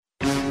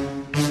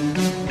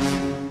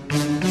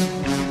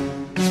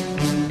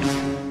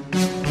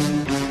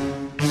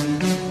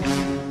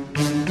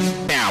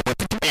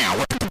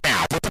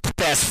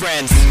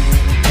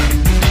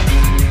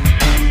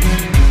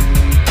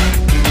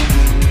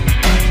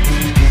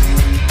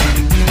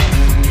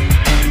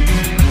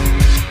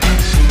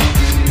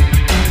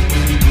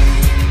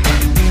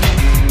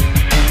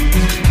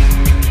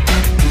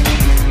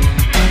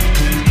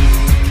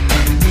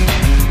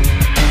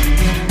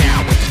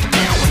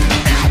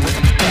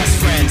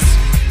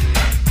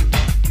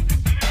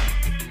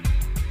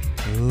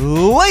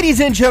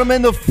Ladies and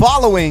gentlemen, the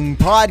following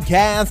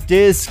podcast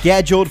is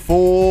scheduled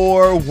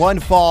for one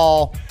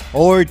fall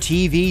or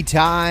TV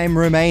time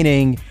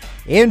remaining.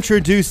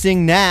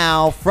 Introducing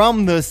now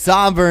from the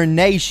sovereign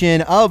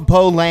nation of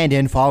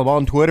Polandon, follow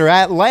on Twitter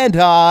at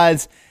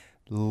Landaz,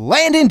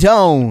 Landon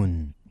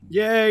Tone.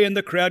 Yay, and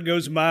the crowd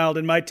goes mild,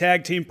 and my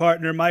tag team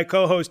partner, my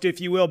co-host, if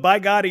you will, by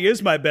God, he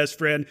is my best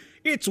friend.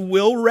 It's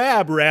Will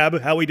Rab. Rab,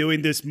 how we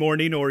doing this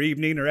morning or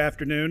evening or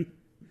afternoon?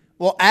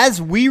 Well,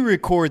 as we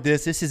record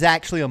this is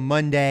actually a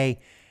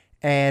Monday,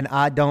 and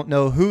I don't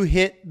know who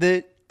hit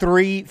the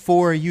 3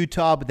 for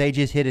Utah, but they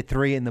just hit a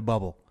 3 in the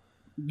bubble.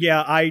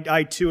 Yeah,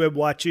 I too am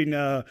watching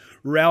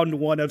round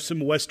one of some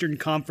Western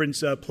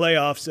Conference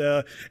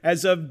playoffs.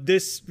 As of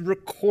this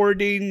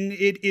recording,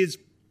 it is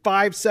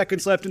 5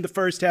 seconds left in the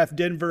first half.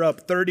 Denver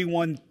up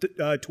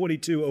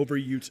 31-22 over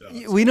Utah.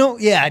 We don't,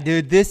 yeah,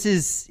 dude, this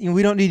is,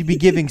 we don't need to be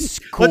giving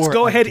score. Let's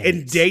go ahead updates.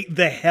 and date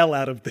the hell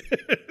out of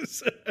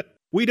this.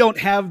 We don't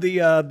have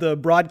the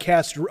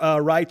broadcast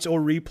rights or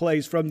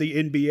replays from the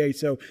NBA,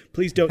 so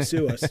please don't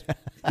sue us.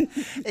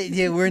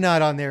 Yeah, we're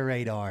not on their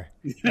radar.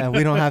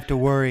 We don't have to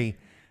worry.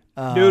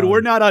 Dude, we're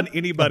not on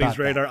anybody's about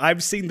radar. that.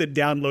 I've seen the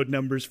download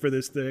numbers for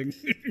this thing.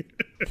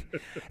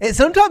 And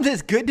sometimes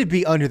it's good to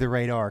be under the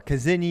radar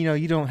because then,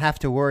 you don't have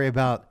to worry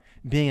about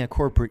being a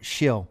corporate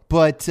shill.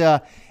 But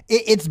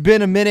it's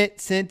been a minute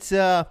since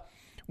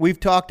we've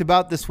talked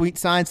about the sweet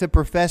science of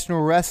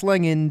professional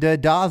wrestling.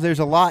 And, Dawes, there's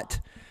a lot.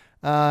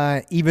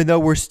 Even though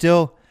we're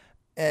still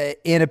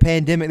in a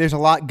pandemic, there's a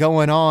lot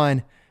going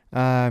on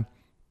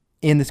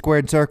in the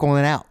squared circle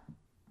and out.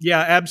 Yeah,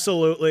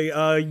 absolutely.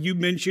 You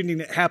mentioning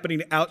it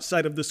happening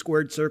outside of the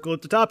squared circle.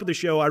 At the top of the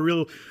show, I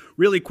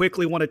really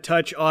quickly want to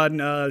touch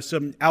on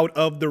some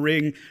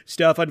out-of-the-ring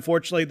stuff.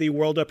 Unfortunately, the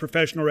world of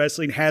professional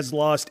wrestling has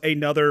lost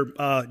another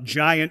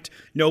giant,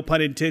 no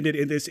pun intended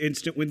in this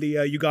instant, when the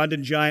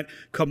Ugandan giant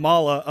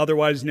Kamala,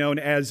 otherwise known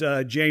as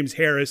James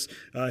Harris,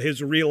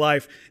 his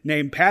real-life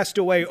name, passed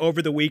away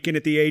over the weekend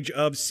at the age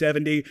of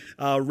 70.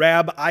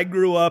 Rab, I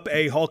grew up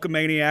a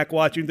Hulkamaniac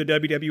watching the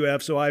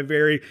WWF, so I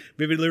very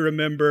vividly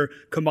remember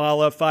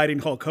Kamala fighting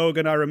Hulk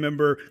Hogan. I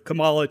remember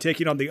Kamala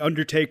taking on The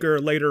Undertaker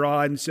later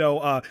on.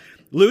 So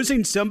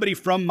losing somebody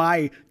from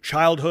my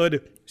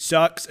childhood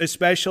sucks,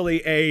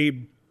 especially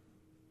a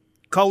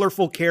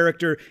colorful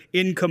character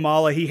in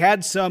Kamala. He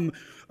had some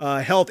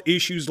health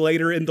issues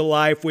later in the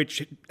life,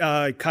 which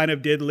kind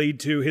of did lead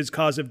to his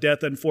cause of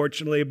death,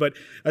 unfortunately. But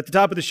at the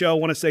top of the show, I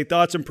want to say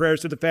thoughts and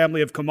prayers to the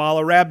family of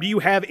Kamala. Rab, do you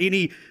have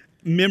any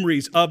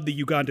memories of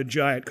the Ugandan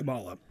giant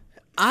Kamala?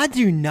 I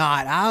do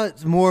not. I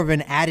was more of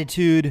an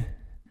attitude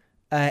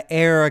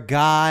era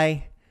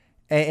guy.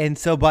 And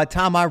so by the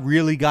time I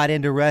really got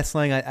into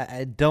wrestling,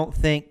 I don't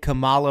think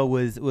Kamala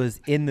was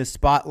in the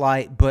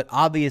spotlight, but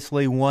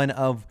obviously one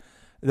of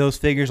those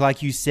figures,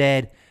 like you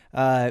said,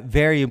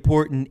 very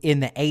important in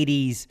the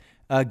 80s,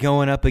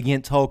 going up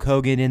against Hulk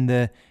Hogan in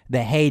the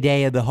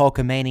heyday of the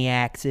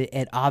Hulkamaniacs,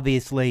 and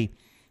obviously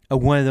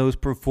one of those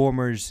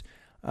performers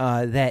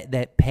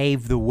that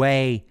paved the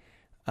way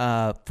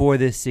for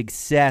the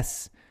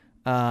success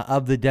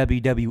of the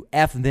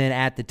WWF then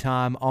at the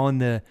time on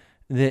the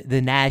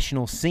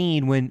national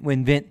scene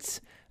when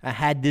Vince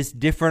had this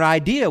different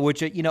idea,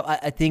 which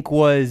I think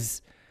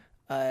was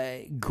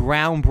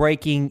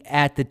groundbreaking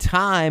at the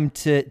time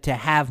to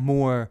have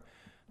more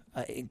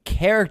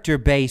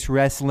character-based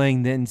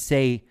wrestling than,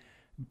 say,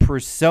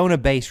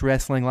 persona-based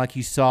wrestling like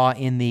you saw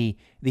in the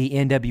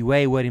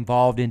NWA, what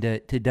involved into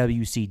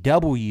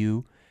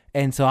WCW.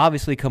 And so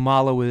obviously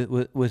Kamala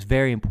was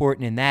very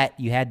important in that.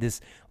 You had this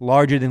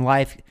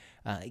larger-than-life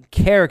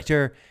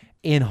character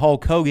in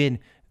Hulk Hogan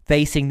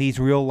facing these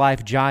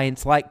real-life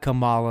giants like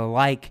Kamala,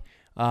 like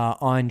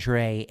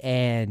Andre,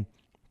 and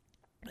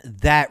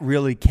that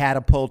really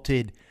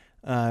catapulted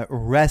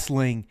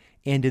wrestling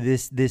into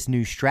this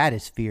new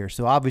stratosphere.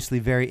 So obviously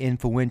very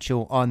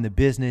influential on the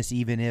business,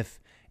 even if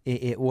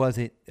it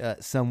wasn't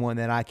someone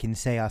that I can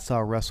say I saw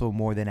wrestle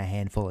more than a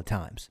handful of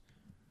times.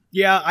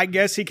 Yeah, I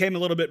guess he came a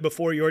little bit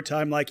before your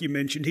time, like you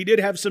mentioned. He did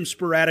have some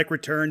sporadic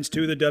returns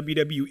to the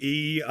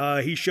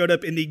WWE. He showed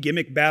up in the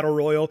Gimmick Battle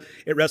Royal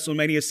at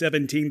WrestleMania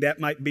 17. That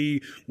might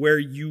be where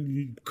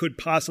you could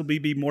possibly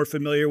be more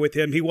familiar with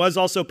him. He was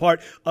also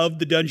part of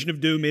the Dungeon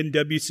of Doom in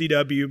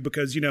WCW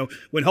because,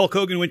 when Hulk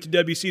Hogan went to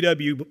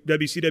WCW,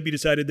 WCW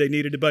decided they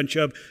needed a bunch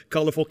of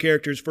colorful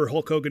characters for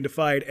Hulk Hogan to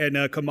fight,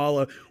 and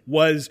Kamala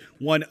was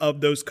one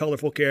of those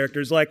colorful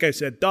characters. Like I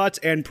said, thoughts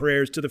and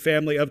prayers to the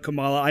family of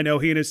Kamala. I know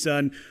he and his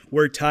son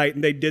were tight,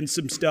 and they did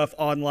some stuff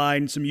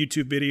online, some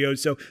YouTube videos.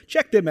 So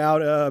check them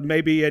out,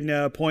 maybe,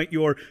 and point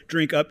your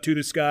drink up to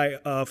the sky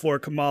for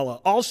Kamala.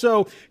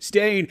 Also,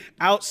 staying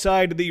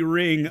outside the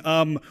ring,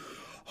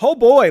 oh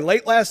boy,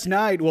 late last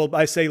night, well,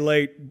 I say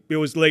late, it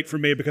was late for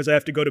me because I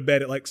have to go to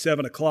bed at like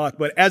 7 o'clock,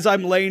 but as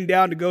I'm laying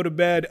down to go to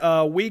bed,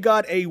 we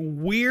got a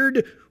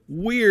weird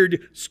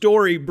weird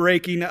story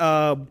breaking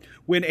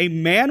when a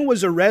man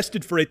was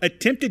arrested for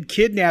attempted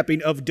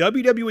kidnapping of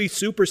WWE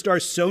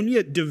superstar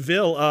Sonya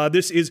Deville.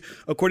 This is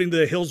according to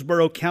the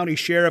Hillsborough County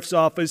Sheriff's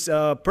Office.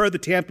 Per the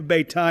Tampa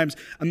Bay Times,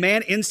 a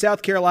man in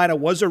South Carolina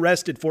was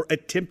arrested for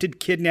attempted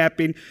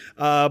kidnapping.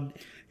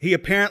 He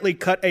apparently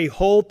cut a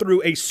hole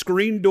through a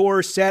screen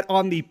door, sat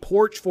on the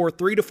porch for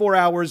 3 to 4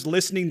 hours,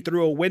 listening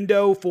through a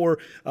window for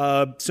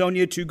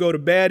Sonya to go to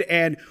bed.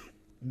 And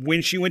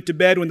when she went to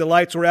bed, when the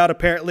lights were out,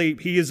 apparently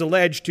he is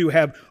alleged to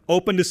have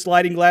opened a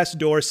sliding glass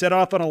door, set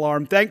off an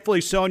alarm.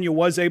 Thankfully, Sonya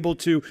was able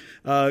to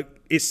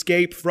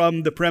escape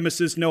from the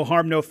premises. No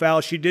harm, no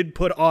foul. She did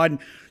put on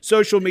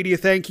social media,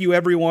 "Thank you,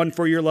 everyone,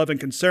 for your love and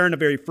concern. A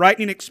very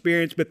frightening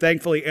experience, but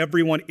thankfully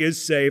everyone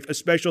is safe. A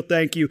special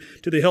thank you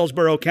to the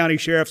Hillsborough County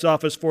Sheriff's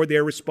Office for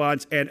their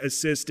response and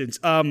assistance."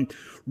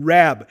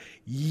 Rab,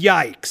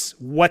 yikes.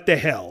 What the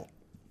hell?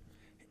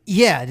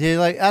 Yeah, dude,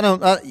 like, I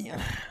don't...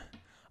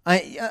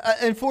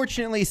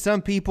 unfortunately,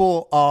 some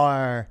people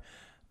are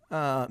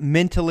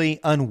mentally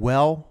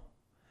unwell,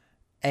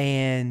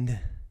 and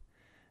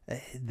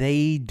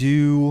they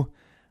do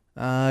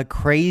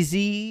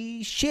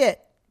crazy shit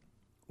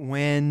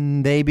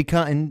when they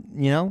become,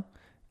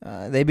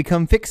 they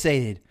become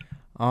fixated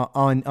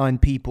on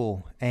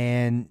people.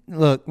 And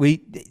look,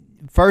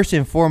 first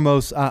and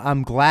foremost,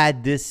 I'm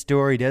glad this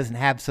story doesn't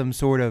have some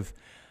sort of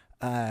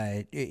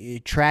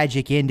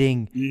tragic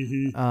ending.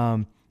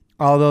 Mm-hmm.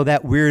 Although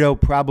that weirdo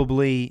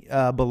probably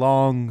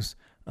belongs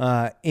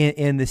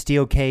in the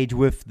steel cage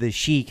with the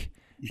Sheik,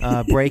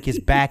 break his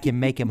back and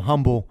make him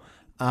humble.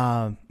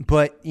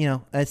 But,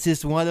 that's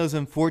just one of those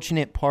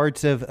unfortunate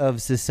parts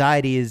of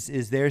society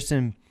is there's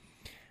some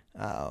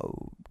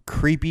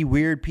creepy,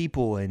 weird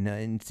people.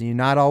 And you're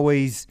not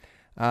always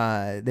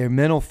their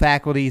mental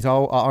faculties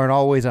aren't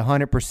always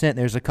 100%.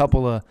 There's a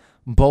couple of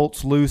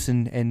bolts loose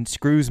and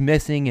screws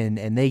missing,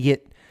 and they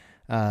get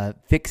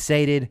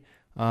fixated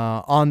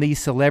on these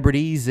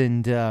celebrities,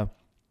 and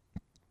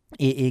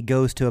it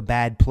goes to a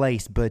bad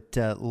place. But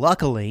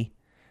luckily,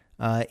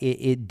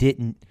 it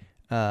didn't.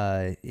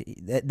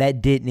 That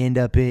didn't end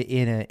up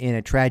in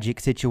a tragic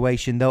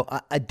situation. Though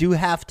I do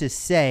have to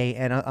say,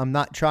 and I'm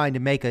not trying to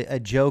make a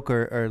joke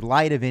or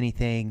light of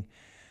anything,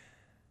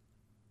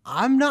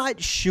 I'm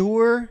not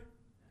sure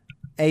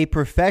a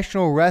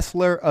professional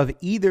wrestler of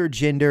either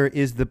gender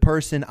is the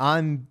person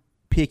I'm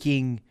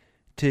picking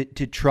to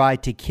try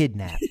to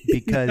kidnap,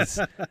 because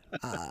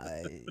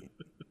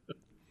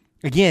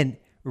again,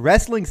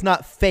 wrestling's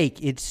not fake,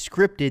 it's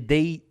scripted.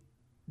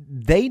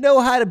 They know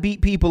how to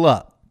beat people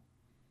up.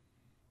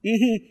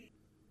 Mm-hmm.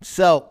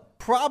 So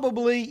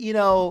probably,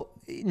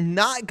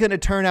 not going to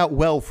turn out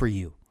well for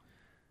you.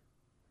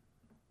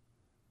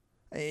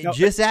 No,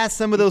 just ask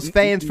some of those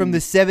fans from the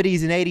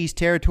 70s and 80s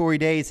territory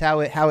days how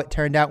it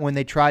turned out when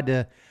they tried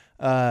to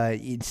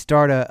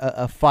start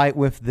a fight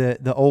with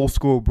the old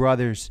school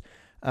brothers.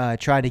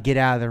 Trying to get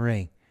out of the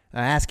ring.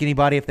 Ask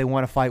anybody if they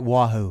want to fight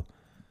Wahoo.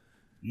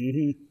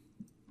 Mm-hmm.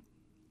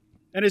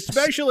 And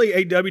especially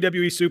a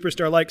WWE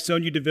superstar like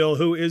Sonya Deville,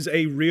 who is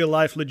a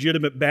real-life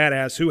legitimate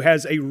badass, who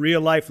has a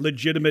real-life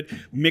legitimate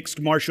mixed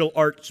martial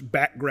arts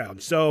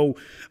background. So,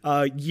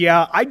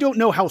 I don't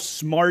know how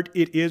smart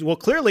it is. Well,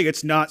 clearly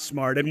it's not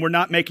smart, and we're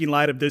not making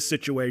light of this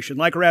situation.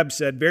 Like Rab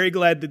said, very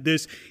glad that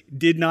this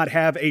did not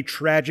have a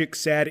tragic,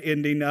 sad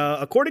ending.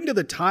 According to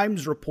the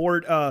Times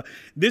report,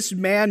 this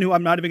man, who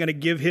I'm not even going to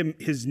give him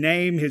his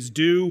name, his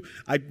due,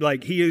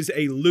 he is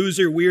a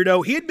loser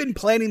weirdo. He had been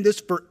planning this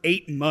for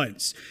 8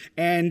 months.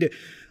 And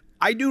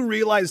I do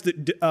realize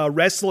that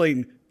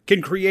wrestling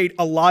can create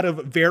a lot of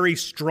very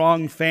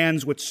strong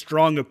fans with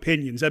strong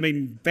opinions. I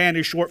mean, fan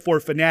is short for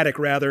fanatic,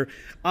 rather.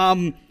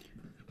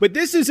 But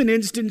this is an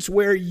instance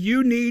where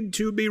you need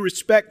to be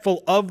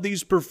respectful of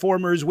these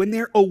performers when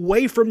they're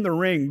away from the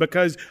ring,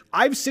 because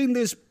I've seen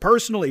this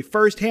personally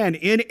firsthand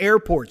in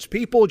airports.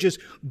 People just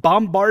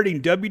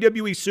bombarding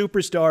WWE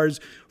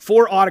superstars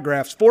for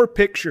autographs, for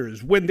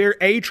pictures, when they're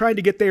A, trying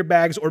to get their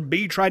bags, or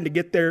B, trying to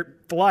get their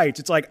flights.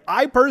 It's like,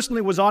 I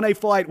personally was on a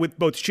flight with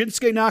both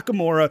Shinsuke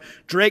Nakamura,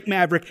 Drake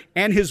Maverick,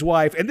 and his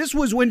wife, and this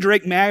was when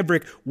Drake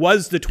Maverick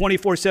was the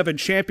 24/7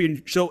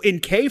 champion, so in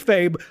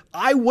kayfabe,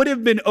 I would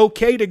have been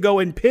okay to go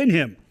and pin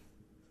him.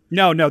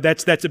 No,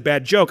 that's a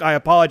bad joke. I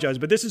apologize,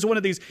 but this is one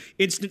of these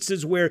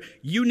instances where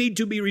you need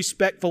to be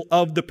respectful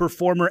of the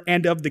performer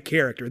and of the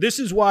character. This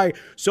is why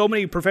so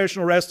many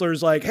professional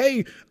wrestlers like,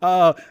 hey,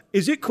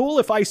 is it cool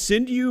if I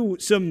send you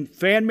some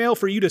fan mail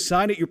for you to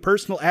sign at your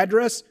personal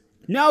address?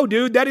 No,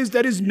 dude, that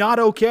is not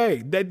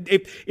okay. That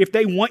if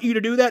they want you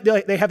to do that,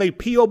 they have a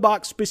P.O.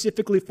 box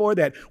specifically for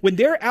that. When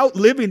they're out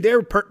living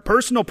their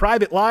personal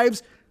private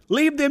lives,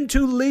 leave them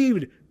to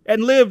lead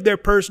and live their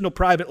personal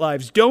private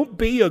lives. Don't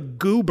be a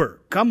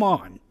goober. Come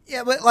on.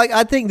 Yeah, but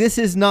I think this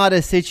is not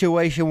a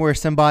situation where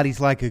somebody's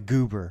like a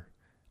goober.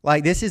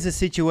 Like, this is a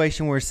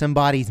situation where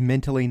somebody's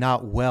mentally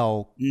not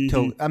well.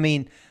 Mm-hmm. I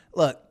mean,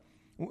 look,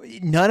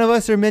 none of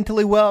us are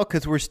mentally well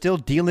because we're still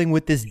dealing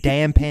with this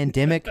damn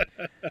pandemic.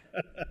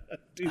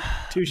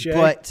 Touche.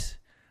 But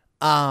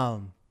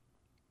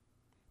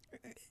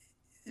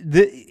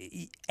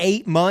the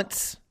 8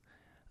 months.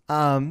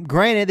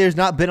 Granted, there's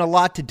not been a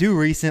lot to do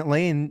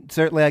recently, and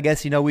certainly, I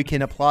guess we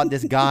can applaud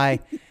this guy.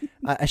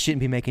 I shouldn't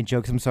be making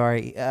jokes. I'm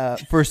sorry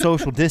for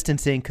social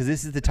distancing, because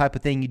this is the type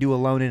of thing you do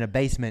alone in a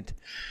basement.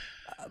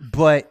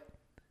 But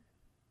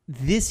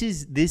this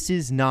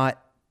is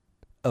not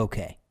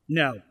okay.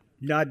 No,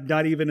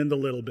 not even in the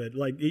little bit.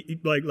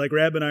 Like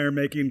Rab and I are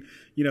making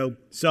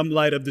some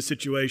light of the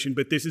situation,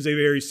 but this is a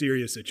very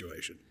serious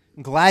situation.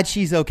 I'm glad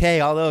she's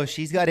okay. Although if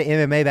she's got an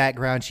MMA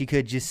background, she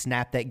could just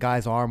snap that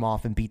guy's arm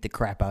off and beat the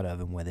crap out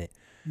of him with it.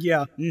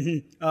 Yeah.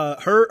 Mm-hmm.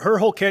 Her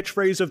whole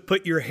catchphrase of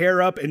 "put your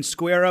hair up and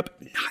square up,"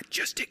 not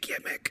just a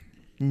gimmick.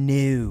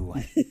 No.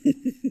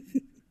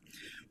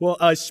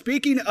 Well,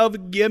 speaking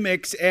of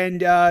gimmicks,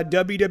 and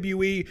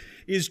WWE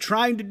is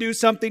trying to do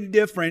something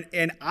different,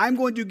 and I'm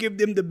going to give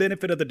them the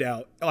benefit of the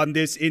doubt on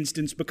this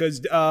instance,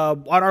 because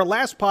on our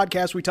last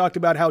podcast, we talked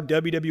about how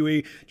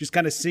WWE just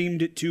kind of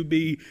seemed to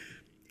be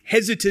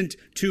hesitant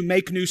to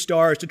make new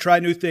stars, to try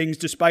new things,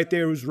 despite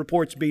those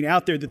reports being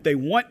out there that they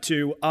want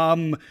to.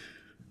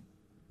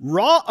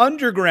 Raw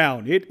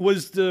Underground. It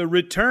was the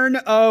return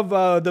of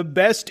the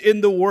best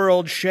in the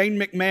world, Shane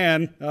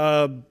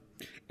McMahon,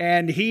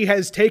 and he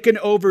has taken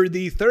over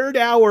the third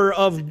hour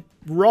of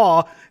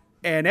Raw,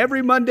 and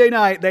every Monday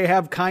night they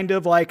have kind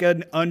of like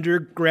an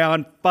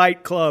underground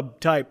fight club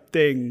type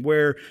thing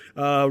where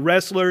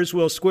wrestlers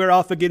will square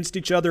off against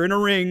each other in a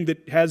ring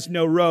that has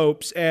no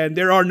ropes, and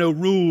there are no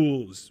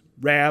rules,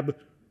 Rab.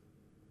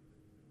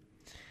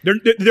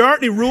 There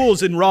aren't any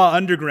rules in Raw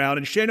Underground,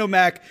 and Shane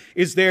O'Mac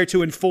is there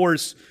to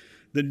enforce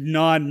the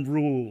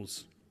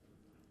non-rules.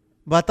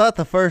 But I thought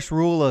the first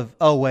rule of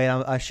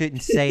I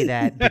shouldn't say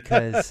that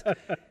because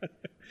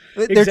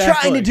they're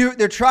trying to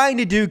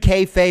do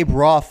kayfabe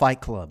Raw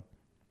Fight Club.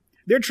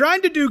 They're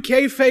trying to do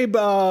kayfabe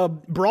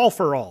Brawl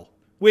for All.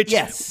 Which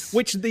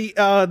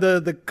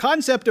the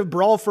concept of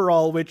Brawl for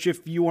All, which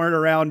if you weren't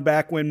around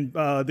back when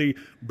the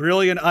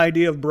brilliant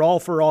idea of Brawl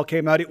for All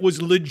came out, it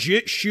was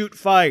legit shoot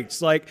fights.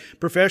 Like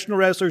professional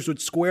wrestlers would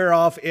square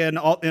off in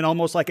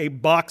almost like a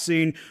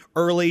boxing,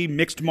 early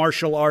mixed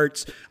martial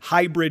arts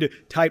hybrid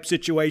type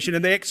situation.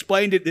 And they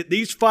explained it that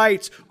these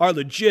fights are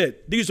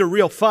legit. These are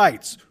real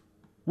fights.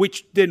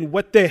 Which then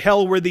what the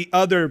hell were the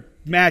other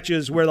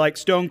matches where like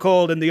Stone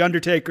Cold and The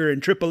Undertaker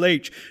and Triple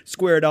H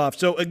squared off?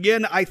 So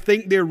again, I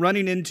think they're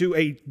running into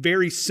a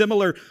very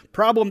similar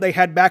problem they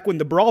had back when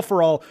the Brawl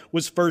for All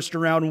was first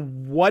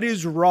around. What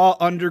is Raw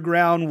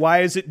Underground?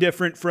 Why is it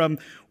different from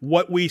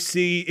what we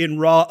see in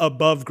Raw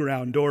Above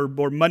Ground or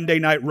Monday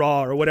Night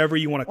Raw or whatever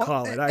you want to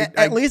call it?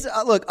 At least,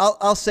 look,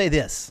 I'll say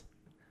this.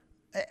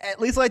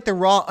 At least like the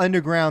Raw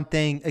Underground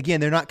thing,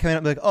 again, they're not coming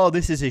up like, oh,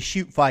 this is a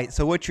shoot fight.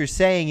 So what you're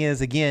saying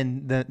is,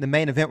 again, the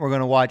main event we're going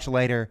to watch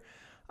later,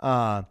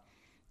 when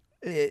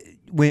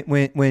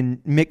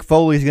Mick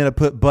Foley's going to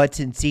put butts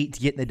in seats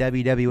to get in the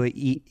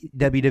WWE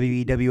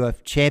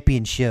WWF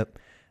Championship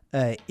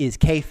is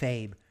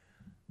kayfabe.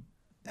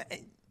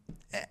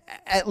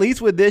 At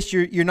least with this,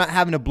 you're not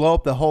having to blow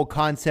up the whole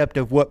concept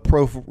of what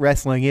pro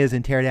wrestling is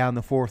and tear down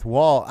the fourth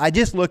wall. I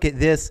just look at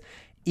this,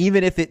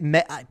 even if it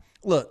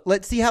look,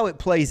 let's see how it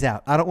plays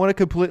out. I don't want to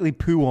completely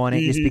poo on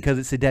it just because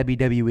it's the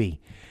WWE.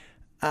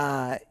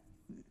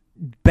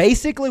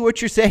 Basically,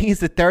 what you're saying is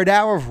the third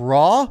hour of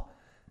Raw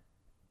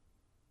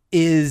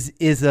is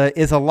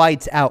a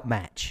lights out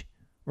match,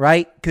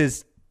 right?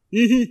 Because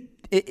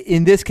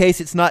in this case,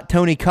 it's not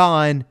Tony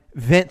Khan.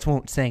 Vince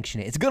won't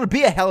sanction it. It's going to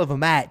be a hell of a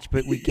match,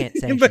 but we can't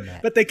sanction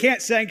that. But they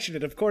can't sanction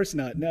it. Of course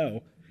not.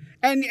 No.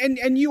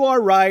 And you are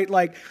right.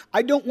 Like,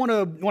 I don't want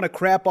to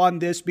crap on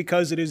this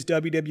because it is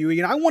WWE,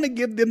 and I want to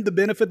give them the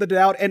benefit of the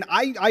doubt. And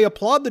I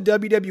applaud the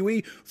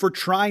WWE for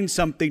trying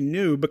something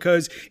new,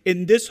 because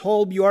in this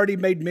whole, you already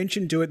made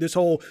mention to it, this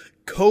whole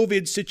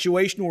COVID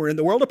situation we're in,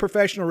 the world of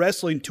professional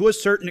wrestling, to a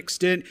certain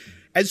extent,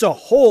 as a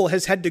whole,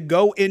 has had to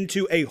go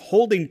into a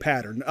holding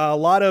pattern. A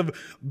lot of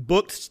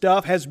booked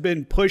stuff has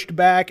been pushed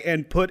back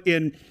and put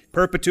in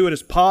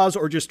perpetuous pause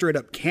or just straight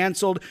up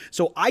canceled.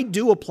 So I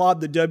do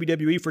applaud the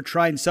WWE for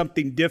trying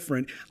something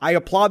different. I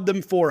applaud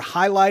them for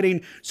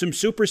highlighting some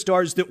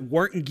superstars that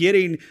weren't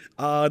getting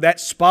that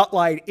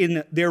spotlight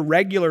in their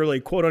regularly,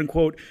 quote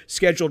unquote,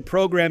 scheduled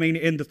programming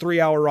in the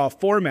 3-hour Raw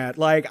format.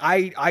 Like,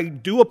 I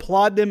do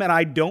applaud them, and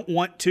I don't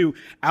want to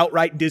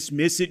outright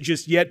dismiss it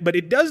just yet, but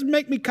it does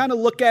make me kind of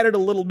look at it a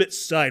little bit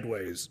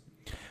sideways.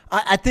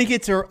 I think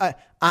it's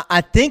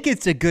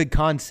a good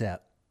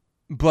concept.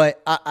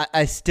 But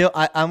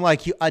I'm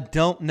like you. I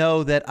don't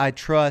know that I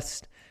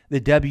trust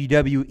the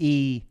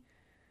WWE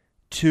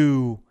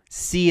to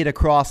see it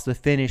across the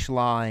finish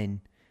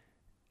line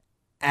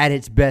at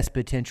its best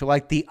potential.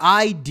 Like the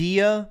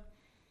idea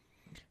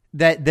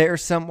that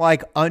there's some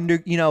like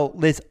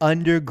this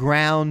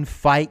underground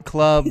fight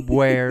club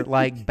where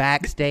like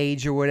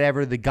backstage or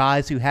whatever, the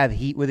guys who have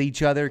heat with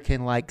each other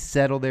can like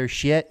settle their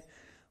shit.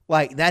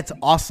 Like, that's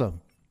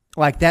awesome.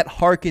 Like, that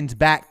harkens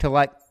back to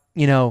like,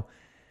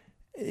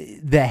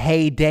 the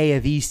heyday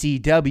of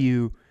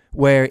ECW,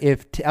 where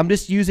if I'm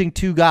just using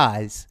two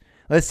guys,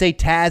 let's say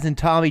Taz and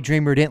Tommy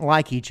Dreamer didn't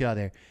like each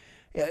other,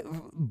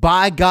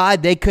 by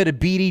God, they could have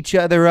beat each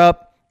other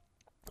up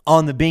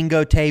on the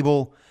bingo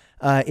table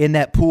in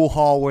that pool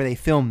hall where they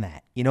filmed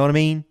that. You know what I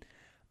mean?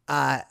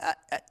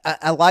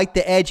 I like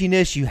the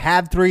edginess. You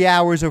have 3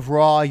 hours of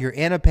Raw. You're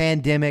in a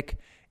pandemic.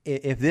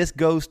 If this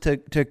goes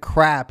to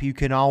crap, you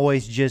can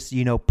always just,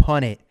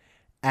 punt it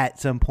at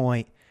some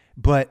point.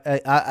 But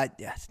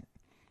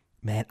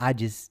man,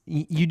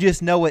 you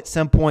just know at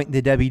some point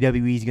the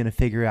WWE is going to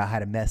figure out how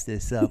to mess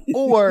this up.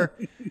 Or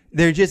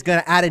they're just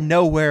going to, out of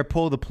nowhere,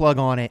 pull the plug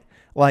on it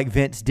like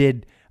Vince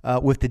did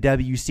with the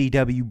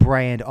WCW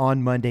brand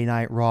on Monday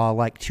Night Raw,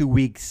 like 2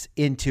 weeks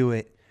into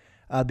it.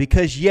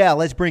 Because,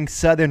 let's bring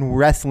Southern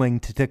Wrestling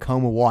to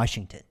Tacoma,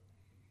 Washington.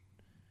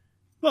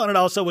 Well, and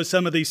also with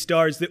some of these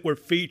stars that were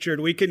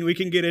featured, we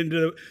can get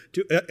into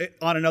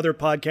on another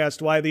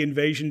podcast why the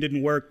invasion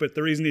didn't work. But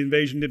the reason the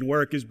invasion didn't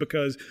work is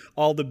because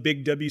all the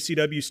big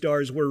WCW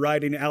stars were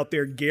riding out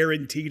their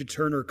guaranteed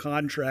Turner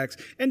contracts,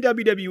 and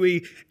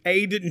WWE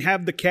A, didn't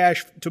have the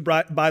cash to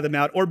buy them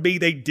out, or B,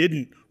 they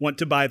didn't want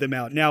to buy them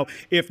out. Now,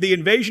 if the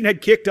invasion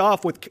had kicked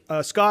off with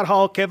Scott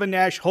Hall, Kevin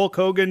Nash, Hulk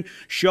Hogan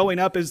showing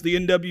up as the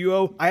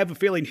NWO, I have a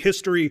feeling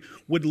history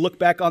would look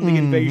back on the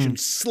invasion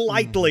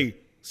slightly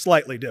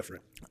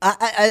different.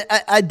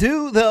 I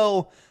do,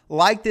 though,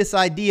 like this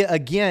idea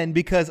again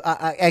because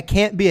I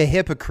can't be a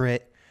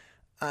hypocrite.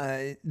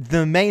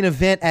 The main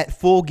event at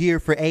Full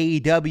Gear for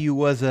AEW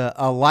was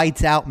a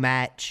lights-out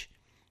match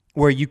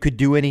where you could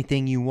do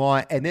anything you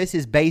want. And this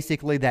is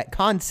basically that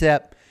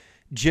concept,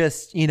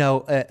 just,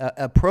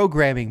 a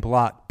programming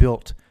block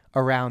built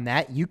around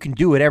that. You can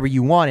do whatever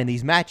you want in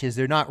these matches.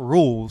 They're not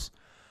rules.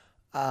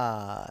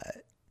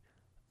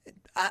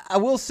 I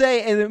will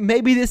say, and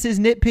maybe this is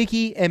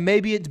nitpicky, and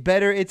maybe it's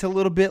better it's a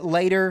little bit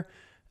later.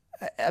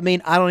 I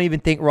mean, I don't even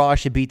think Raw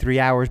should be 3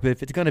 hours, but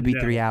if it's going to be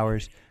 3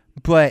 hours.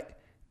 But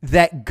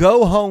that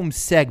go-home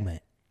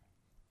segment,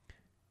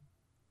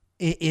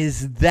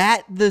 is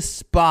that the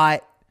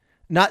spot?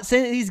 Not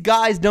saying that these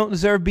guys don't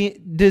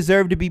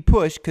deserve to be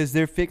pushed because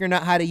they're figuring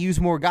out how to use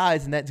more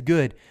guys, and that's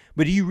good.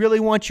 But do you really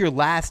want your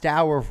last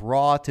hour of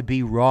Raw to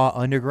be Raw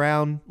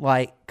Underground?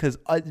 Because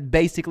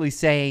basically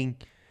saying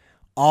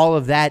all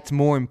of that's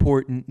more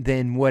important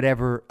than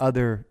whatever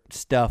other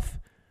stuff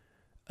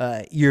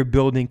you're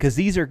building. Because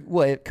these are,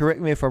 correct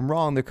me if I'm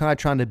wrong, they're kind of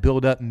trying to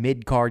build up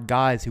mid-card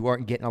guys who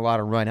aren't getting a lot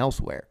of run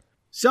elsewhere.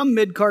 Some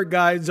mid-card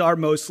guys are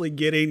mostly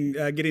getting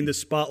the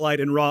spotlight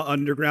in Raw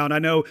Underground. I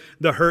know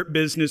the Hurt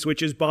Business,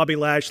 which is Bobby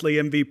Lashley,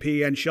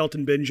 MVP, and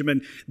Shelton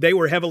Benjamin, they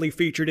were heavily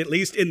featured, at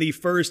least in the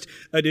first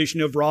edition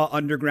of Raw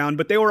Underground,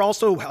 but they were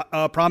also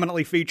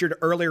prominently featured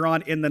earlier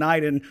on in the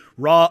night in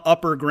Raw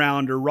Upper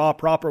Ground or Raw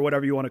Proper,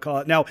 whatever you want to call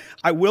it. Now,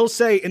 I will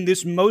say in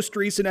this most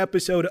recent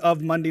episode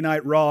of Monday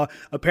Night Raw,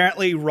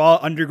 apparently Raw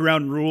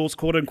Underground rules,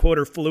 quote-unquote,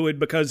 are fluid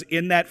because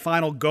in that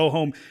final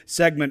go-home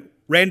segment,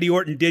 Randy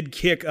Orton did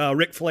kick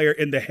Ric Flair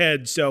in the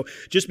head. So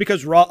just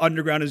because Raw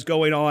Underground is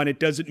going on, it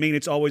doesn't mean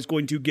it's always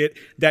going to get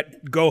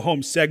that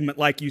go-home segment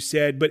like you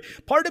said. But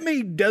part of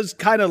me does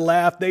kind of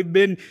laugh. They've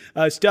been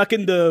stuck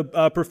in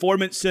the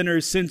Performance Center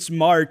since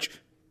March,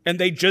 and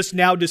they just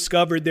now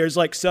discovered there's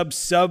like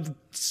sub-cavern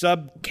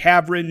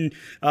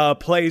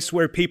place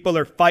where people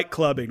are fight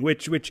clubbing,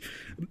 which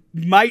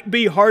might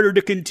be harder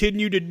to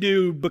continue to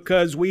do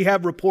because we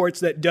have reports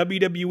that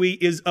WWE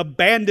is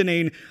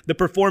abandoning the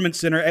Performance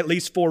Center, at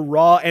least for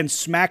Raw and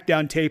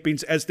SmackDown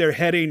tapings, as they're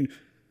heading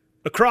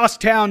across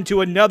town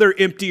to another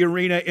empty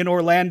arena in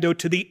Orlando,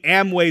 to the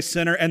Amway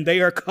Center, and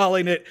they are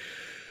calling it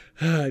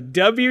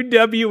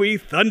WWE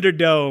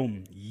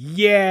Thunderdome.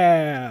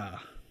 Yeah.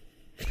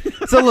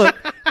 So look,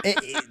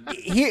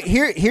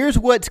 here's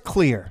what's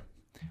clear.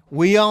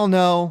 We all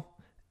know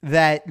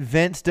that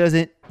Vince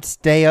doesn't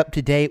stay up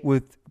to date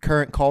with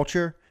current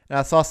culture. And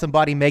I saw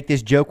somebody make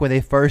this joke when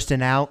they first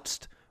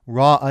announced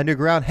Raw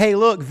Underground. Hey,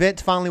 look,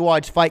 Vince finally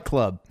watched Fight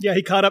Club. Yeah,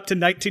 he caught up to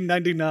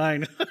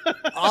 1999.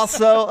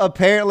 Also,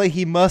 apparently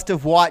he must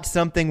have watched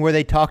something where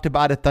they talked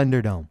about a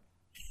Thunderdome.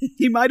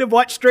 He might have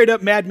watched straight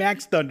up Mad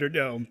Max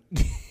Thunderdome.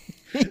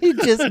 He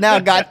just now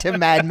got to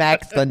Mad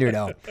Max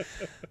Thunderdome.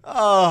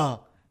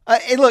 Oh,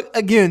 hey, look,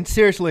 again,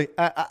 seriously,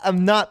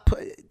 I'm not...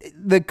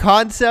 The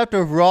concept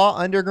of Raw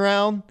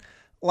Underground,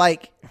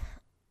 like,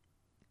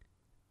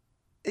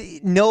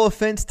 no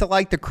offense to,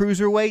 like, the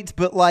cruiserweights,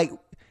 but, like,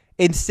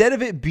 instead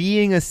of it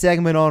being a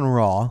segment on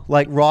Raw,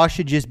 like, Raw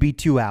should just be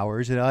 2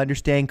 hours, and I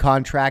understand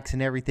contracts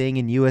and everything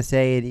in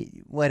USA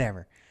and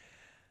whatever.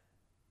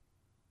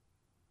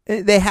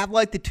 They have,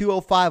 like, the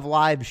 205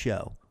 Live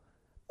show.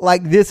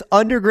 Like, this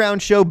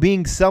Underground show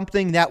being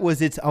something that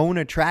was its own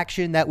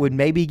attraction that would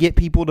maybe get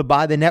people to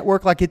buy the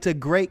network, like, it's a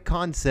great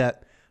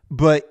concept,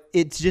 but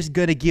it's just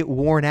going to get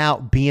worn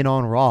out being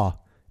on Raw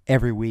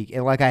every week.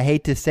 And, like, I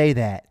hate to say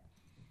that.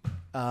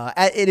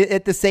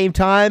 At the same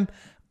time,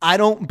 I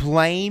don't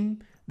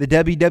blame the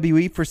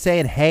WWE for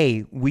saying,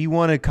 hey, we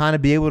want to kind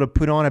of be able to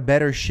put on a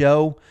better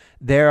show.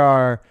 There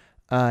are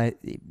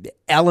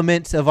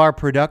elements of our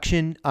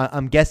production.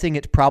 I'm guessing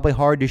it's probably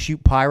hard to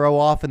shoot pyro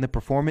off in the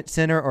Performance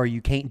Center, or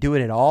you can't do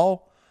it at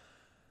all.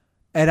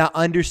 And I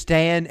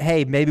understand,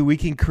 hey, maybe we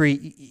can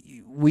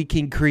create... we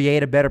can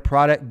create a better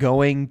product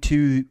going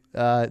to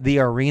the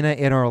arena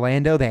in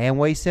Orlando, the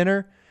Amway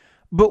Center.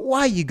 But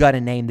why you got to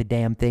name the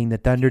damn thing the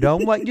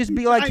Thunderdome? Like, just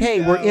be like,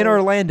 hey, we're in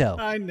Orlando.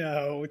 I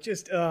know.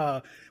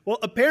 Well,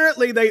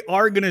 apparently they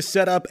are going to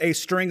set up a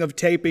string of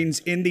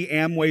tapings in the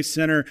Amway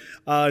Center,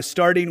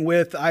 starting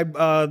with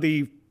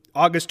the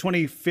August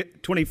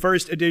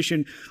 21st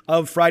edition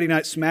of Friday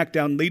Night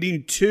SmackDown,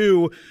 leading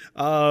to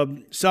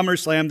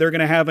SummerSlam. They're going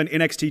to have an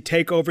NXT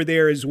takeover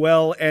there as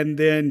well, and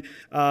then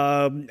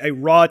a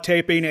Raw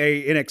taping,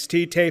 a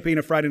NXT taping,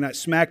 a Friday Night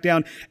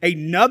SmackDown,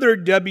 another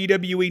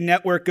WWE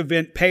Network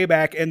event,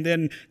 Payback, and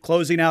then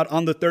closing out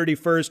on the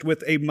 31st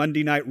with a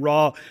Monday Night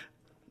Raw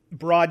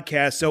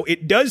broadcast. So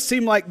it does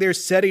seem like they're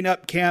setting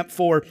up camp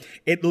for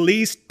at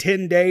least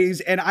 10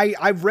 days. And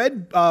I've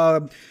read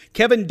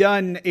Kevin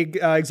Dunn,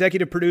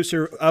 executive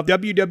producer of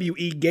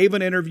WWE, gave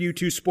an interview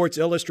to Sports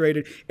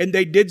Illustrated, and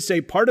they did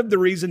say part of the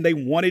reason they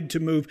wanted to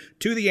move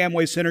to the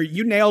Amway Center,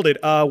 you nailed it,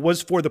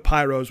 was for the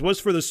pyros, was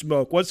for the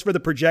smoke, was for the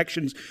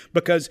projections.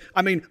 Because,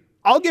 I mean,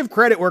 I'll give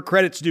credit where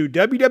credit's due.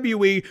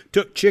 WWE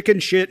took chicken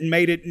shit and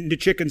made it into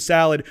chicken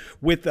salad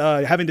with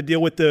having to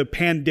deal with the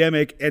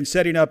pandemic and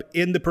setting up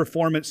in the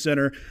Performance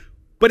Center.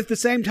 But at the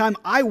same time,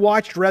 I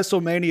watched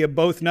WrestleMania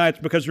both nights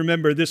because,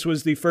 remember, this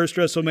was the first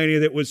WrestleMania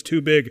that was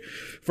too big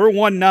for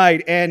one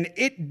night, and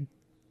it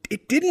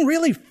didn't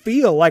really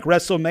feel like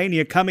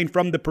WrestleMania coming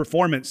from the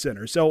Performance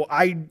Center. So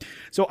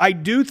I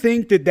do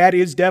think that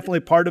is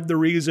definitely part of the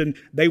reason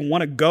they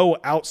want to go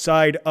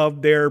outside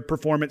of their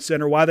Performance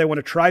Center, why they want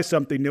to try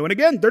something new. And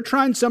again, they're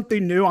trying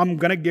something new. I'm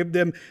going to give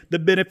them the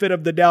benefit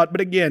of the doubt.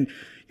 But again,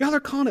 y'all are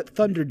calling it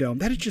Thunderdome.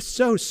 That is just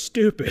so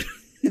stupid.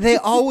 They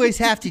always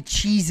have to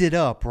cheese it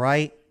up,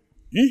 right?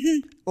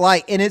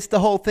 Mm-hmm. And it's the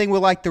whole thing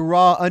with the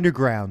Raw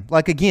Underground.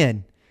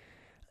 Again,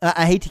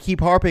 I hate to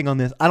keep harping on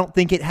this. I don't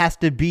think it has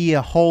to be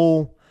a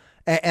whole,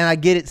 and I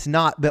get it's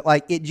not, but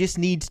it just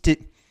needs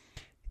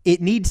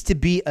to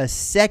be a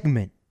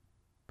segment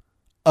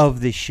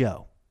of the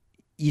show.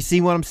 You see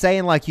what I'm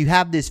saying? You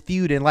have this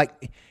feud, and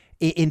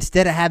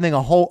instead of having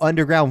a whole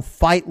underground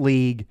fight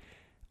league,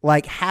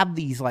 have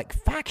these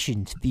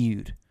factions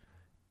feud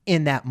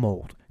in that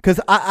mold. Because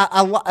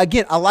I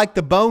like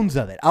the bones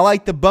of it. I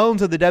like the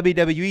bones of the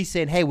WWE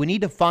saying, hey, we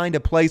need to find a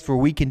place where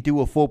we can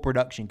do a full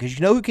production. Because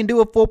you know who can do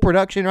a full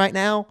production right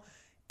now?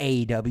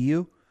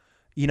 AEW.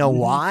 You know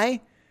why?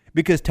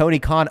 Because Tony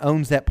Khan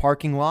owns that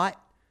parking lot.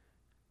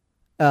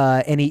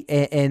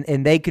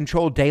 And they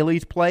control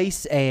Daly's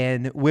Place.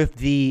 And with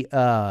the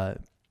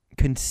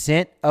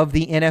consent of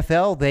the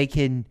NFL, they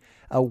can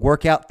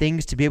work out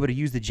things to be able to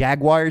use the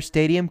Jaguars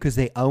Stadium because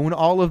they own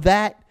all of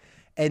that.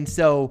 And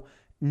so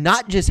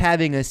not just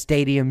having a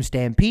stadium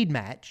stampede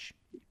match,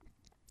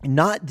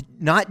 not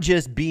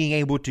just being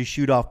able to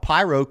shoot off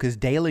pyro because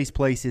Daly's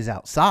Place is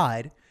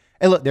outside.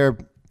 And look, there are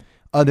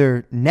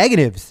other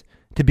negatives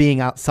to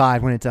being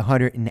outside when it's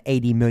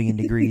 180 million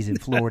degrees in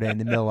Florida in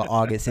the middle of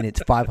August and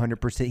it's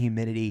 500%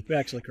 humidity.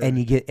 Actually, and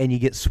you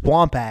get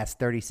swamp ass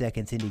 30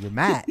 seconds into your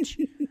match.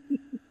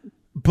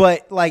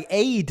 But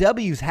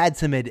AEW's had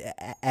some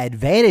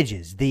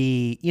advantages.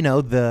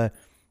 The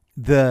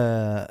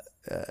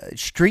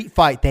street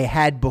fight they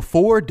had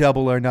before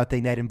Double or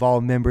Nothing that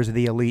involved members of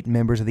the Elite and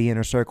members of the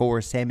Inner Circle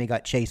where Sammy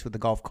got chased with a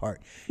golf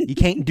cart. You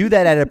can't do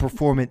that at a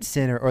Performance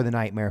Center or the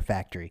Nightmare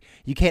Factory.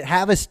 You can't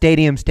have a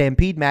stadium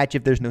stampede match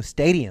if there's no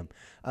stadium.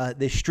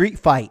 The street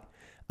fight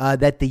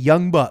that the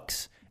Young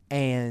Bucks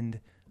and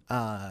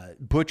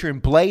Butcher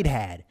and Blade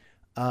had,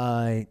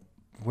 where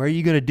are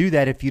you going to do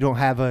that if you don't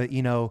have a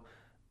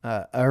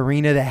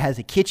arena that has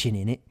a kitchen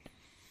in it?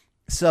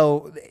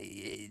 So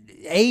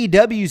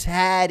AEW's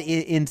had,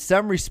 in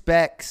some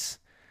respects,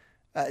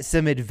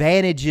 some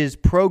advantages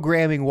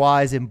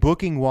programming-wise and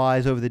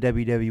booking-wise over the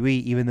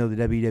WWE, even though the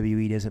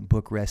WWE doesn't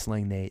book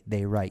wrestling,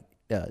 they write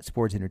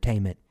sports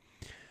entertainment.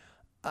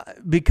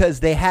 Because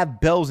they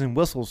have bells and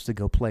whistles to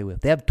go play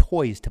with. They have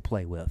toys to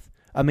play with.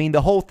 I mean,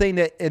 the whole thing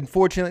that,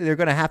 unfortunately, they're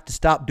going to have to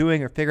stop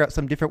doing or figure out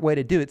some different way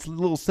to do. It's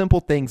little simple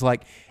things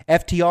like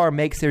FTR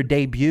makes their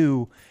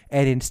debut,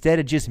 and instead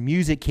of just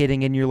music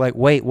hitting and you're like,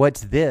 wait,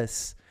 what's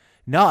this?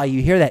 No,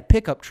 you hear that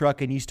pickup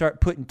truck and you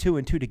start putting two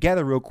and two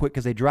together real quick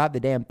because they drive the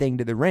damn thing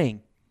to the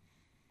ring.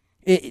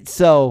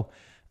 So,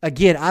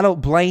 again, I don't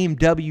blame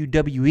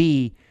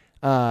WWE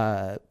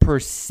per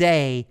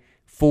se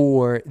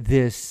for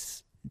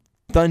this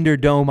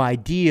Thunderdome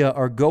idea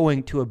or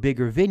going to a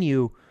bigger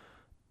venue,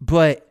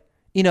 but,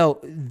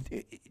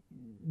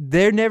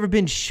 they've never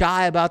been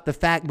shy about the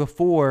fact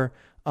before,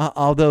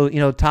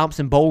 although,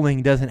 Thompson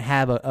Bowling doesn't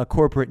have a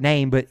corporate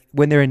name, but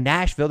when they're in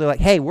Nashville, they're like,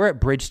 hey, we're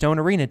at Bridgestone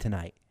Arena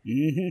tonight.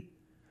 Mm-hmm.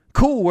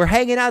 Cool, we're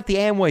hanging out at the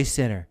Amway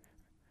Center.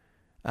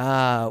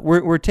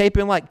 We're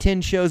taping 10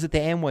 shows at the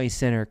Amway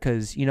Center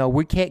because,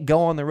 we can't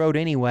go on the road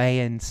anyway,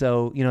 and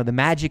so, the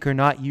Magic are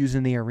not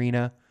using the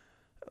arena.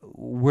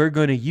 We're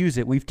going to use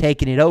it. We've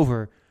taken it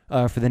over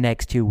for the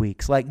next 2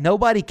 weeks.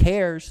 Nobody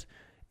cares.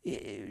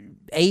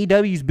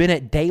 AEW's been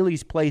at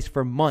Daly's Place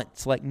for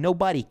months.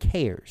 Nobody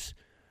cares.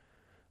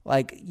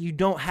 You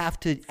don't have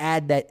to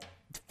add that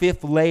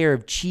fifth layer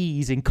of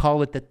cheese and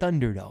call it the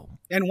Thunderdome.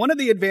 And one of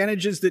the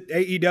advantages that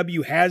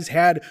AEW has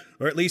had,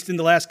 or at least in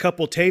the last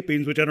couple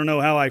tapings, which I don't know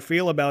how I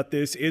feel about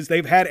this, is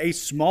they've had a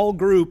small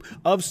group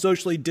of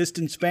socially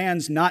distanced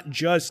fans, not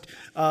just,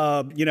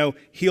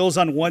 heels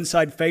on one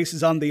side,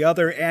 faces on the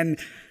other. And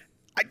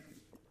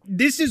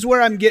this is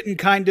where I'm getting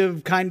kind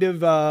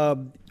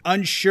of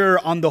unsure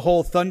on the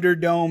whole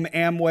Thunderdome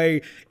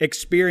Amway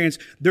experience.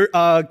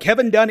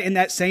 Kevin Dunn, in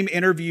that same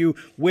interview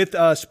with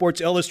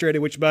Sports Illustrated,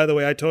 which, by the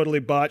way, I totally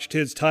botched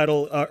his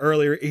title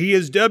earlier. He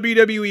is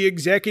WWE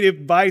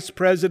Executive Vice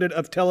President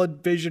of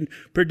Television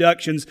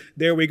Productions.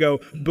 There we go.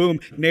 Boom.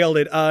 Nailed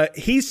it.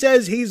 He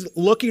says he's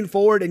looking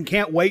forward and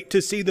can't wait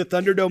to see the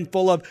Thunderdome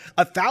full of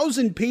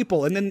 1,000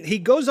 people. And then he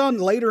goes on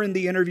later in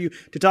the interview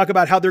to talk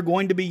about how they're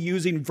going to be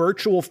using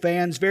virtual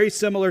fans, very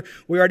similar.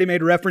 We already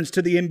made reference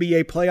to the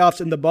NBA playoffs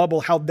and the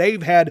bubble, how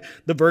they've had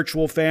the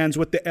virtual fans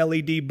with the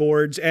LED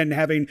boards and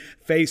having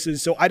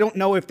faces. So I don't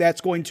know if that's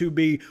going to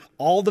be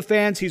all the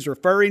fans he's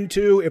referring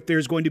to, if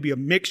there's going to be a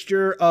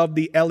mixture of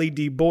the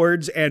LED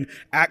boards and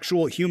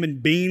actual human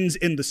beings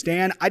in the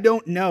stand. I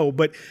don't know,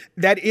 but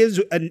that is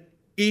an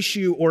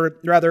issue, or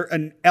rather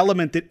an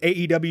element that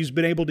AEW's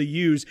been able to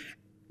use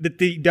that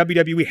the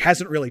WWE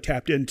hasn't really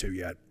tapped into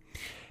yet.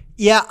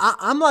 Yeah,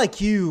 I'm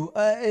like you.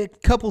 A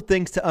couple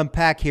things to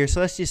unpack here.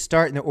 So let's just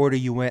start in the order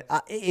you went.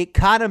 It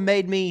kind of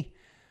made me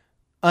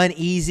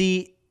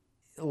uneasy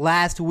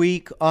last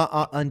week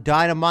on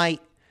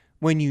Dynamite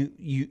when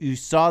you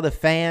saw the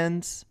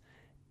fans.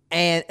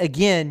 And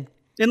again,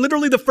 and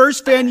literally the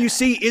first fan you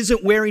see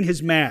isn't wearing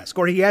his mask,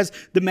 or he has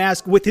the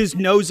mask with his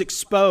nose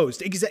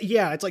exposed.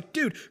 Yeah, it's like,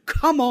 dude,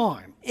 come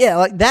on. Yeah,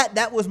 like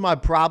that was my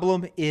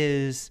problem,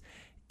 is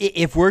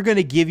if we're going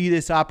to give you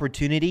this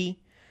opportunity,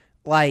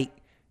 like,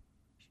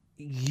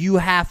 you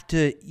have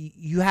to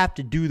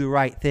do the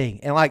right thing.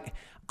 And like,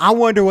 I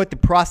wonder what the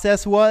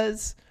process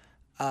was.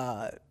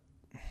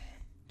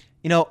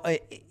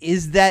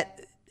 Is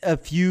that a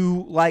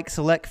few like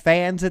select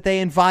fans that they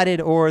invited,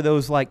 or are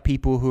those like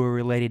people who are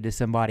related to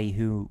somebody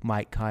who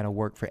might kind of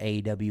work for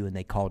AEW and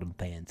they called them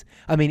fans?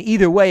 I mean,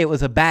 either way, it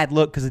was a bad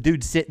look because the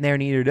dude's sitting there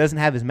and either doesn't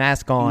have his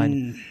mask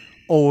on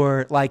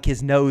or like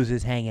his nose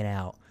is hanging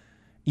out.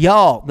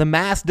 Y'all, the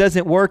mask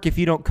doesn't work if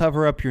you don't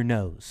cover up your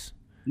nose.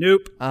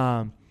 Nope.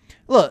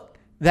 Look,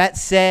 that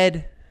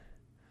said,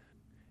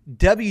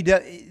 the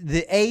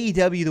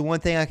AEW, the one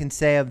thing I can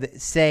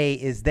say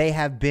is they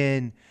have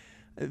been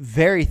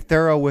very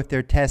thorough with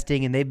their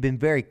testing, and they've been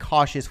very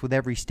cautious with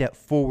every step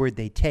forward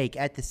they take.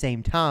 At the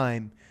same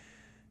time,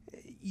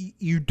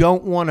 you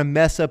don't want to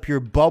mess up your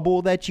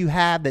bubble that you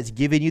have that's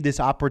giving you this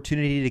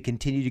opportunity to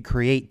continue to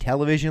create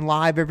television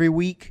live every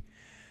week,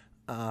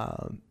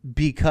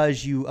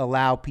 because you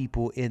allow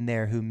people in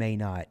there who may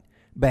not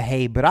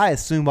behave. But I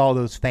assume all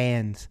those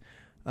fans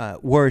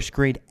were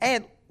screened.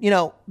 And,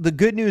 the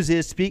good news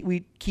is,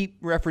 we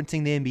keep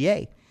referencing the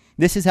NBA.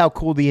 This is how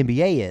cool the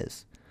NBA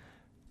is.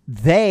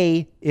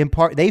 They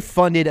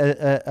funded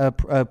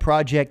a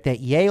project that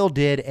Yale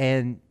did,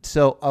 and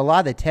so a lot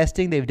of the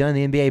testing they've done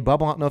in the NBA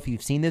bubble, I don't know if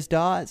you've seen this,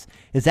 Dawes,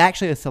 is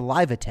actually a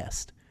saliva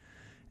test.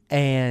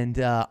 And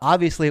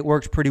obviously it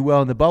works pretty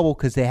well in the bubble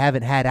because they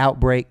haven't had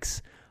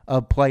outbreaks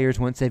of players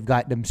once they've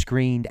got them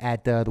screened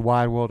at the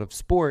wide world of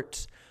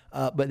sports.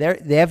 But the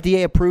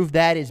FDA approved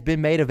that. It's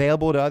been made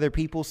available to other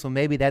people, so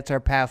maybe that's our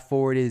path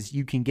forward, is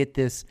you can get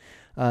this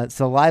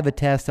saliva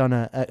test on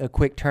a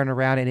quick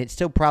turnaround, and it's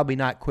still probably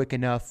not quick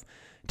enough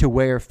to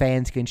where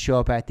fans can show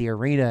up at the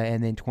arena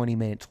and then 20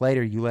 minutes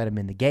later you let them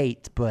in the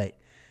gates. But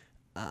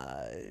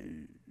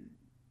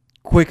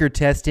quicker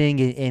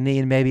testing, and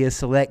then maybe a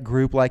select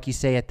group, like you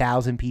say,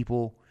 1,000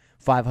 people,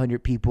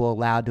 500 people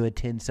allowed to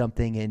attend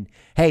something. And,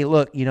 hey,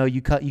 look, you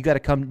got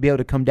to be able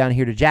to come down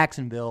here to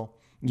Jacksonville.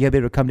 You got to be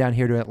able to come down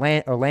here to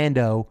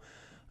Orlando.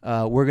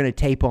 We're going to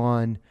tape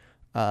on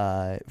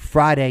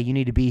Friday. You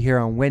need to be here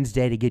on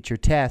Wednesday to get your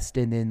test.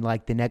 And then,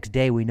 like, the next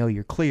day we know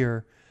you're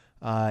clear.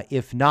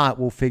 If not,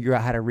 we'll figure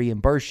out how to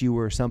reimburse you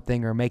or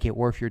something, or make it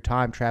worth your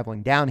time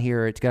traveling down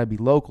here. It's got to be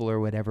local or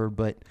whatever.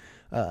 But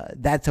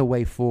that's a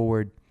way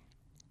forward.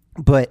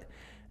 But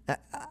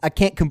I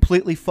can't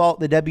completely fault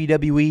the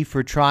WWE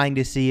for trying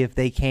to see if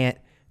they can't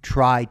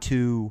try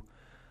to,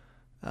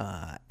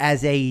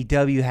 as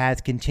AEW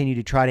has continued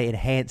to try to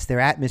enhance their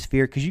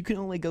atmosphere, because you can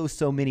only go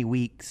so many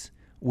weeks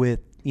with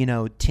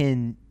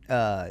 10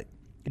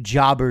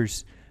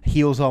 jobbers,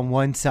 heels on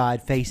one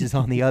side, faces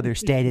on the other,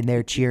 standing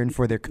there cheering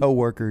for their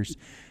coworkers.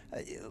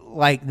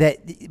 Like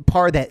that,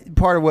 part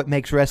of what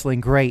makes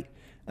wrestling great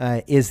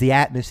is the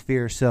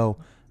atmosphere. So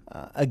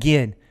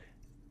again,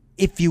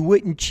 if you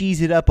wouldn't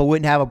cheese it up, I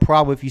wouldn't have a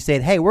problem if you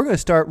said, hey, we're going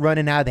to start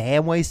running out of the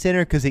Amway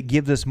Center because it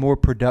gives us more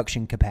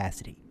production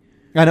capacity.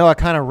 I know I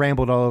kind of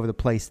rambled all over the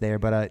place there,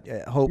 but I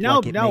hope makes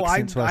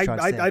sense what I was trying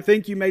to say. I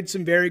think you made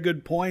some very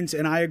good points,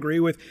 and I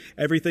agree with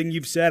everything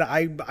you've said.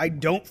 I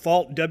don't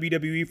fault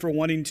WWE for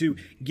wanting to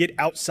get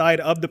outside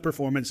of the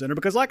Performance Center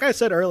because, like I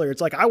said earlier,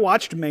 it's like I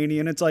watched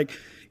Mania, and it's like,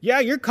 yeah,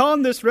 you're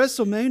calling this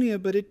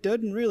WrestleMania, but it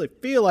doesn't really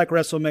feel like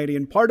WrestleMania.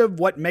 And part of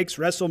what makes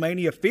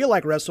WrestleMania feel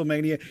like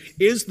WrestleMania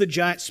is the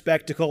giant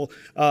spectacle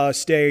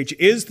stage,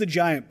 is the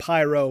giant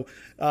pyro,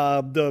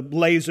 the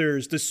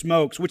lasers, the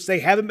smokes, which they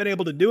haven't been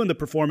able to do in the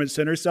Performance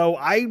Center. So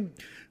I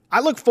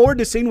look forward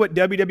to seeing what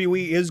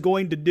WWE is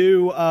going to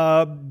do,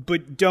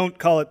 but don't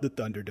call it the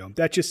Thunderdome.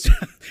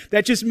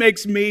 That just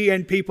makes me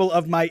and people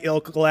of my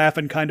ilk laugh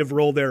and kind of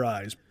roll their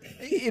eyes.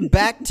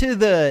 Back to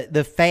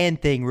the fan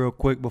thing real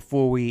quick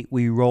before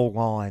we roll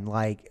on.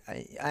 Like,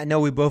 I know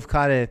we both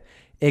kind of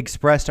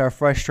expressed our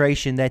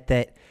frustration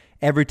that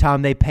every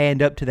time they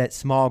panned up to that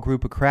small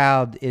group of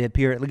crowd, it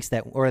appeared at least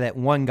that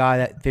one guy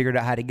that figured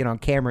out how to get on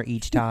camera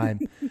each time.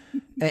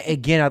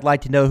 Again, I'd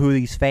like to know who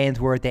these fans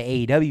were at the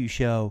AEW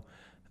show.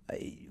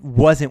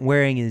 Wasn't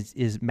wearing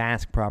his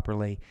mask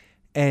properly.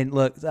 And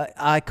look,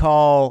 I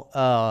call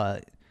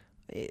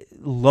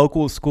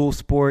local school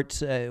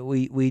sports.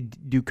 We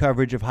do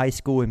coverage of high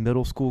school and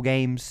middle school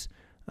games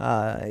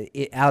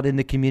out in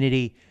the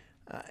community.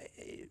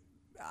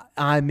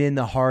 I'm in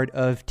the heart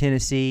of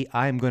Tennessee.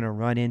 I'm going to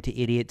run into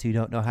idiots who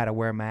don't know how to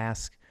wear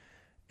masks.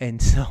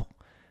 And so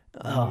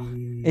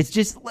it's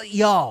just,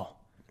 y'all.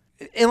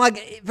 And,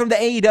 like, from the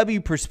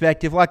AEW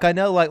perspective, like, I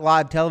know, like,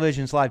 live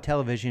television's live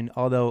television,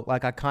 although,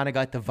 like, I kind of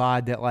got the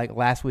vibe that, like,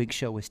 last week's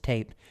show was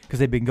taped because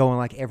they've been going,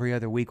 like, every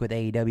other week with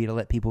AEW to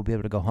let people be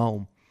able to go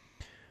home.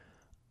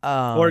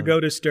 Or go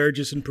to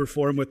Sturgis and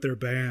perform with their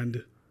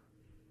band.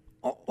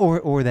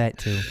 Or that,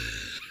 too.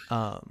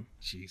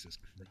 Jesus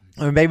Christ.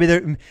 Or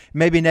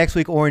maybe next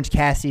week Orange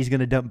Cassidy's going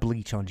to dump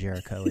bleach on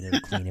Jericho and it'll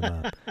clean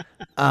him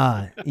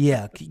up.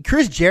 Yeah,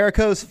 Chris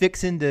Jericho's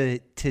fixing to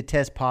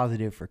test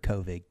positive for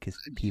COVID because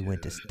he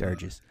went to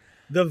Sturgis.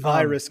 The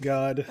virus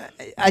god.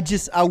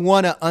 I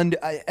want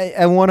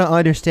to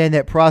understand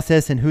that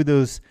process and who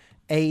those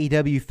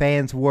AEW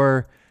fans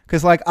were,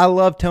 because, like, I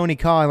love Tony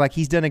Khan. Like,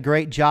 he's done a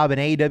great job, and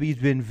AEW's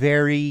been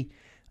very.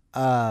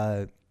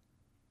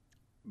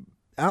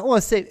 I don't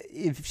want to say,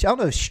 I don't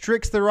know if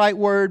strict's the right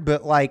word,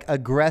 but, like,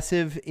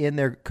 aggressive in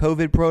their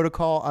COVID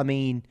protocol. I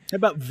mean, how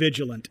about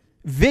vigilant?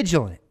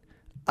 Vigilant.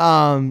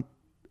 In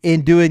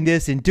doing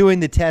this and doing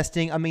the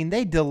testing. I mean,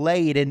 they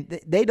delayed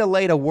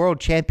a world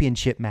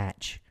championship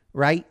match,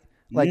 right?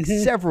 Like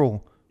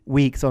several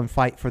weeks on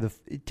Fight for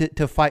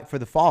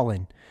the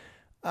Fallen,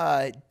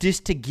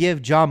 just to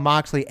give Jon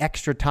Moxley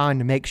extra time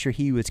to make sure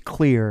he was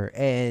clear.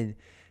 And,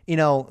 you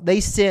know,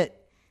 they sent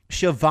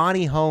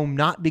Shivani home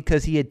not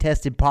because he had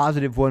tested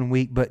positive one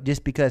week, but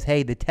just because,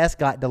 hey, the test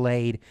got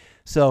delayed.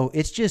 So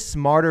it's just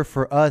smarter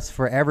for us,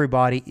 for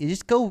everybody. You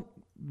just go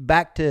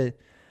back to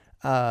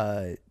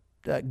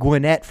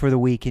Gwinnett for the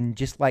week and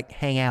just, like,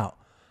 hang out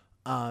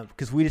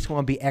because we just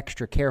want to be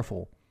extra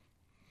careful.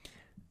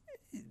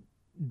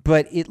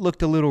 But it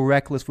looked a little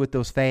reckless with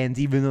those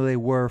fans, even though they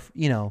were,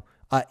 you know,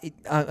 I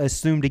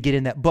assumed to get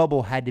in that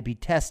bubble had to be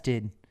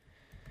tested.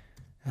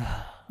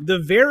 The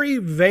very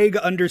vague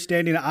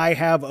understanding I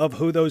have of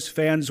who those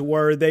fans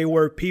were, they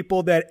were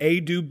people that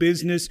do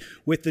business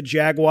with the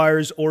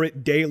Jaguars or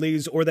at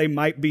Dailies, or they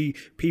might be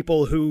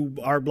people who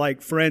are,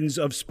 like, friends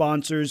of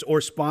sponsors or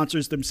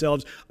sponsors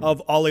themselves of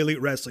All Elite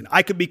Wrestling.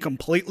 I could be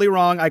completely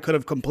wrong. I could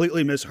have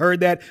completely misheard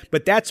that,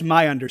 but that's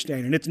my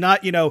understanding. It's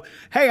not, you know,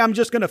 hey, I'm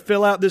just going to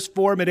fill out this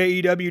form at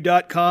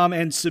AEW.com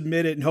and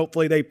submit it, and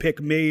hopefully they pick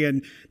me,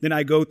 and then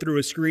I go through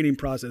a screening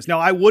process. Now,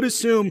 I would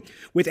assume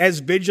with as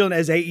vigilant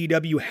as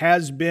AEW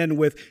has been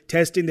with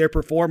testing their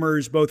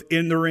performers both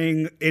in the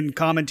ring, in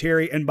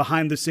commentary, and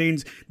behind the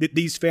scenes, that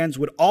these fans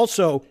would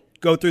also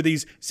go through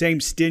these same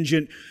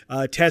stringent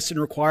tests and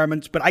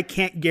requirements. But I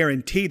can't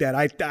guarantee that.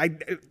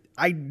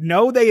 I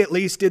know they at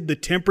least did the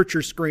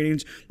temperature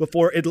screenings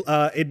before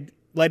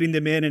letting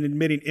them in and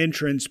admitting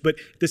entrance. But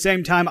at the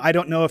same time, I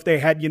don't know if they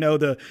had, you know,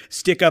 the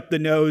stick up the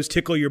nose,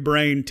 tickle your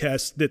brain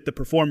test that the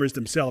performers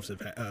themselves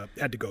have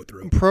had to go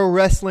through. Pro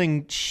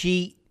Wrestling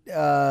Sheet.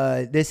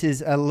 This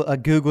is I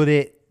Googled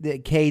it. The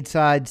Cade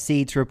Side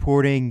Seats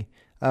reporting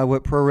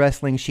what Pro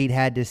Wrestling Sheet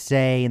had to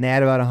say, and they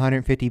had about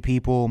 150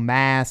 people,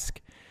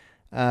 mask,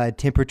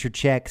 temperature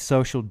check,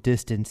 social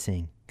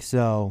distancing.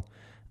 So,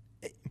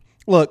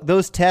 look,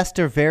 those tests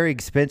are very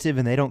expensive,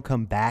 and they don't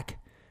come back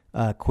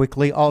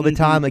quickly all the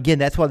time. Again,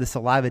 that's why the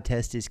saliva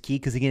test is key,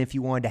 because, again, if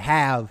you wanted to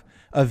have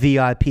a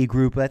VIP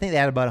group, I think they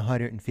had about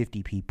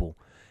 150 people.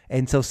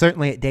 And so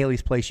certainly at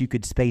Daly's Place, you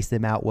could space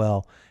them out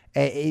well.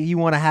 If you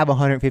want to have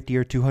 150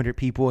 or 200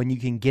 people and you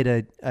can get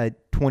a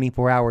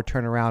 24-hour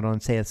turnaround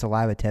on, say, a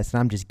saliva test, and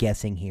I'm just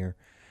guessing here,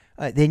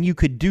 then you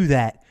could do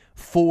that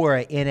for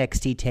an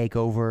NXT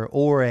takeover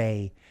or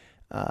a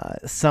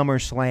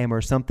SummerSlam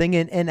or something,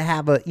 and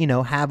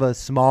have a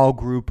small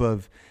group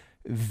of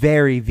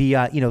very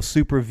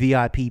super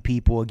VIP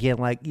people, again,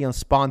 like, you know,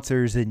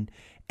 sponsors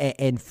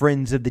and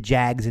friends of the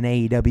Jags and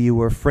AEW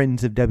or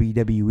friends of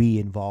WWE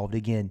involved,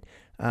 again.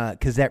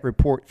 Because that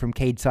report from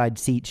Cade Side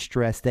Seats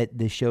stressed that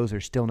the shows are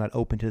still not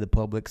open to the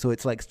public, so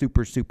it's like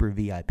super, super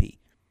VIP.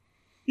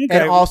 Okay.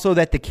 And also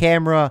that the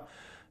camera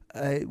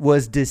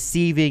was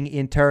deceiving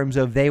in terms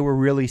of they were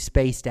really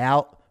spaced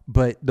out,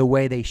 but the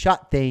way they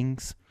shot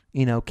things,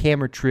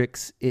 camera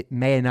tricks, it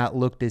may have not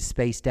looked as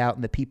spaced out,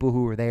 and the people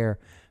who were there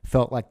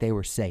felt like they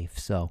were safe.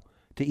 So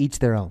to each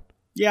their own.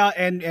 Yeah,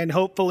 and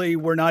hopefully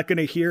we're not going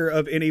to hear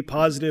of any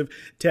positive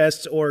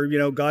tests or,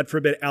 God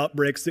forbid,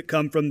 outbreaks that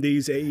come from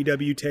these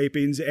AEW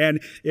tapings.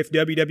 And if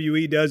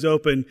WWE does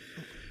open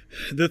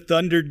the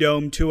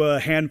Thunderdome to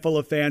a handful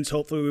of fans,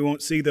 hopefully we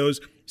won't see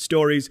those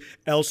stories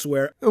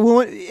elsewhere.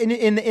 Well,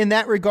 in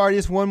that regard,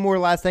 just one more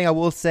last thing I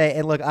will say.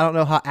 And look, I don't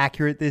know how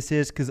accurate this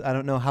is because I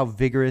don't know how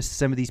vigorous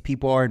some of these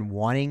people are in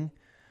wanting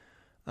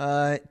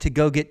to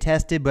go get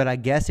tested. But I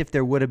guess if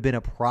there would have been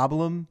a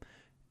problem,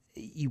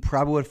 you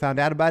probably would have found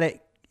out about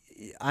it.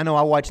 I know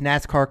I watch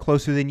NASCAR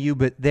closer than you,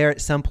 but there are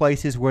some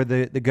places where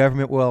the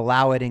government will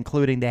allow it,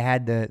 including they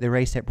had the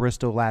race at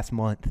Bristol last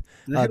month,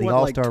 the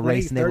All-Star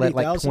race, and they let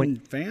like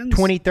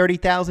 20,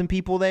 30,000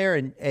 people there,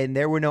 and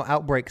there were no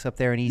outbreaks up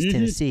there in East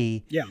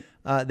Tennessee. Yeah.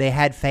 They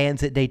had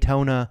fans at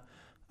Daytona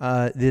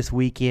this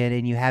weekend,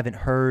 and you haven't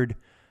heard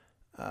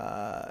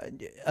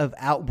of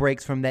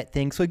outbreaks from that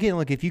thing. So again,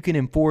 look, if you can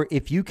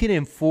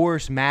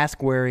enforce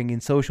mask wearing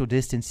and social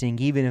distancing,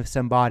 even if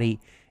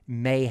somebody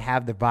may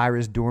have the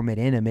virus dormant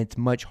in them, it's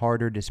much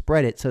harder to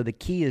spread it. So the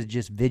key is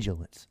just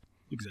vigilance.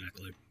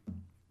 Exactly.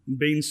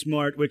 Being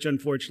smart, which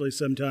unfortunately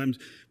sometimes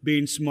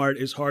being smart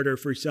is harder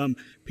for some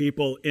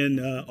people in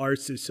our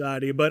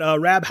society.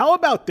 But Rab, how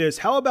about this?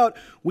 How about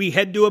we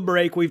head to a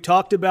break? We've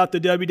talked about the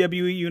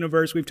WWE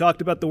Universe. We've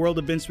talked about the world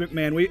of Vince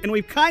McMahon. And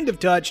we've kind of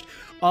touched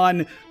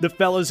on the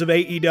fellas of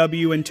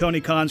AEW and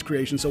Tony Khan's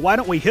creation. So why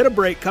don't we hit a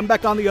break, come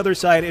back on the other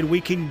side, and we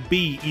can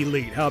be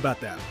elite. How about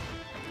that?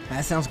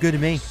 That sounds good to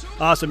me.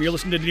 Awesome. You're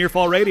listening to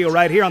Nearfall Radio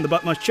right here on the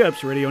Butt Must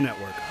Chips Radio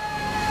Network.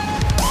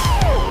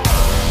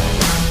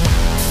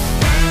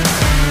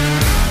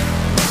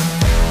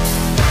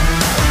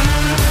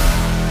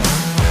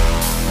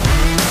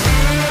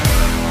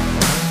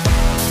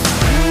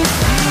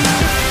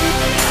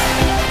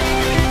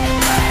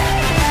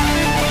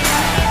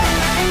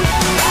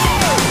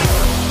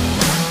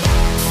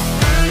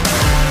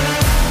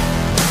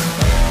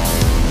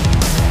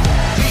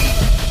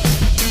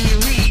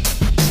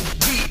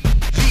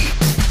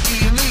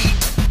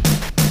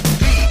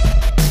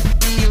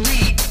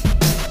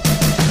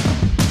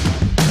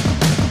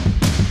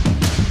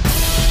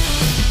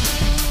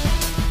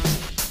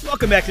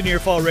 Welcome back to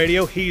Nearfall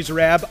Radio. He's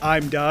Rab.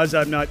 I'm Daz.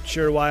 I'm not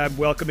sure why I'm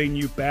welcoming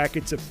you back.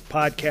 It's a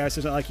podcast.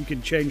 It's not like you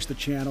can change the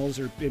channels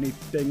or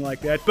anything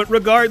like that. But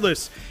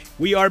regardless,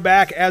 we are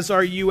back, as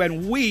are you,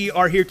 and we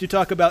are here to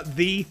talk about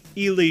the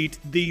elite,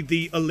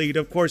 the elite.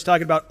 Of course,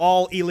 talking about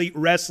all elite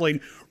wrestling.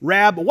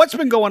 Rab, what's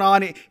been going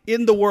on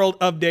in the world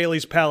of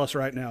Daly's Palace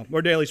right now,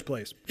 or Daly's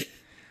Place?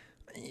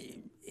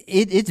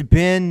 It's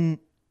been,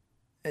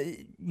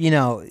 I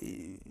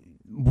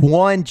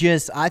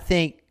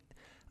think,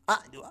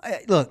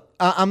 look,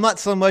 I'm not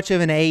so much of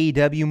an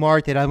AEW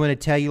mark that I'm going to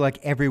tell you like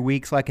every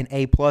week's like an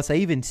A+. I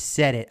even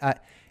said it,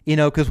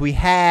 because we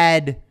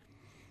had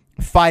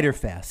Fyter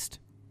Fest.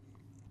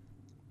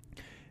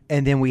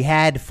 And then we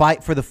had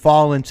Fight for the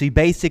Fallen. So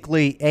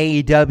basically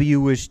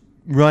AEW was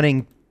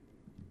running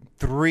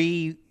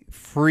 3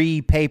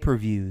 free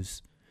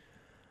pay-per-views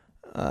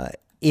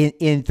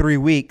in 3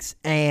 weeks.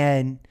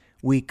 And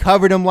we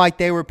covered them like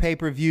they were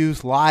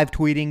pay-per-views, live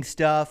tweeting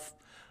stuff.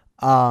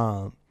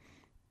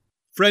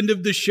 Friend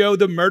of the show,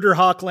 the Murder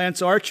Hawk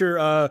Lance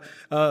Archer,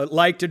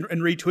 liked and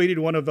retweeted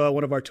one of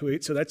our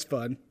tweets, so that's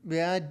fun.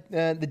 Yeah,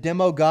 the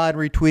Demo God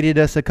retweeted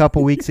us a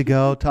couple weeks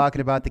ago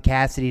talking about the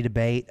Cassidy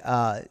debate.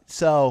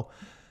 So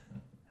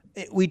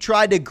we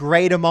tried to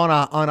grade him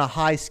on a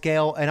high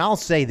scale, and I'll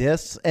say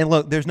this, and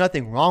look, there's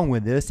nothing wrong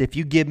with this. If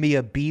you give me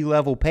a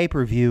B-level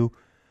pay-per-view,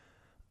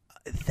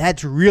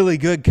 that's really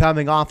good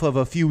coming off of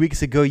a few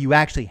weeks ago you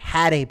actually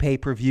had a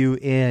pay-per-view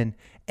in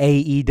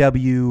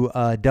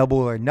AEW Double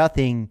or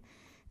Nothing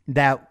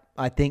that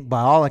I think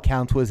by all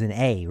accounts was an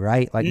A,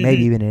 right? Like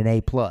maybe even an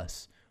A+.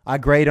 I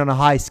grade on a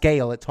high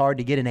scale. It's hard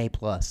to get an A+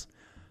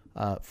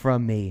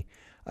 from me.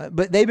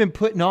 But they've been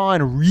putting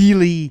on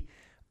really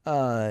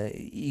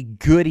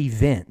good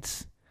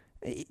events.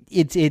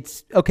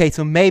 It's okay,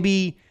 so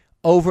maybe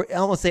I don't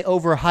want to say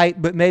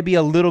overhyped, but maybe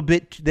a little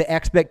bit, the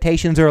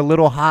expectations are a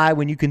little high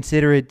when you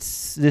consider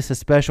it's a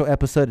special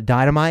episode of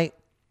Dynamite.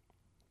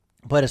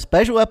 But a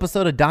special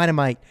episode of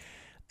Dynamite,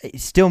 it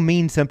still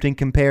means something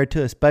compared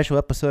to a special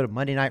episode of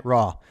Monday Night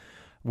Raw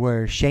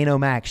where Shane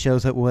O'Mac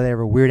shows up with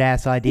whatever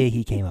weird-ass idea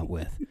he came up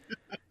with.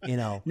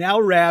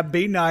 Now, Rab,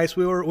 be nice.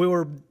 We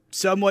were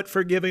somewhat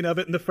forgiving of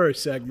it in the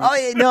first segment. Oh,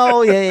 yeah,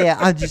 no,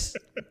 yeah.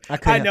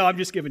 I know, I'm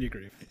just giving you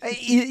grief.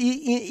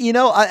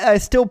 I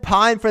still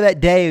pine for that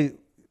day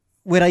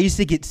when I used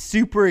to get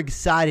super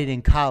excited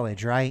in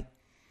college, right?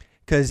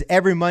 Because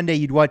every Monday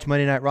you'd watch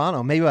Monday Night Raw.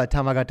 No, maybe by the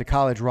time I got to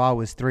college, Raw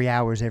was 3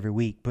 hours every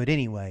week. But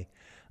anyway,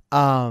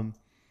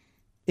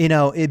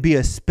 it'd be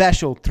a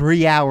special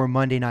 3-hour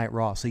Monday Night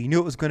Raw. So you knew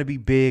it was going to be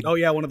big. Oh,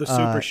 yeah, one of the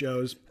super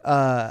shows.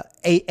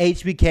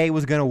 HBK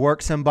was going to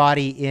work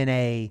somebody in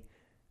a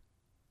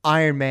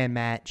Iron Man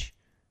match.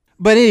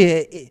 But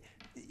anyway,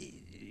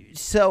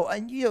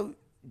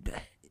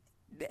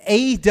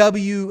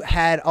 AEW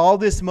had all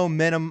this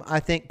momentum, I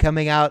think,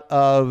 coming out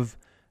of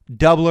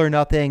Double or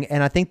Nothing,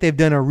 and I think they've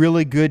done a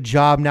really good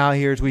job now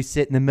here as we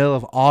sit in the middle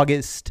of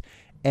August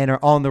and are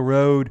on the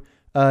road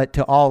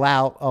to All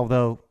Out,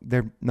 although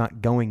they're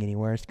not going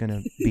anywhere. It's going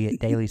to be at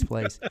Daly's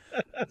place.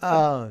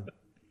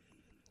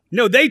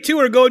 No, they too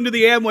are going to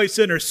the Amway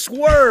Center.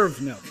 Swerve.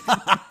 No.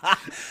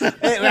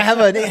 have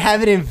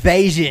an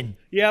invasion.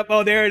 Yep.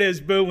 Oh, there it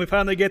is. Boom. We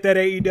finally get that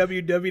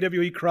AEW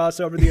WWE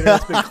crossover the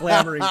internet's been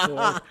clamoring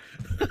for.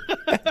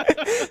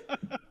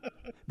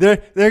 They're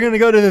going to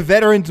go to the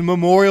Veterans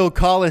Memorial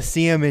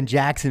Coliseum in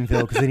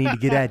Jacksonville because they need to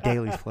get out of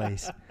Daly's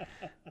place.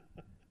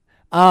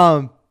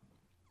 I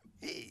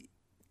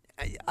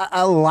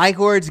like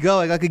where it's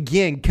going. Like,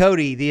 again,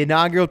 Cody, the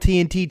inaugural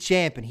TNT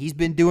champ, and he's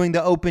been doing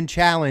the open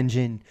challenge,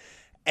 and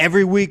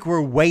every week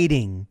we're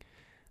waiting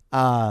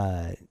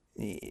to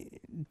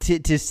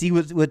see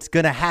what's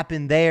going to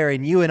happen there.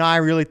 And you and I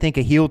really think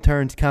a heel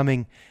turn's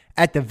coming.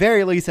 At the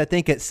very least, I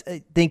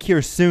think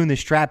here soon the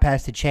strap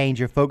has to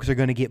change or folks are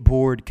going to get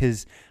bored,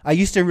 because I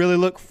used to really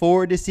look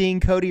forward to seeing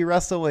Cody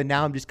wrestle, and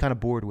now I'm just kind of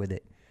bored with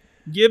it.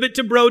 Give it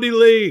to Brody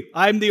Lee.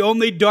 I'm the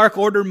only Dark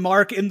Order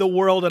mark in the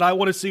world, and I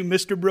want to see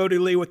Mr. Brody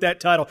Lee with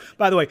that title.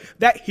 By the way,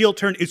 that heel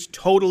turn is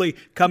totally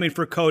coming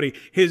for Cody.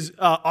 His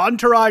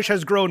entourage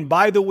has grown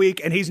by the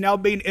week, and he's now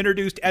being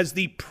introduced as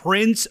the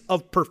Prince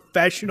of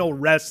Professional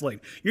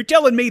Wrestling. You're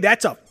telling me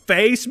that's a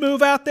face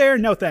move out there?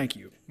 No, thank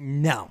you.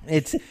 No,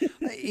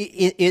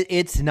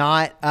 it's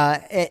not,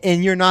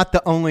 and you're not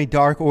the only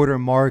Dark Order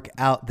mark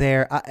out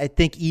there. I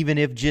think even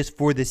if just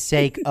for the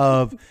sake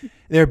of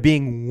there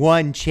being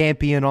one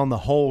champion on the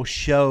whole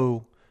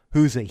show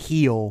who's a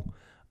heel,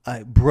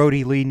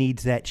 Brody Lee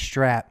needs that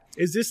strap.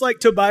 Is this like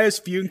Tobias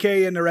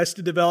Funke in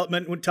Arrested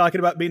Development when talking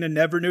about being a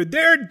never nude?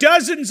 There are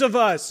dozens of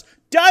us.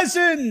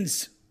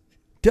 Dozens.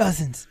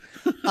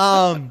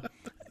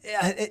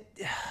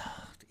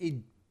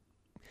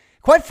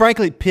 Quite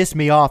frankly, it pissed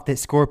me off that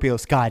Scorpio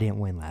Sky didn't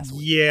win last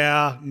week.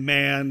 Yeah,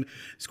 man.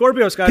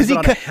 Scorpio Sky's been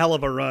on a hell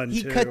of a run,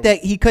 He cut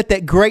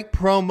that great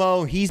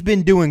promo. He's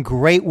been doing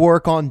great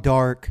work on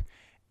Dark.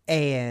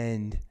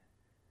 And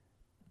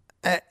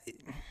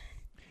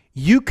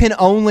you can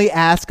only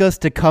ask us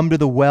to come to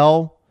the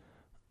well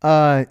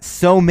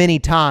so many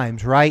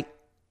times, right?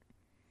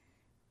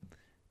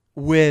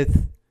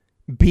 With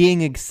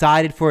being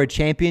excited for a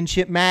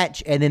championship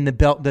match, and then the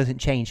belt doesn't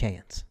change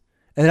hands.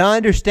 And I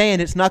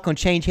understand it's not going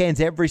to change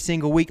hands every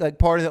single week. Like,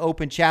 part of the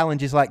open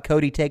challenge is like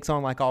Cody takes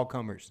on like all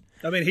comers.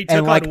 I mean, he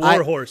took on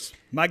Warhorse.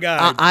 My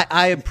God.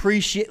 I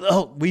appreciate.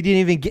 Oh, we didn't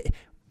even get.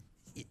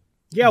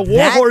 Yeah,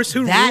 Warhorse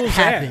who rules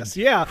ass.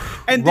 Yeah,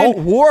 and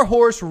then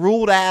Warhorse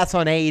ruled ass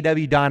on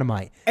AEW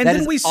Dynamite. And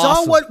then we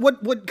saw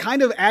what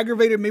kind of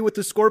aggravated me with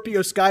the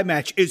Scorpio Sky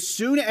match. As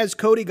soon as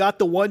Cody got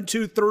the 1,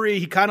 2, 3,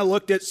 he kind of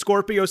looked at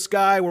Scorpio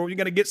Sky. Were we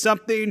going to get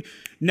something?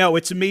 No,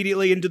 it's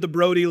immediately into the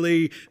Brody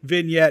Lee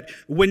vignette.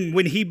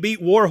 When he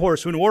beat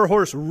Warhorse, when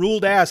Warhorse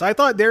ruled ass, I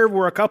thought there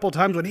were a couple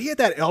times when he hit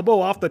that elbow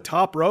off the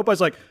top rope. I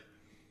was like,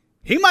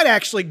 he might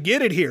actually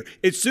get it here.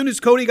 As soon as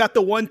Cody got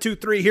the 1, 2,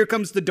 3, here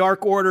comes the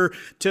Dark Order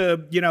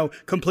to,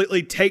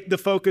 completely take the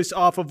focus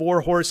off of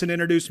Warhorse and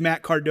introduce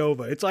Matt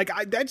Cardova. It's like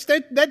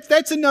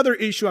that's another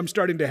issue I'm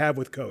starting to have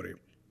with Cody.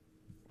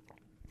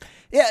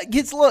 Yeah,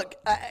 look,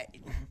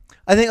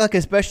 I think like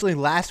especially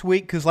last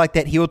week, because like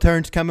that heel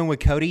turn's coming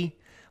with Cody,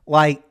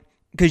 like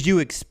because you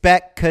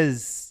expect,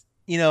 because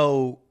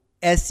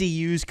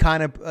SCU's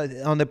kind of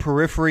on the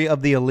periphery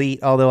of the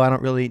elite. Although I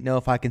don't really know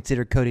if I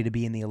consider Cody to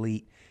be in the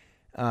elite.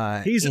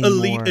 He's anymore.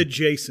 Elite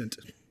adjacent.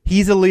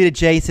 He's elite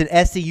adjacent.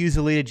 SCU's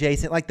elite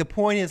adjacent. Like, the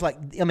point is,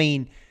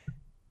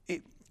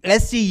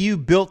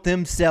 SCU built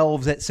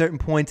themselves at certain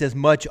points as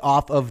much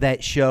off of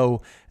that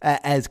show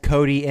as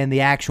Cody and the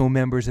actual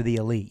members of the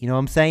elite. You know what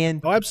I'm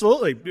saying? Oh,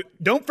 absolutely.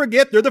 Don't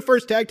forget, they're the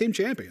first tag team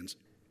champions.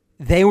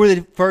 They were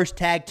the first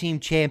tag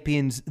team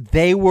champions.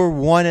 They were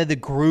one of the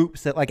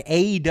groups that like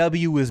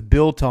AEW was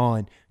built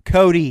on.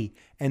 Cody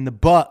and the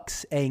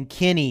Bucks and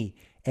Kenny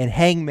and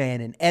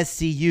Hangman and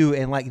SCU,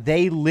 and like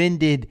they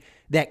lended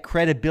that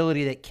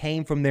credibility that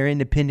came from their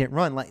independent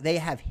run. Like, they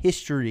have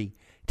history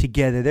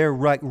together. They're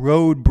like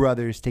road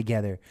brothers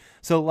together.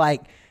 So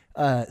like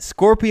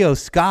Scorpio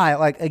Sky,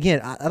 like, again,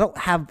 I don't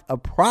have a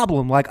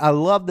problem. Like, I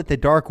love that the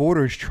Dark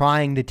Order is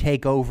trying to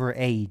take over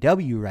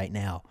AEW right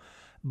now.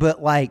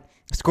 But like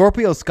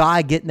Scorpio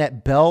Sky getting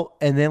that belt,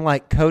 and then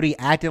like Cody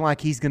acting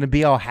like he's going to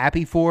be all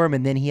happy for him,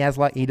 and then he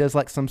does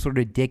like some sort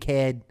of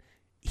dickhead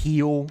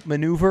heel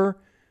maneuver.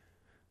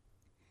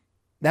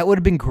 That would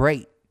have been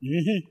great.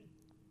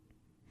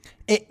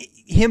 Mm-hmm.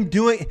 Him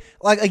doing,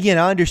 like, again,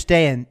 I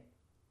understand,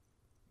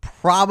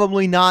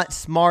 probably not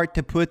smart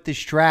to put the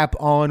strap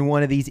on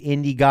one of these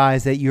indie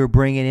guys that you're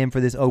bringing in for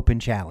this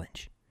open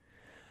challenge.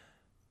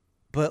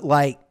 But,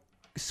 like,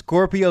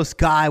 Scorpio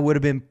Sky would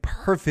have been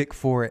perfect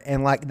for it.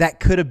 And, like, that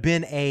could have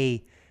been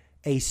a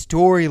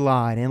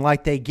storyline. And,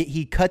 like,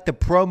 he cut the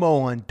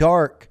promo on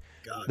Dark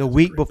the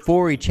week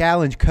before he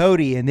challenged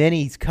Cody. And then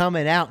he's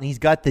coming out and he's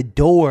got the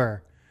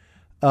door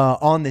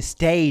on the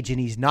stage, and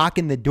he's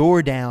knocking the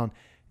door down.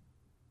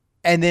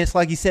 And then it's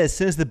like you said, as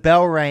soon as the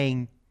bell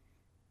rang,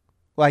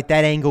 like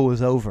that angle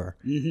was over.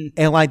 Mm-hmm.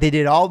 And like they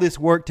did all this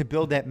work to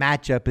build that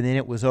matchup, and then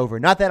it was over.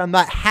 Not that I'm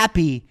not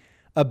happy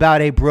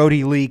about a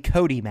Brody Lee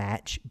Cody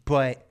match,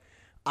 but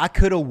I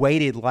could have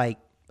waited like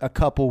a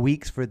couple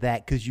weeks for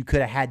that because you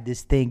could have had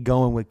this thing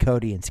going with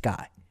Cody and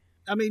Sky.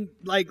 I mean,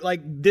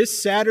 like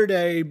this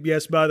Saturday,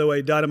 yes, by the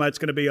way, Dynamite's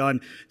going to be on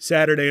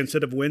Saturday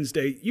instead of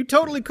Wednesday. You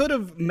totally could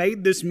have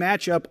made this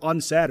matchup on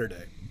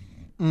Saturday.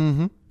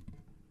 Mm-hmm.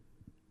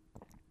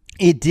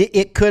 It did.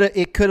 It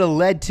could have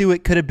led to.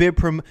 It could have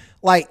been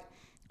like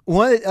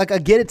I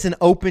get it's an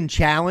open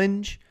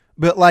challenge,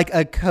 but like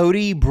a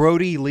Cody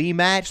Brody Lee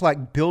match,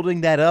 like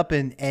building that up,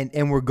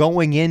 and we're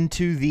going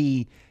into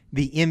the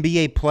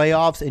NBA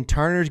playoffs, and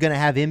Turner's going to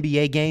have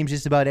NBA games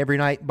just about every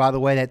night. By the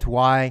way, that's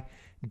why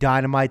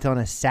Dynamite's on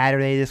a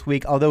Saturday this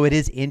week. Although it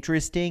is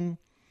interesting,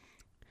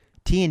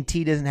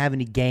 TNT doesn't have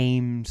any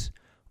games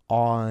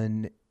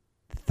on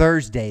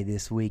Thursday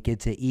this week.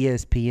 It's an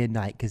ESPN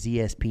night because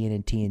ESPN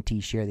and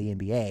TNT share the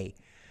NBA.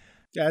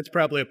 Yeah, it's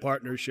probably a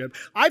partnership.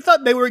 I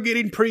thought they were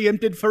getting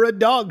preempted for a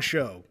dog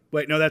show.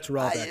 Wait, no, that's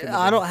Raw.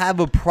 I don't have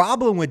a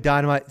problem with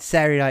Dynamite,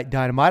 Saturday Night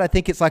Dynamite. I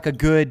think it's like a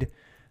good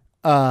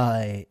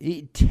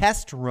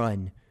test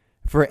run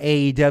for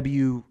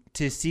AEW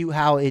to see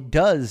how it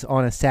does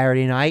on a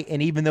Saturday night.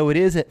 And even though it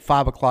is at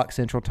 5 o'clock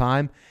Central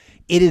Time,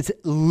 it is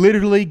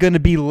literally going to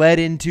be led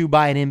into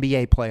by an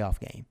NBA playoff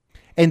game.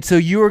 And so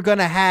you are going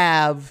to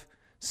have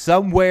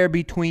somewhere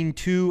between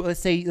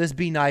let's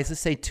be nice, let's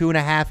say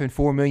 2.5 and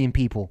 4 million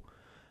people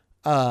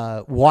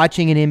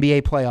watching an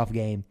NBA playoff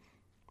game.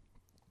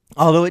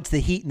 Although it's the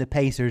Heat and the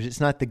Pacers, it's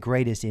not the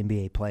greatest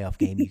NBA playoff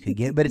game you could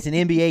get, but it's an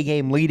NBA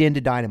game lead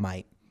into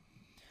Dynamite.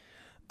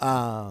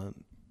 And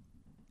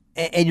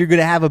you're going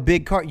to have a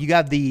big card. You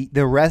got the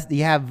rest.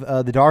 You have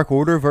the Dark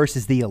Order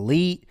versus the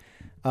Elite,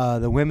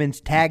 the Women's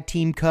Tag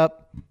Team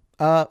Cup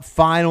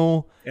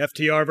final.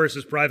 FTR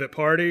versus Private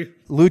Party.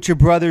 Lucha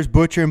Brothers,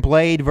 Butcher and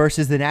Blade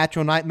versus the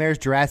Natural Nightmares,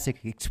 Jurassic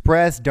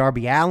Express.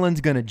 Darby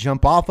Allin's going to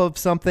jump off of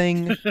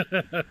something.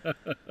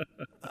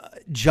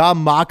 Jon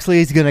Moxley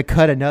is going to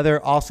cut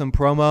another awesome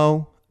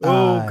promo.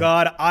 Oh,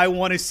 God. I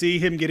want to see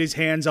him get his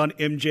hands on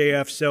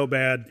MJF so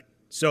bad.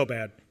 So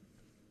bad.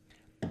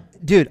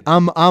 Dude,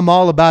 I'm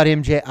all about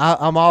MJ.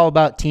 I'm all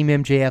about Team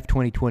MJF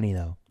 2020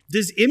 though.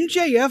 Does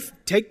MJF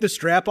take the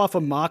strap off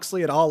of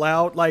Moxley at All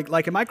Out?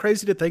 Like, am I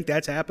crazy to think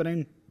that's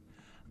happening?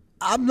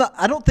 I'm not.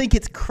 I don't think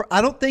it's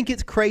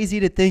crazy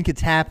to think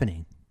it's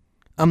happening.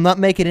 I'm not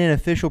making an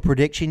official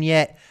prediction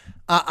yet.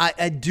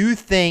 I do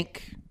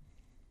think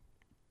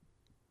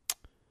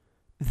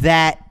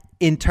that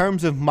in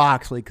terms of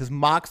Moxley, because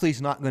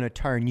Moxley's not going to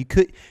turn.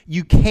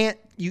 You can't.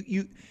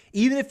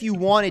 Even if you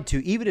wanted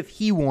to, even if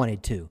he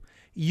wanted to,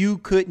 you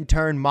couldn't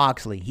turn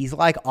Moxley. He's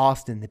like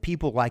Austin. The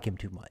people like him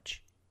too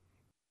much.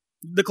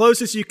 The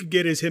closest you could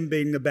get is him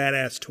being the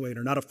badass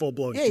tweener, not a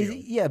full-blown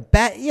heel.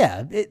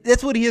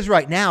 That's what he is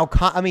right now.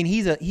 I mean,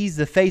 he's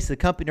the face of the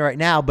company right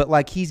now, but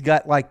like he's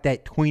got like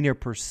that tweener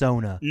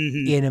persona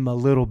in him a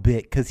little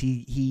bit because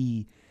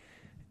he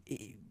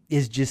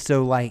is just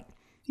so like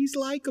he's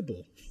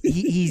likable.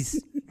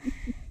 He's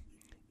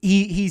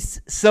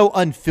so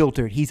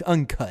unfiltered. He's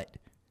uncut.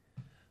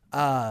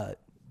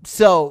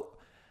 So,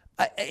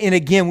 and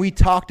again, we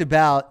talked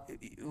about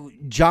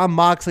Jon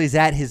Moxley's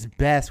at his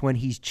best when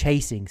he's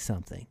chasing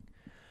something.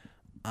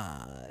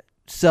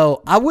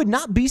 So I would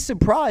not be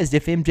surprised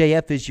if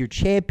MJF is your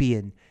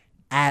champion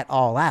at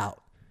All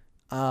Out,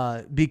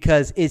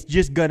 because it's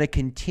just going to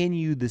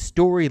continue the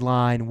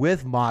storyline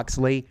with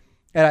Moxley,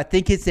 and I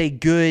think it's a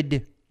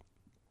good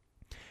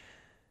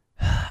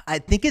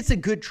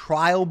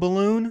trial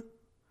balloon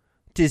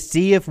to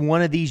see if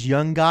one of these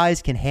young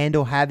guys can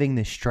handle having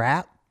the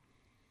strap.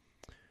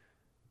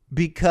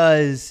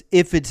 Because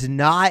if it's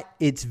not,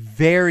 it's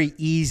very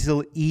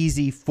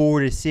easy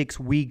 4 to 6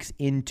 weeks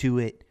into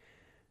it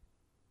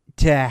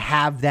to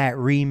have that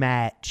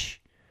rematch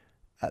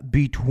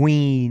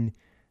between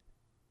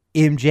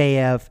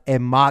MJF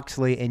and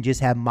Moxley and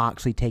just have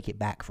Moxley take it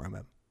back from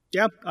him.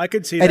 Yeah, I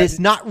could see that. And it's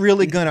not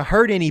really going to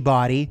hurt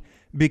anybody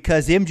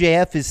because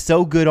MJF is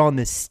so good on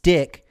the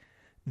stick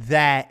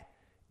that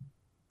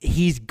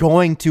he's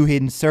going to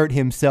insert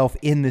himself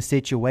in the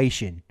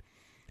situation.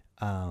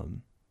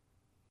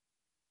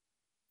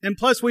 And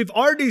plus, we've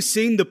already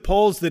seen the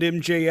polls that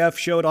MJF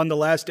showed on the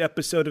last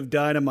episode of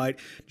Dynamite.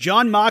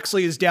 Jon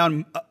Moxley is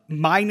down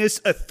minus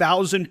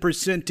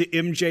 1,000% to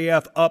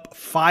MJF up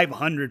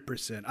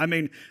 500%. I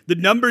mean, the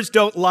numbers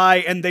don't lie,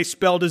 and they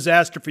spell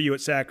disaster for you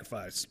at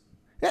Sacrifice.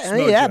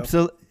 Yeah,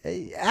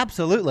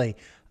 absolutely.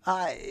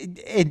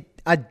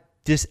 I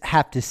just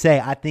have to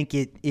say, I think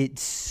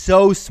it's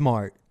so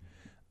smart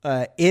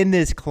in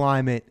this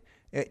climate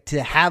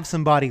to have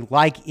somebody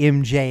like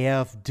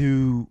MJF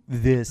do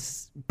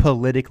this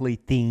politically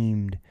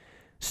themed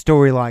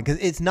storyline, because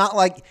it's not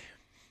like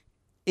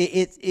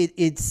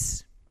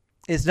it's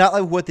not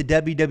like what the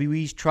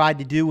WWE's tried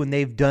to do when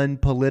they've done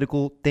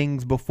political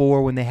things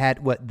before, when they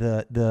had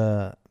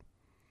the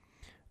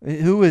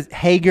Who was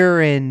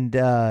Hager and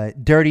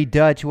Dirty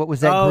Dutch? What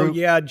was that group? Oh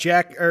yeah,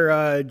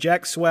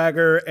 Jack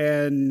Swagger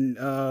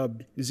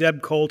and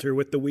Zeb Coulter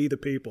with the We the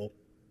People.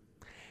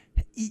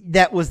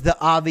 That was the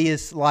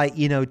obvious, like,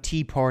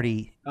 Tea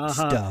Party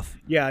stuff.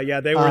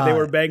 Yeah, they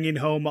were banging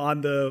home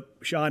on the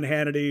Sean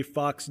Hannity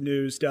Fox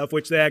News stuff,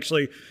 which they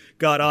actually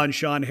got on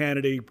Sean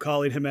Hannity,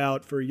 calling him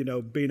out for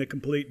being a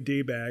complete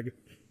d-bag.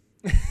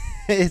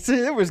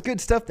 There was good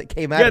stuff that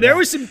came out. Yeah, of there that.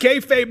 was some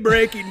kayfabe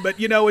breaking, but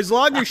as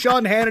long as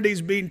Sean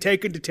Hannity's being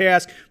taken to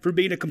task for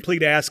being a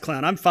complete ass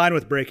clown, I'm fine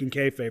with breaking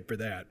kayfabe for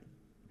that.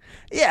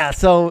 Yeah.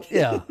 So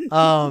yeah.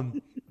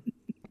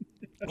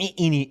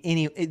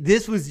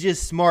 This was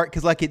just smart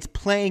because it's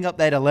playing up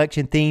that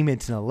election theme.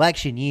 It's an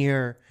election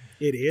year.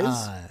 It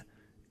is.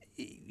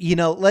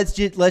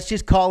 Let's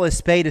just call a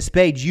spade a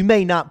spade. You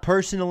may not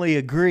personally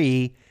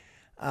agree,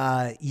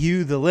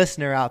 you the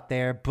listener out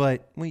there,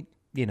 but we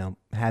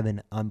have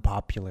an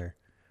unpopular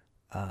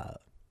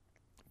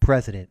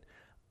president.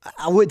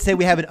 I wouldn't say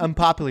we have an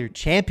unpopular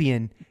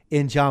champion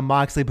in Jon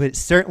Moxley, but it's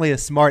certainly a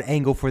smart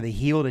angle for the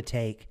heel to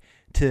take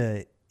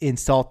to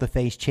insult the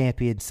face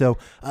champion. So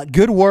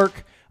good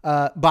work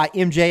by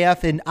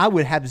MJF, and I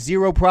would have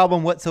zero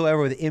problem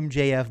whatsoever with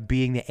MJF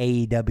being the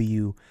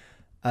AEW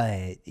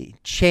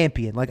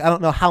champion. I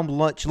don't know how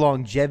much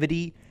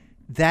longevity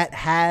that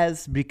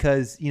has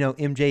because,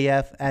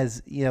 MJF,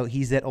 as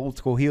he's that old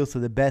school heel, so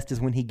the best is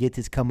when he gets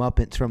his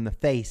comeuppance from the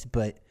face.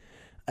 But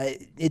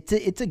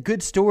it's a good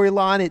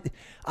storyline.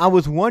 I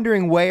was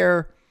wondering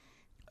where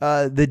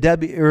the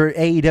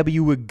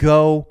AEW would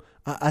go.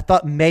 I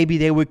thought maybe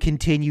they would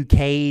continue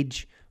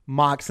Cage,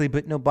 Moxley,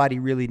 but nobody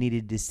really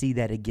needed to see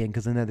that again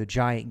because another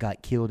giant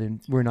got killed, and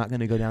we're not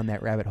going to go down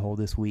that rabbit hole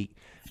this week.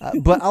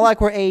 But I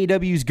like where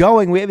AEW is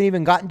going. We haven't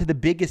even gotten to the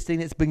biggest thing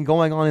that's been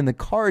going on in the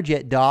card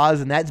yet, Dawes,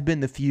 and that's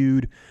been the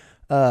feud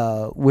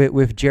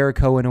with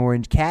Jericho and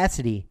Orange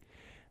Cassidy.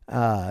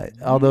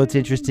 Although it's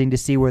interesting to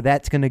see where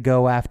that's going to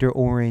go after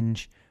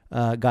Orange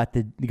got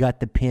the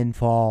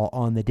pinfall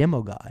on the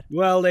Demo God.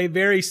 Well, a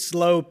very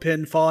slow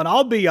pinfall, and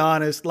I'll be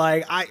honest,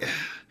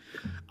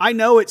 I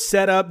know it's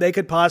set up. They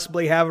could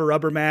possibly have a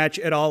rubber match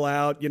at All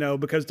Out,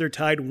 because they're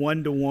tied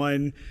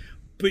 1-1.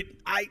 But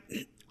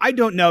I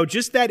don't know.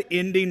 Just that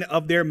ending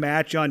of their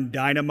match on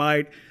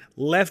Dynamite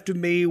left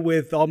me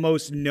with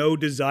almost no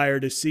desire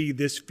to see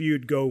this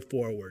feud go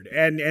forward.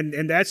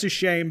 And that's a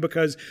shame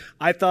because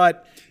I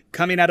thought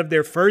coming out of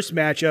their first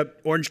matchup,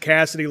 Orange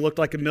Cassidy looked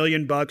like $1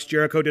 million.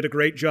 Jericho did a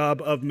great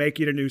job of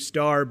making a new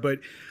star. But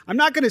I'm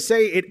not going to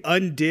say it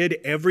undid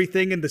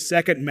everything in the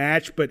second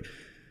match, but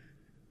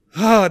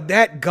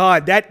that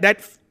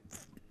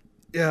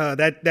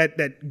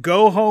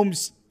go home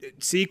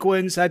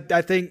sequence, I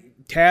think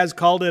Taz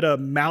called it a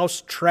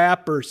mouse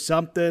trap or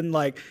something.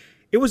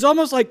 It was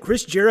almost like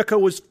Chris Jericho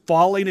was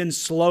falling in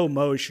slow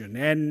motion,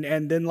 and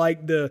then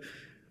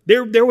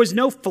there was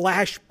no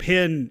flash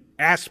pin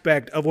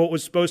aspect of what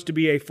was supposed to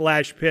be a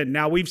flash pin.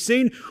 Now we've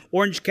seen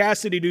Orange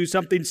Cassidy do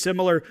something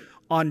similar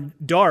on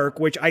Dark,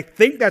 which I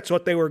think that's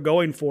what they were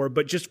going for,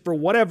 but just for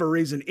whatever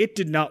reason, it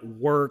did not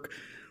work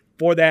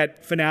for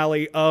that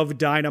finale of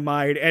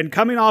Dynamite. And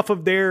coming off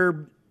of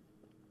their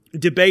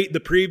debate the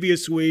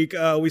previous week,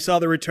 we saw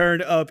the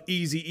return of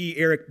Eazy-E,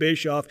 Eric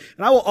Bischoff.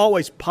 And I will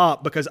always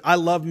pop because I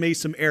love me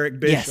some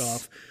Eric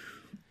Bischoff.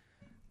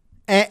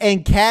 Yes.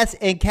 And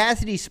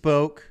Cassidy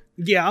spoke.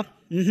 Yeah.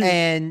 Mm-hmm.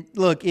 And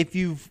look, if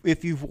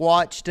you've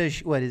watched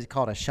what is it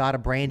called, A Shot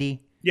of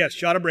Brandy? Yes,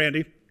 Shot of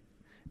Brandy.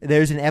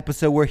 There's an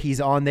episode where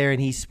he's on there and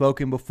he's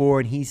spoken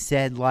before and he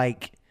said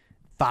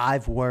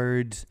 5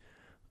 words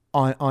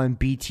on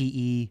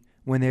BTE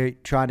when they're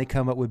trying to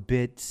come up with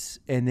bits,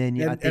 and then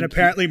and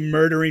apparently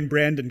murdering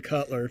Brandon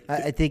Cutler.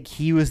 I think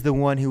he was the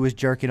one who was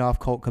jerking off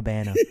Colt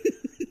Cabana.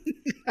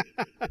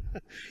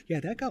 Yeah,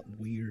 that got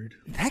weird.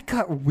 That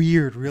got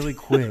weird really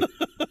quick.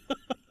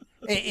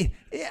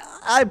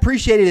 I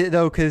appreciated it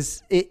though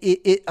because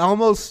it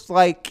almost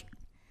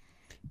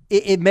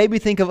it made me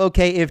think of,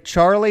 okay, if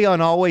Charlie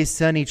on Always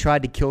Sunny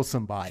tried to kill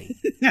somebody,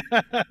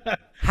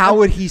 how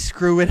would he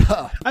screw it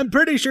up? I'm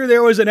pretty sure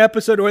there was an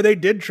episode where they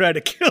did try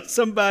to kill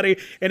somebody,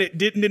 and it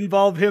didn't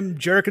involve him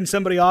jerking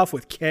somebody off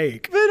with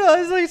cake. But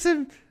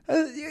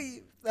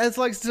it's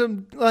like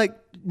some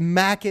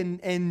Mac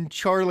and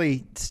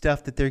Charlie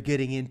stuff that they're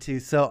getting into.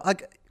 So,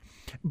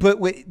 but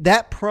with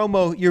that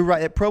promo, you're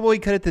right. That promo he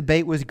cut at the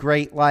bait was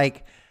great.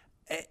 I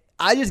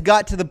just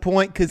got to the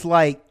point because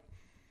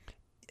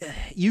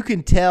you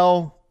can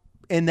tell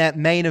in that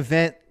main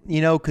event,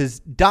 because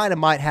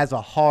Dynamite has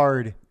a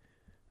hard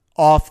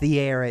off the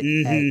air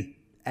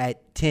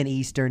at 10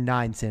 Eastern,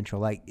 9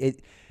 Central.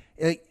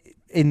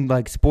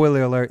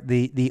 Spoiler alert,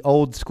 the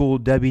old school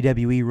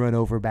WWE run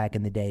over back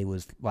in the day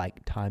was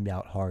timed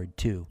out hard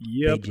too.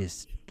 Yep. They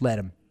just let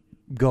them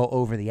go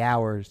over the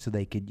hours so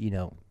they could,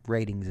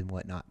 ratings and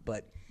whatnot.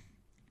 But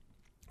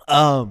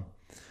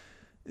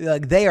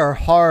they are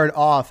hard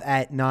off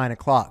at 9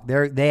 o'clock.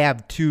 They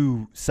have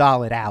 2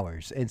 solid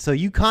hours, and so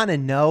you kind of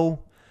know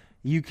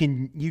you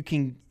can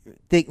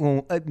think,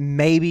 well,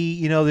 maybe,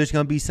 you know, there's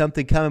going to be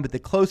something coming, but the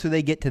closer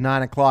they get to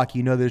 9 o'clock,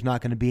 you know, there's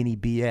not going to be any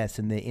BS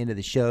in the end of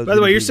the show. By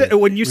the way,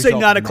 when you say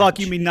 9 o'clock,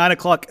 you mean 9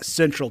 o'clock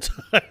Central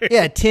Time.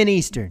 Yeah, 10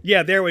 Eastern.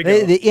 Yeah, there we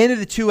go. The end of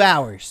the 2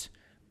 hours.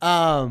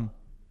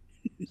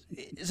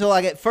 So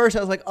like at first I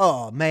was like,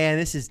 oh man,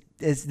 is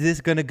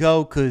this going to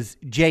go? Because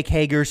Jake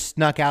Hager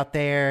snuck out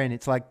there, and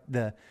it's like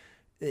the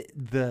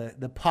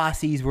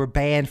posses were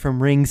banned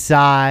from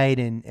ringside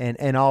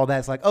and all that.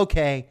 It's like,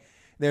 okay,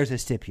 there's a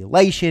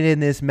stipulation in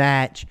this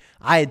match.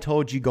 I had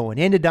told you going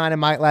into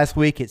Dynamite last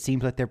week, it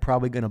seems like they're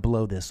probably going to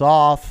blow this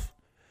off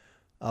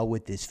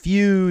with this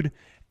feud.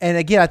 And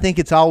again, I think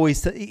it's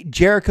always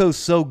Jericho's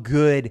so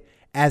good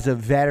as a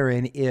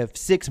veteran. If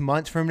 6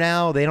 months from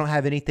now they don't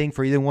have anything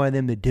for either one of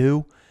them to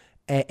do,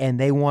 and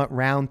they want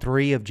round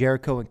 3 of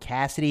Jericho and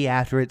Cassidy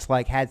after it's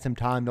like had some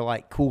time to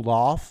like cool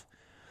off,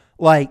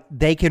 like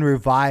they can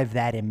revive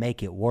that and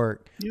make it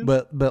work. Yeah.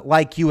 But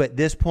like you at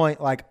this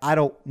point, like I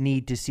don't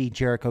need to see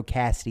Jericho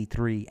Cassidy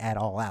 3 at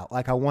All Out.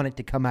 Like I want it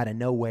to come out of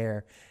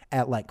nowhere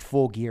at like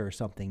Full Gear or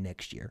something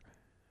next year.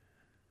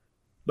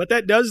 But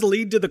that does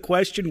lead to the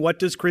question, what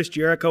does Chris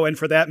Jericho and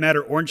for that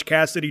matter Orange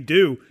Cassidy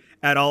do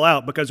at All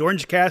Out? Because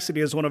Orange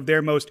Cassidy is one of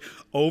their most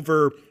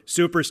over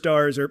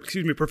superstars, or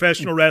excuse me,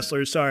 professional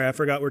wrestlers. Sorry, I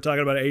forgot we're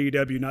talking about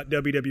AEW, not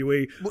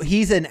WWE. Well,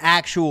 he's an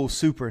actual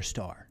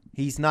superstar.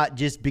 He's not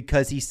just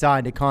because he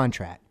signed a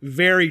contract.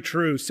 Very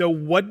true. So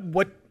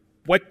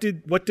what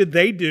did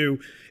they do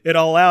at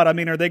All Out? I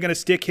mean, are they going to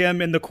stick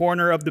him in the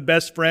corner of the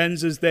best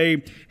friends as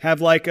they have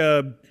like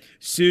a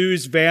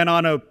Sue's Van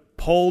on a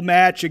pole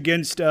match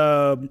against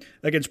Proud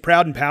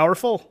and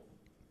Powerful?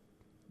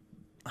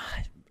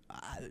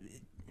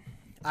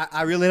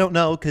 I really don't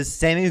know, because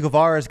Sammy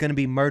Guevara is going to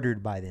be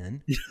murdered by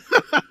then.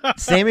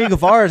 Sammy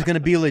Guevara is going to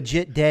be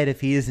legit dead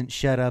if he isn't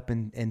shut up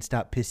and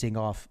stop pissing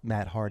off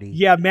Matt Hardy.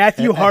 Yeah,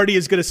 Matthew Hardy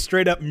is going to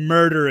straight up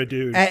murder a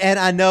dude. And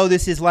I know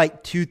this is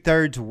like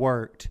 2/3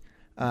 worked.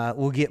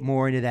 We'll get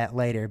more into that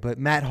later, but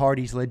Matt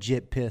Hardy's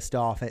legit pissed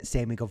off at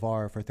Sammy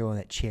Guevara for throwing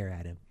that chair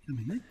at him. I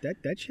mean,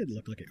 that shit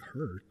looked like it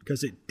hurt,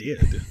 because it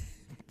did.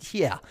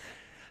 Yeah.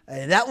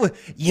 That was,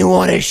 you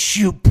want to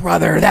shoot,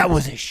 brother. That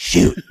was a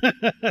shoot.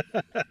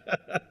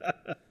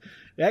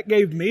 That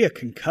gave me a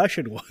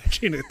concussion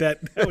watching it. That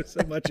was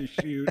so much a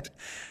shoot.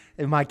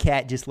 And my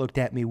cat just looked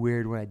at me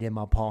weird when I did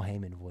my Paul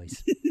Heyman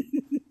voice.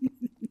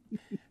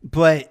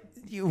 But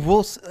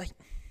we'll,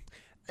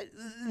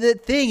 the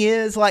thing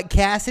is, like,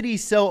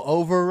 Cassidy's so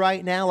over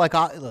right now. Like,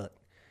 look,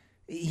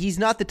 he's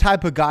not the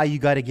type of guy you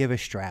got to give a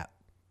strap.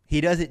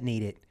 He doesn't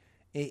need it.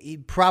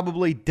 It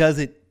probably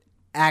doesn't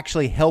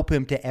actually help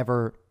him to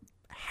ever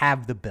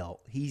have the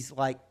belt. He's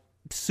like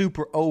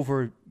super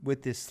over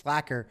with this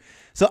slacker.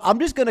 So I'm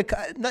just going to,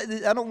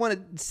 I don't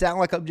want to sound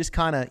like I'm just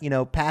kind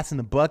of, passing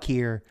the buck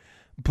here,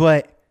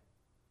 but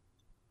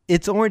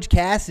it's Orange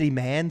Cassidy,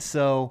 man.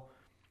 So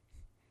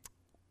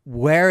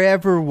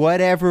wherever,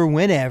 whatever,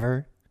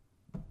 whenever,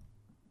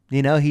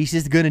 he's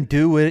just going to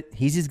do it.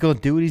 He's just going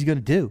to do what he's going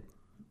to do.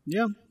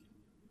 Yeah.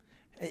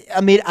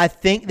 I mean, I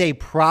think they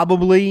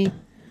probably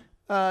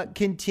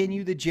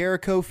continue the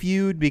Jericho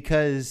feud,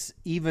 because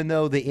even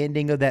though the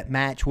ending of that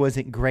match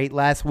wasn't great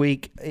last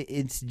week,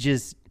 it's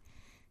just,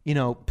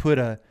 put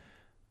a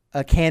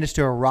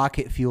canister of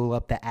rocket fuel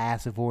up the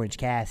ass of Orange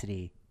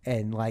Cassidy,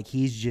 and like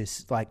he's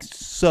just like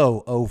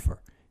so over,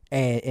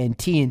 and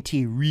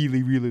TNT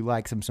really, really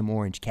likes him some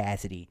Orange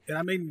Cassidy.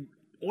 I mean,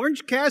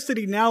 Orange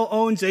Cassidy now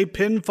owns a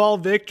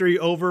pinfall victory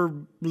over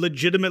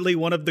legitimately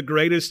one of the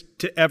greatest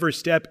to ever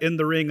step in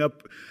the ring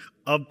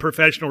of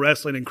professional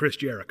wrestling in Chris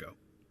Jericho.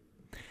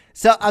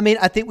 So, I mean,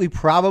 I think we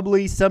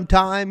probably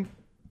sometime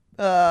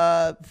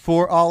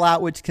for All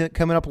Out, which is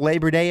coming up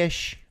Labor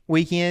Day-ish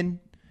weekend,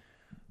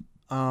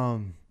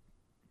 have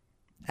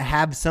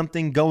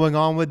something going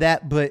on with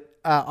that. But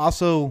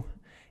also,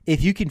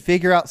 if you can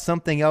figure out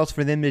something else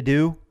for them to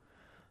do,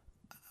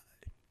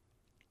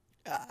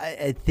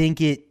 I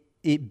think it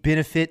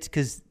benefits,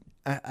 because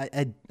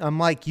I'm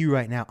like you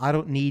right now. I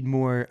don't need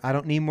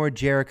more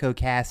Jericho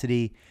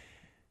Cassidy,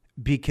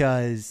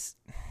 because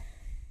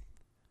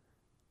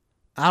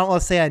I don't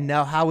want to say I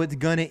know how it's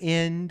going to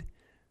end,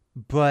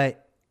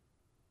 but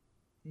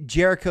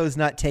Jericho's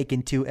not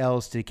taking 2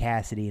 L's to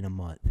Cassidy in a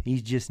month.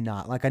 He's just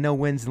not. Like, I know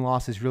wins and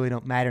losses really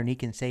don't matter, and he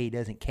can say he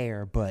doesn't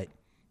care, but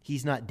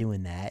he's not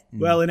doing that.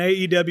 Well, in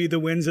AEW, the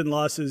wins and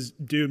losses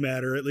do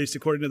matter, at least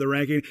according to the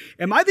ranking.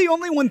 Am I the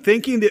only one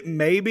thinking that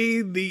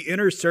maybe the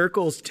Inner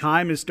Circle's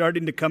time is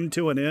starting to come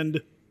to an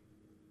end?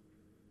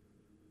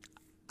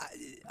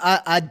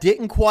 I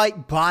didn't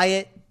quite buy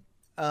it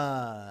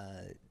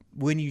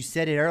when you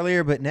said it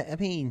earlier, but I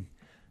mean,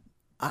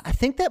 I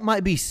think that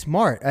might be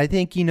smart. I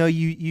think,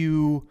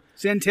 you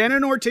Santana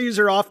and Ortiz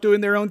are off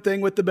doing their own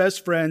thing with the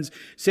best friends.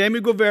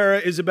 Sammy Guevara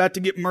is about to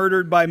get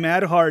murdered by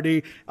Matt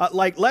Hardy.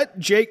 Let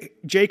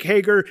Jake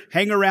Hager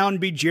hang around,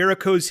 be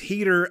Jericho's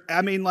heater.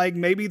 I mean, like,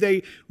 maybe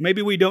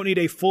we don't need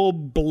a full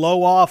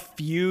blow-off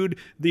feud,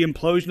 the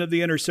implosion of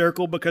the Inner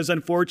Circle, because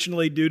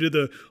unfortunately, due to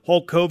the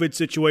whole COVID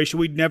situation,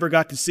 we never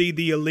got to see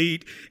the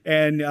Elite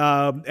and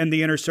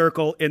the Inner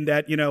Circle in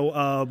that,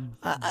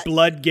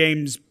 Blood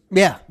Games.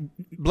 Yeah,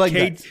 blood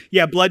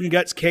and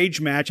guts cage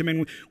match. I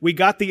mean, we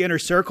got the Inner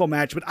Circle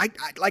match, but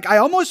I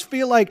almost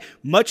feel like,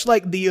 much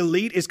like the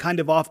Elite is kind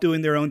of off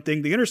doing their own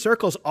thing, the Inner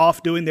Circle's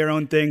off doing their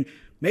own thing.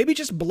 Maybe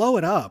just blow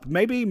it up.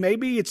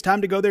 Maybe it's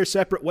time to go their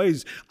separate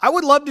ways. I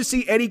would love to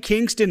see Eddie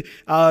Kingston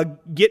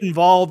get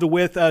involved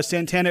with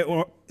Santana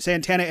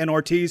and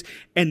Ortiz,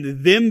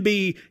 and them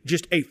be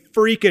just a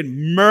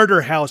freaking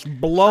murder house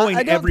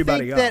blowing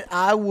everybody up.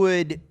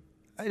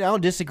 I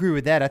don't disagree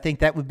with that. I think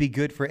that would be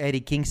good for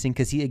Eddie Kingston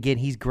because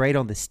he's great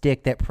on the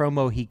stick. That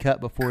promo he cut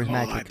before his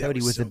match with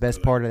Cody was the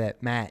best part of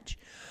that match.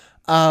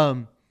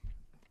 I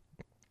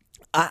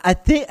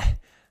think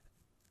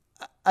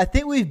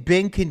we've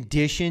been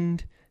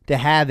conditioned to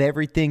have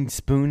everything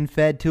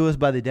spoon-fed to us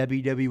by the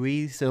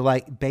WWE. So,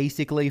 like,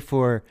 basically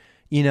the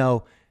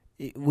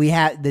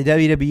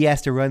WWE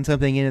has to run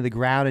something into the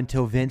ground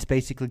until Vince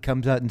basically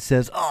comes out and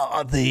says,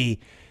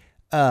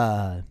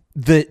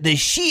 the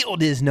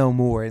Shield is no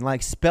more, and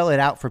like spell it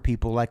out for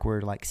people like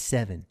we're like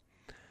 7.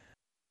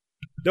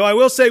 Though I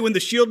will say, when the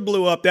Shield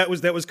blew up, that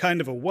was kind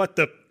of a what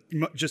the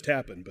just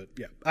happened. But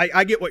yeah,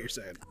 I get what you're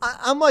saying.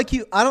 I'm like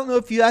you. I don't know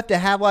if you have to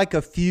have like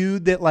a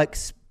feud that like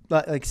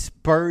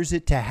spurs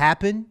it to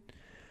happen.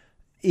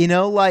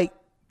 Like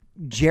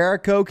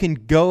Jericho can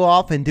go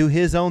off and do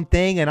his own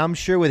thing, and I'm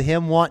sure with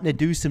him wanting to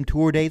do some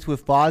tour dates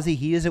with Fozzy,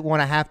 he doesn't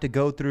want to have to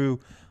go through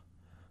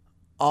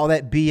all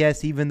that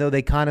BS, even though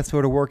they kind of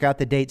sort of work out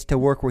the dates to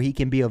work where he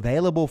can be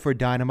available for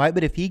Dynamite.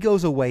 But if he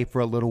goes away for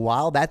a little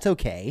while, that's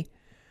okay.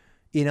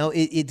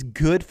 It's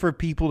good for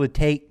people to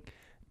take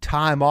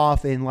time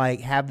off and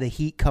like have the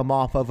heat come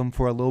off of them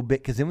for a little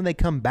bit, because then when they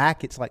come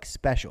back, it's like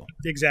special.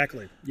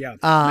 Exactly. Yeah.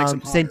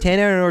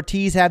 Santana and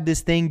Ortiz have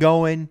this thing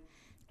going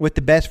with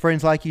the best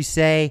friends, like you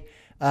say.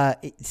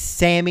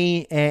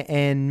 Sammy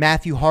and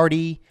Matthew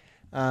Hardy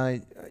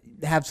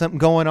have something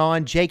going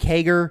on. Jake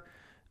Hager,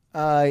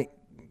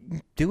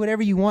 do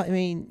whatever you want. I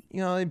mean,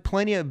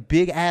 plenty of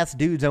big-ass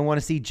dudes I want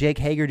to see Jake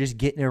Hager just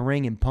get in a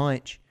ring and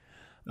punch.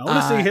 I want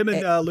to see him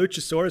and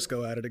Luchasaurus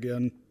go at it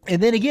again.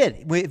 And then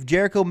again, if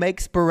Jericho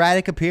makes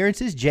sporadic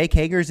appearances, Jake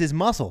Hager's his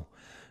muscle.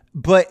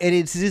 But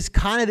it's just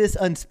kind of this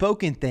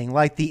unspoken thing.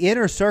 Like, the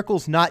Inner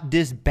Circle's not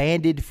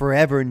disbanded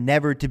forever,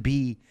 never to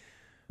be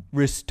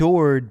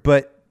restored,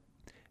 but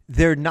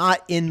they're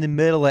not in the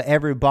middle of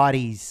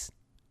everybody's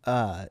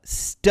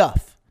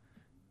stuff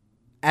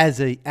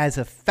as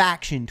a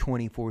faction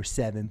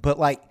 24/7, but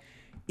like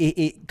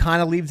it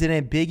kind of leaves it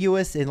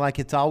ambiguous, and like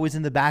it's always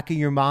in the back of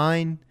your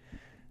mind.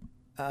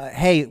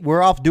 Hey,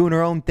 we're off doing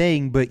our own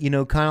thing, but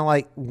kind of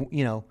like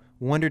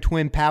Wonder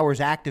Twin powers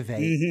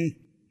activate. Mm-hmm.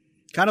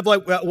 Kind of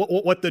like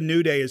what the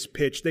New Day is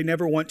pitched. They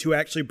never want to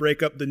actually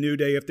break up the New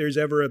Day. If there's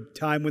ever a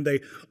time when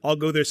they all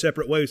go their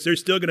separate ways, they're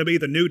still going to be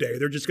the New Day.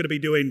 They're just going to be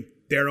doing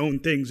their own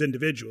things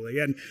individually.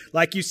 And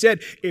like you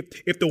said,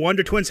 if the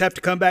Wonder Twins have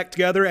to come back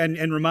together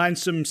and remind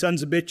some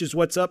sons of bitches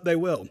what's up, they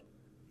will.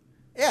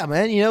 Yeah,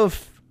 man.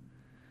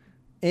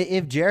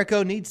 If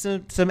Jericho needs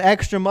some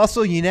extra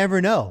muscle, you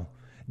never know.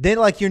 Then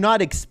like you're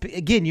not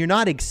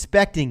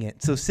expecting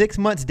it. So 6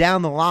 months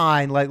down the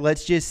line, like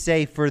let's just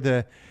say for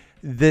the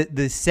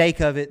sake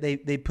of it,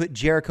 they put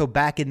Jericho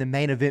back in the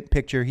main event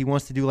picture. He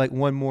wants to do like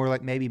one more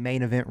like maybe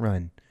main event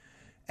run,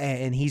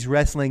 and he's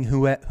wrestling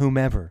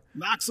whomever.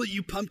 Moxley,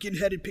 you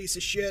pumpkin-headed piece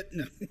of shit.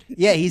 No.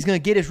 Yeah, he's gonna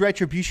get his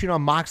retribution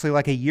on Moxley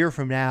like a year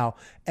from now,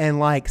 and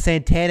like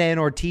Santana and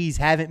Ortiz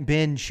haven't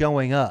been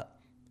showing up.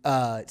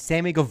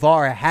 Sammy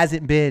Guevara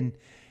hasn't been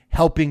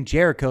helping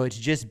Jericho. It's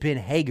just been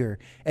Hager,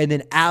 and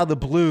then out of the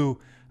blue,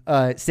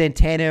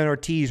 Santana and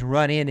Ortiz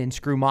run in and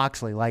screw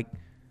Moxley like.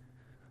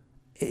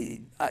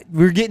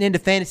 We're getting into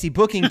fantasy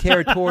booking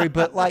territory,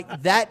 but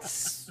like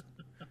that's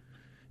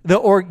the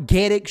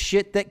organic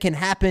shit that can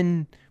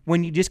happen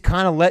when you just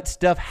kind of let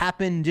stuff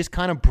happen, just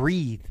kind of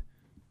breathe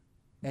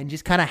and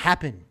just kind of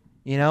happen,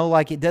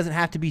 like it doesn't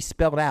have to be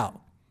spelled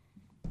out.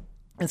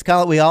 It's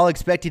kind of like we all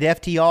expected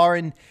FTR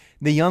and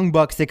the Young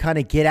Bucks to kind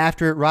of get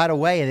after it right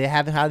away, and they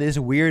haven't had this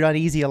weird,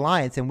 uneasy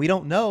alliance, and we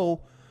don't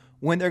know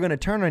when they're going to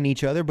turn on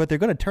each other, but they're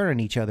going to turn on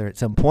each other at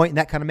some point, and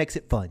that kind of makes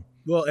it fun.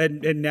 Well,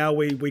 and now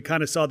we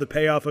kind of saw the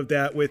payoff of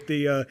that with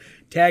the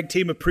Tag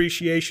Team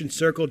Appreciation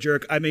Circle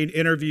Jerk.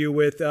 Interview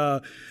with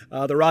the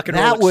Rock and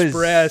Roll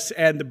Express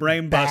and the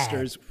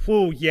Brainbusters.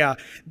 Whew, yeah.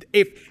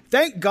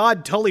 Thank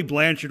God Tully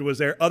Blanchard was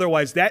there.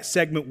 Otherwise, that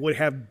segment would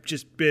have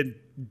just been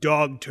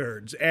dog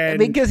turds. And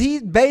because he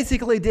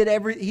basically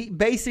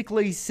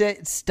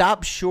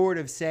stopped short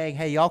of saying,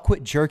 "Hey, y'all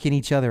quit jerking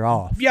each other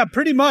off." Yeah,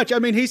 pretty much. I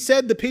mean, he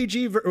said the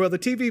the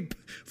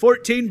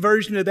TV-14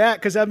 version of that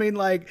because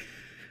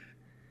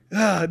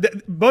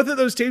Both of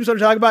those teams want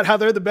to talk about how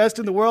they're the best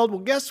in the world.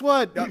 Well, guess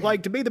what?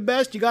 Like, to be the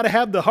best, you got to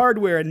have the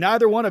hardware, and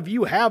neither one of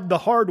you have the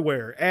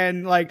hardware.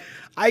 And like,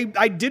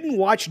 I didn't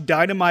watch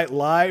Dynamite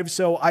live,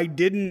 so I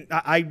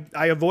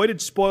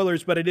avoided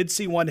spoilers, but I did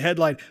see one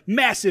headline: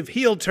 massive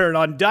heel turn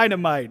on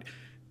Dynamite.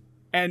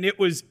 And it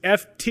was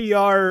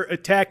FTR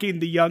attacking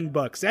the Young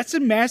Bucks. That's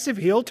a massive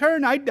heel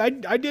turn. I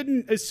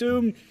didn't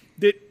assume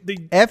that the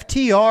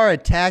FTR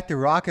attacked the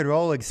Rock and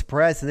Roll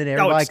Express, and then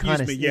everybody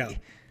kind of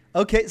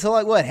Okay, so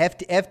like what?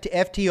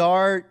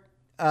 FTR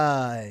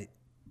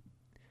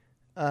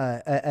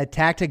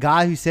attacked a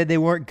guy who said they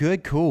weren't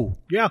good. Cool.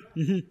 Yeah.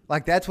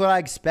 Like that's what I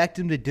expect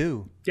him to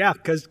do. Yeah,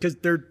 because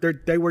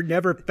they were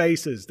never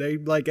faces. They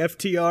like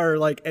FTR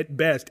like at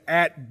best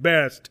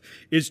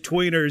is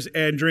tweeners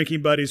and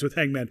drinking buddies with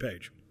Hangman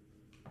Page.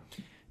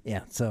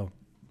 Yeah. So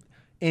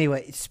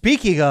anyway,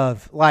 speaking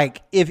of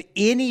like, if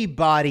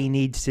anybody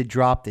needs to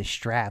drop the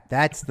strap,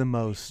 that's the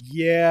most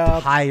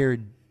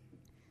tired.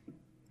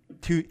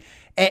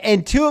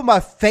 And two of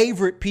my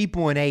favorite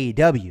people in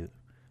AEW,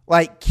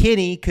 like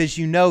Kenny, because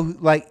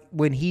like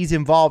when he's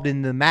involved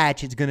in the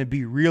match, it's going to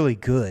be really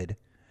good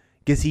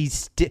because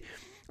he's like,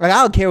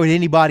 I don't care what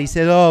anybody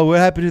says. Oh, what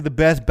happened to the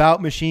best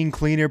bout machine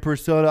cleaner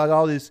persona? Like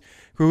all this.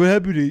 What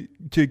happened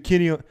to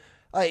Kenny?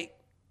 Like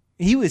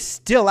he was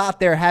still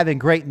out there having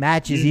great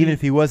matches, even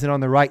if he wasn't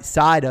on the right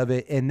side of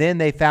it. And then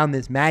they found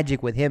this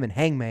magic with him and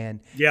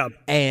Hangman. Yeah,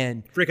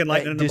 and freaking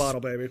lightning in the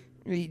bottle, baby.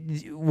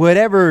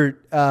 Whatever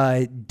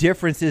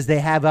differences they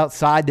have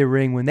outside the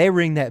ring, when they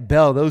ring that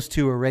bell, those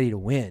two are ready to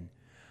win.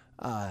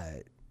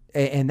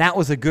 And that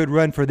was a good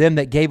run for them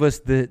that gave us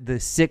the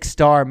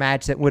 6-star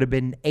match that would have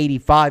been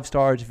 85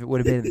 stars if it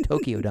would have been in the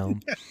Tokyo Dome.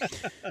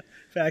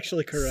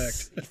 Factually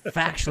correct.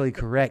 Factually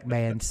correct,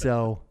 man.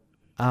 So,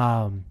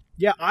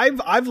 yeah,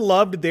 I've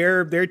loved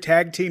their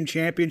tag team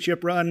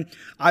championship run.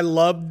 I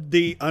loved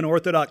the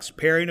unorthodox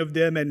pairing of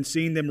them and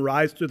seeing them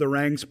rise through the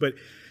ranks, but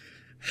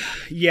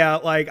yeah,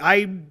 like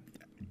I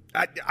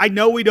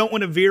know we don't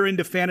want to veer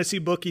into fantasy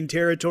booking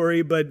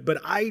territory, but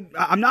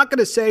I'm not going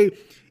to say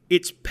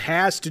it's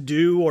past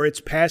due or it's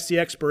past the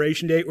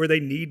expiration date where they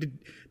need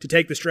to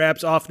take the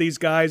straps off these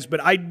guys, but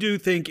I do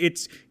think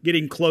it's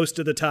getting close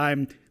to the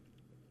time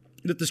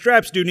that the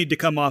straps do need to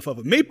come off of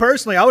them. Me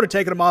personally, I would have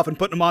taken them off and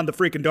put them on the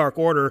freaking Dark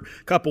Order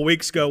a couple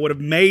weeks ago, would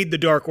have made the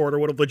Dark Order,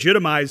 would have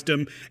legitimized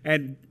them,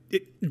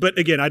 but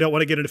again, I don't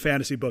want to get into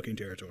fantasy booking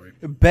territory.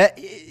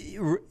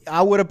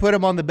 I would have put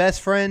them on the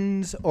Best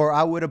Friends, or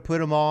I would have put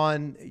them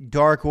on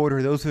Dark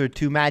Order. Those are the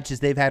two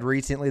matches they've had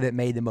recently that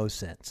made the most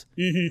sense.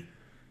 Mm-hmm.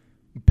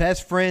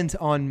 Best Friends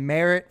on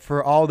merit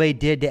for all they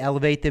did to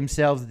elevate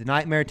themselves, the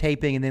Nightmare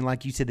taping, and then,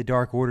 like you said, the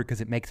Dark Order because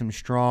it makes them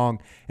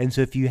strong. And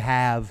so if you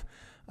have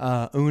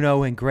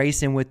Uno and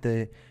Grayson with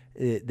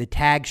the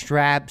tag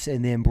straps,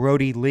 and then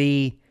Brody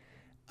Lee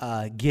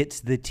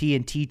gets the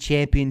TNT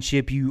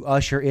championship, you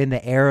usher in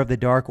the era of the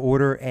Dark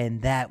Order,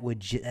 and that would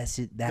just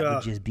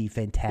be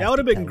fantastic. That would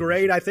have been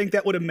great. I think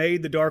that would have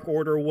made the Dark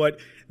Order what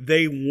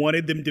they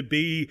wanted them to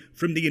be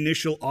from the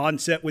initial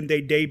onset when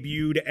they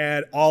debuted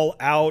at All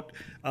Out,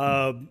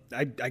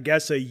 I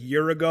guess a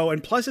year ago.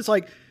 And plus, it's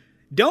like,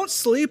 don't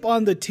sleep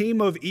on the team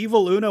of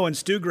Evil Uno and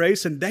Stu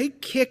Grayson. They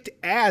kicked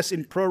ass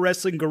in Pro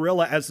Wrestling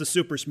Guerrilla as the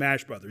Super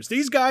Smash Brothers.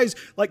 These guys,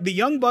 like the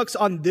Young Bucks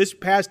on this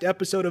past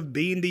episode of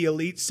Being the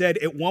Elite, said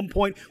at one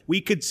point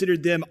we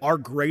considered them our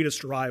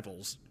greatest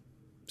rivals.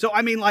 So,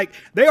 I mean, like,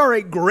 they are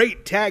a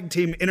great tag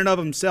team in and of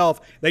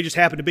themselves. They just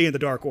happen to be in the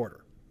Dark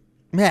Order.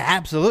 Yeah,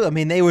 absolutely. I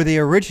mean, they were the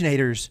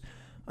originators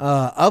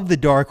of the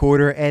Dark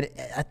Order, and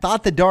I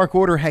thought the Dark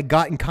Order had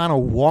gotten kind of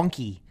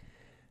wonky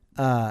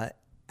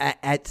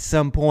at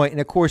some point,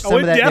 and of course, some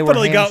of that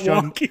definitely got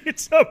wonky at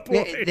some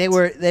point.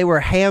 They were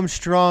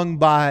hamstrung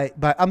by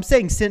I'm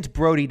saying since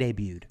Brody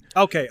debuted.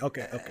 Okay.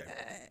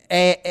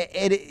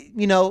 And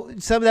you know,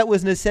 some of that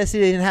was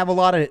necessity. They didn't have a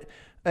lot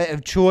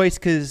of choice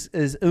because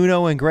as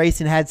Uno and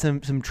Grayson had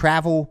some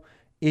travel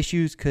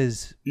issues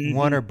because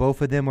one or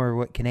both of them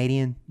are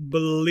Canadian.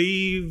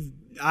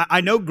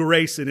 I know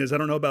Grayson is. I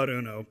don't know about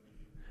Uno.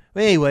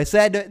 But anyway,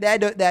 so they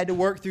had to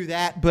work through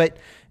that, but.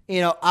 You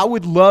know, I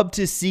would love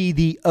to see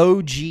the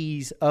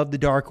OGs of the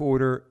Dark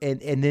Order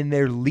and then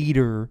their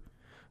leader,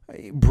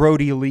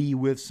 Brody Lee,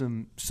 with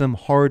some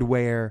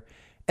hardware.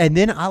 And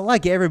then I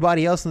like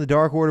everybody else in the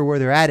Dark Order where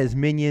they're at as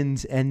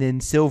minions, and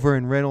then Silver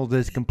and Reynolds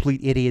as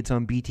complete idiots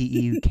on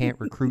BTE who can't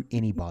recruit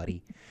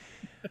anybody.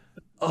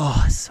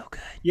 Oh, it's so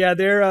good. Yeah,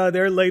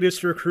 their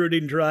latest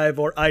recruiting drive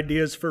or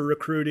ideas for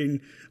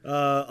recruiting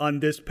on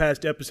this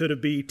past episode of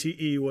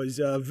BTE was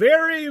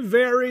very,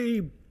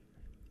 very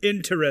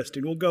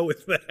interesting. We'll go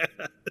with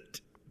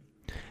that.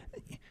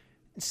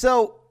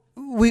 So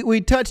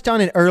we touched on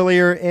it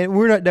earlier, and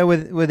we're not done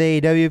with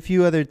AEW. A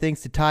few other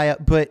things to tie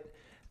up, but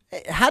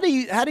how do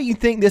you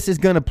think this is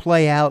going to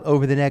play out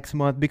over the next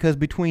month? Because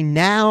between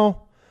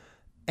now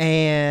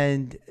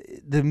and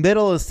the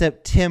middle of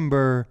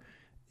September,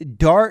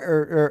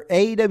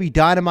 AEW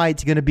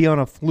Dynamite's going to be on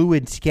a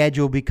fluid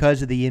schedule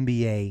because of the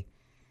NBA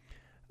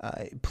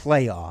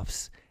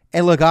playoffs.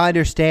 And look, I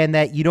understand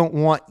that you don't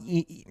want.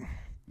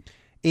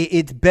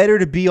 It's better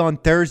to be on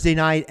Thursday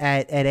night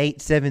at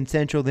 8, 7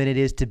 Central than it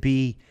is to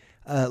be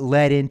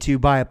led into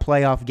by a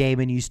playoff game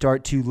and you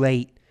start too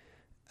late.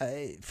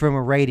 From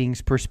a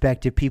ratings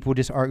perspective, people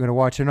just aren't going to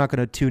watch. They're not going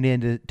to tune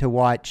in to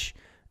watch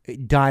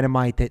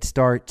Dynamite that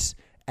starts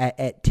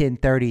at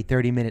 10:30,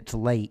 30 minutes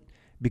late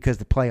because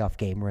the playoff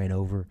game ran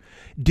over.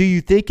 Do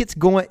you think it's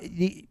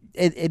going –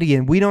 and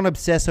again, we don't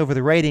obsess over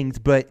the ratings,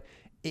 but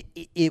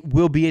it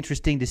will be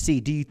interesting to see.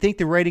 Do you think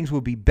the ratings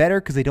will be better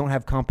because they don't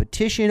have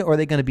competition, or are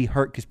they going to be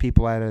hurt because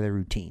people are out of their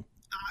routine?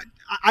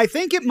 I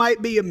think it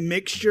might be a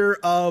mixture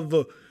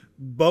of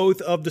both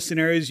of the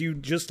scenarios you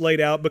just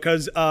laid out,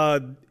 because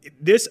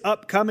this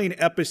upcoming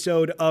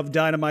episode of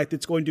Dynamite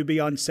that's going to be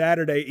on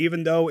Saturday,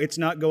 even though it's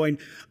not going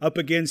up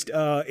against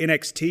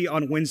NXT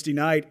on Wednesday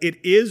night, it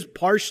is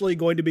partially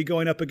going to be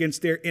going up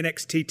against their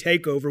NXT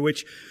TakeOver,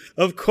 which,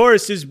 of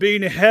course, is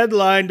being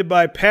headlined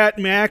by Pat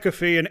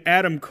McAfee and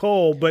Adam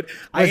Cole. But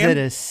is it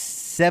a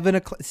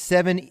 7,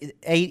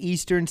 8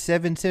 Eastern,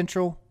 7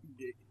 Central?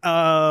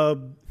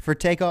 For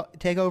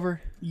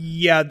takeover?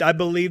 Yeah, I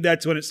believe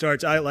that's when it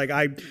starts.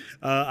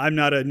 I'm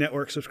not a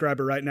network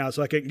subscriber right now,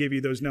 so I can't give you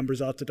those numbers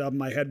off the top of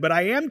my head. But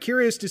I am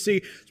curious to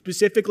see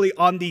specifically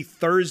on the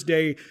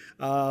Thursday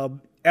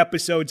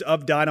episodes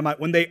of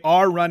Dynamite when they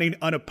are running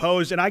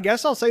unopposed. And I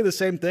guess I'll say the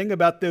same thing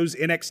about those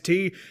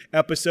NXT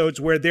episodes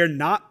where they're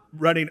not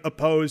running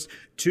opposed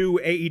to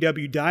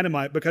AEW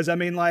Dynamite, because I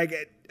mean,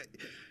 like,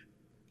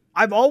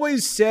 I've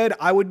always said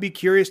I would be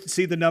curious to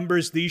see the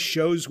numbers these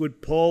shows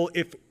would pull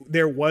if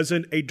there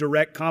wasn't a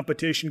direct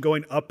competition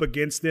going up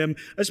against them.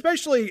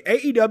 Especially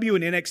AEW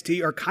and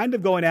NXT are kind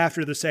of going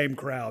after the same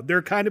crowd.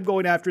 They're kind of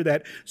going after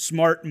that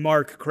smart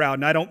mark crowd.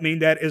 And I don't mean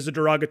that as a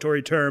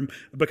derogatory term,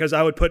 because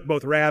I would put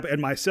both Rab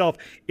and myself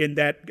in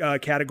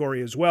that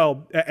category as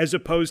well, as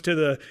opposed to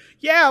the,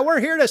 we're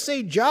here to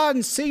see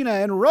John Cena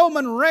and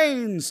Roman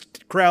Reigns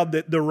crowd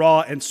that the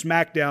Raw and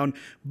SmackDown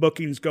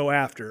bookings go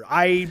after.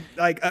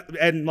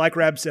 And like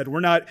Rab said, we're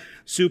not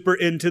super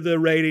into the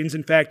ratings.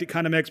 In fact, it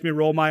kind of makes me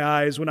roll my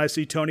eyes when I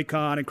see Tony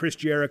Khan and Chris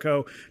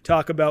Jericho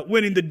talk about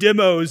winning the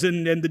demos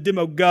and the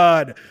demo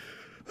god.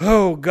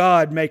 Oh,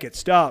 God, make it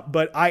stop.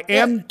 But I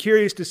am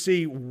curious to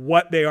see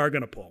what they are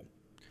going to pull.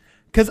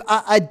 Because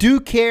I do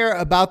care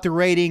about the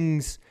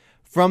ratings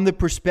from the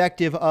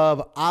perspective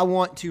of I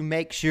want to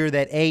make sure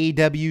that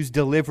AEW's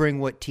delivering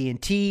what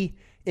TNT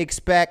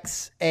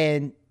expects.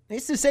 And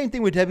it's the same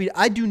thing with WWE.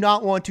 I do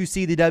not want to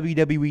see the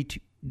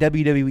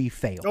WWE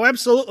fail. Oh,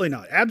 absolutely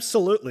not.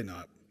 Absolutely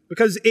not.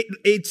 Because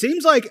it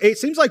seems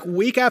like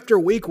week after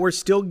week we're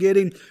still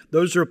getting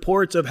those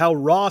reports of how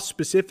Raw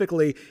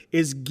specifically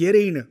is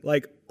getting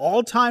like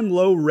all-time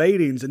low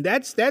ratings, and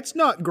that's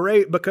not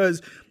great,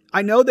 because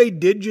I know they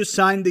did just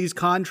sign these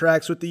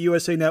contracts with the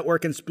USA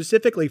Network and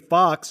specifically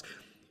Fox.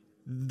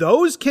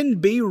 Those can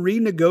be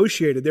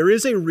renegotiated. There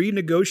is a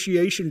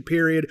renegotiation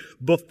period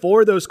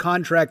before those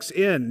contracts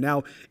end.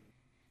 Now,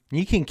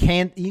 you can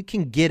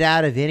get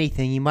out of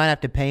anything. You might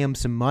have to pay them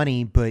some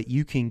money, but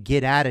you can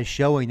get out of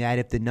showing that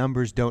if the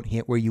numbers don't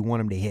hit where you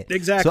want them to hit.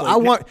 Exactly. So I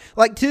want,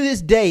 like, to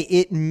this day,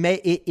 it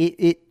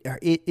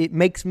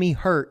makes me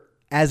hurt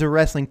as a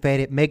wrestling fan.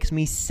 It makes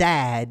me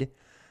sad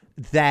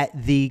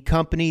that the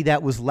company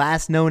that was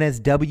last known as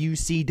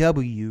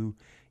WCW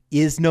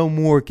is no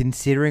more,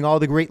 considering all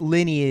the great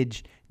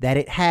lineage that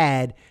it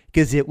had,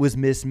 because it was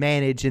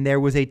mismanaged, and there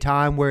was a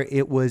time where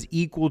it was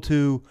equal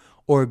to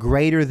or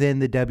greater than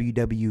the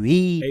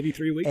WWE.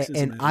 83 weeks.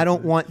 And I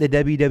don't want the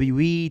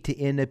WWE to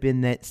end up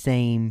in that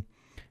same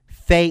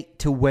fate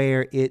to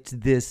where it's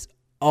this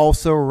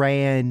also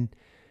ran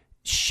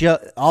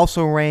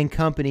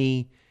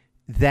company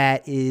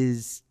that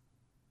is,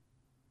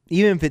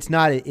 even if it's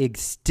not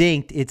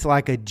extinct, it's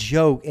like a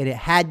joke, and it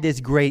had this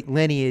great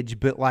lineage,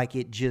 but like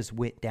it just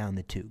went down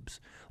the tubes.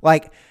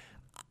 Like,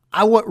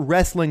 I want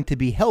wrestling to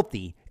be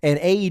healthy, and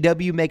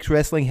AEW makes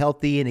wrestling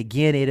healthy, and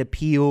again, it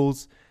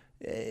appeals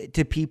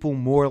to people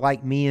more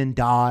like me and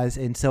Dawes,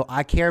 and so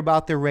I care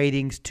about the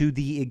ratings to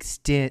the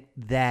extent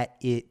that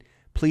it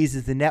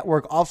pleases the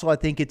network. Also, I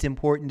think it's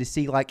important to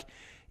see, like,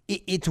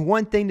 it's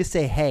one thing to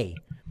say, hey,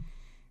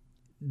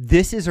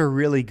 this is a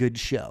really good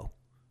show,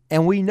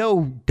 and we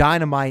know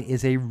Dynamite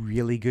is a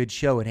really good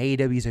show, and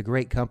AEW is a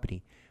great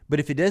company,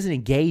 but if it doesn't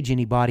engage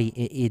anybody,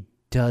 it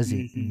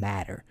doesn't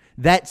matter.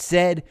 That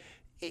said,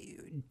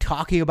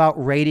 talking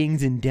about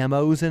ratings and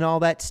demos and all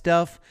that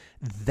stuff,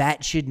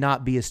 that should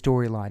not be a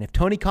storyline. If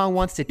Tony Khan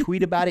wants to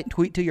tweet about it,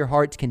 tweet to your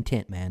heart's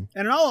content, man.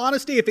 And in all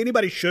honesty, if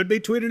anybody should be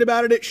tweeting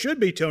about it, it should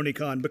be Tony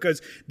Khan,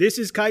 because this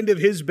is kind of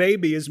his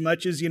baby, as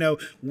much as,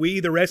 we,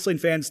 the wrestling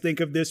fans,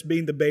 think of this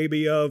being the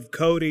baby of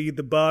Cody,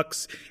 the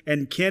Bucks,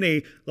 and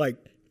Kenny. Like,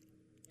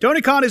 Tony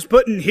Khan is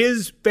putting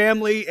his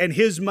family and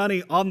his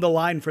money on the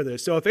line for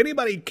this. So if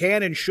anybody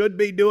can and should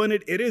be doing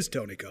it, it is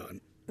Tony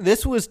Khan.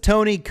 This was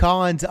Tony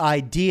Khan's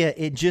idea.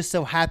 It just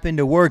so happened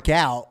to work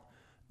out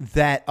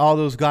that all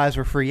those guys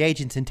were free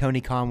agents, and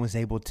Tony Khan was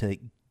able to,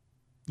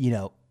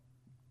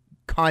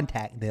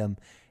 contact them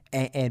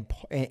and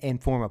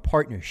form a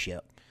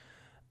partnership.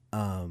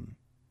 To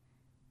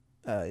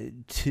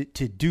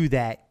do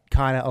that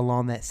kind of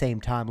along that same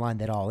timeline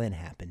that All In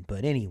happened.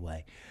 But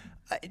anyway,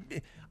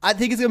 I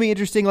think it's going to be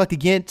interesting. Like,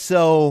 again,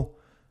 so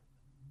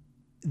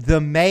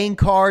the main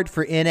card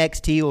for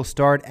NXT will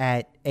start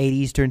at 8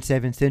 Eastern,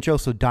 7 Central,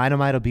 so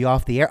Dynamite will be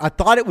off the air. I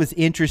thought it was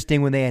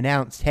interesting when they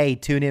announced, hey,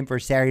 tune in for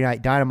Saturday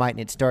Night Dynamite,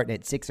 and it's starting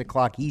at 6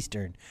 o'clock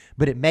Eastern.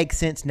 But it makes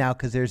sense now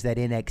because there's that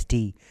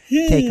NXT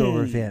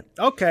TakeOver event.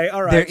 Okay,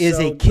 all right. There is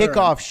a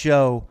kickoff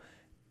show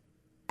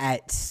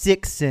at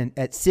 6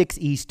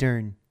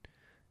 Eastern,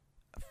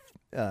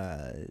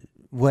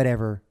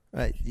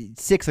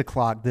 6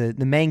 o'clock. The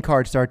main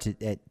card starts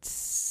at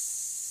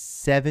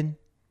 7.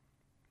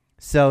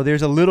 So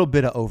there's a little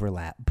bit of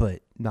overlap,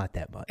 but not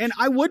that much. And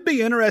I would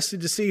be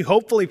interested to see,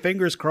 hopefully,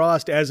 fingers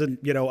crossed,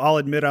 I'll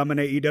admit I'm an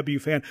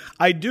AEW fan.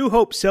 I do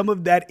hope some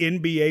of that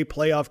NBA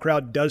playoff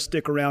crowd does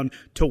stick around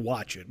to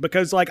watch it.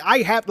 Because,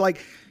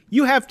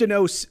 you have to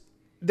know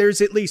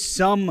there's at least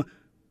some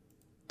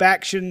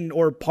faction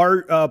or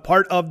part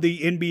of the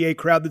NBA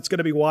crowd that's going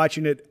to be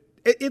watching it.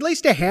 At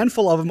least a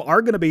handful of them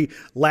are going to be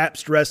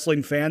lapsed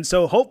wrestling fans.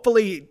 So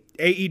hopefully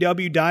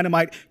AEW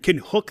Dynamite can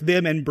hook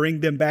them and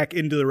bring them back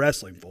into the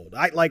wrestling fold.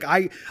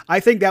 I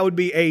think that would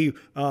be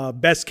a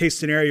best case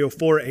scenario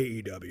for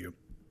AEW.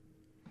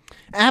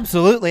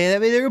 Absolutely. I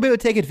mean, they're going to be able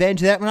to take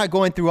advantage of that. We're not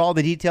going through all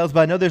the details,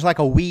 but I know there's like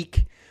a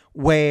week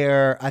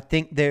where I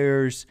think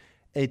there's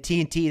a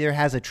TNT either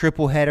has a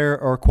triple header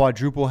or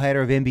quadruple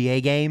header of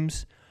NBA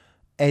games.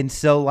 And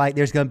so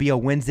there's going to be a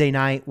Wednesday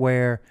night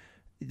where,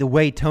 the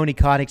way Tony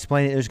Khan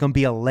explained it, there's going to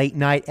be a late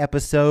night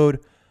episode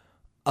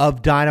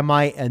of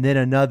Dynamite and then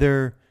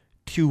another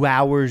 2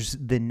 hours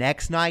the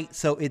next night.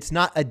 So it's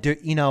not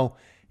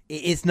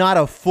it's not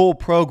a full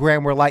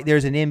program where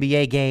there's an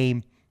NBA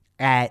game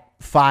at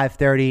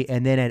 5:30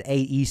 and then at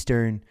 8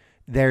 Eastern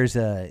there's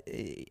a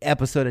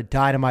episode of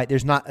Dynamite.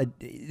 This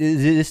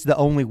is the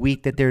only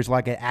week that there's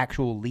an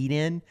actual lead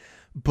in,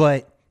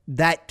 but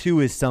that too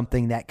is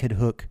something that could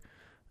hook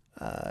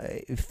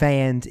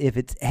fans if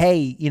it's,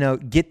 hey,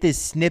 get this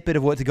snippet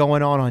of what's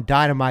going on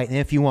Dynamite, and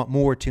if you want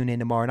more, tune in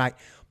tomorrow night.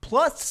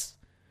 Plus,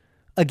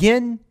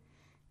 again,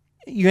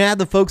 you're going to have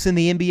the folks in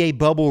the NBA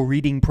bubble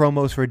reading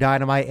promos for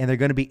Dynamite, and they're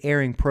going to be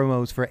airing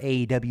promos for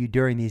AEW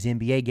during these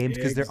NBA games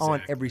because they're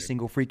on every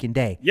single freaking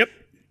day. Yep.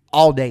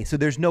 All day. So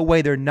there's no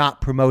way they're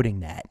not promoting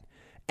that.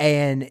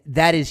 And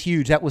that is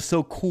huge. That was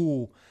so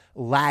cool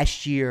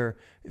last year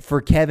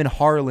for Kevin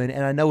Harlan,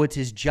 and I know it's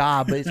his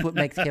job, but it's what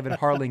makes Kevin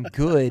Harlan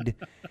good,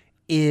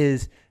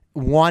 is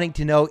wanting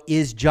to know,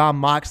 is Jon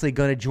Moxley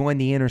going to join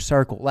the Inner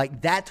Circle?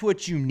 That's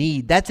what you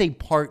need. That's a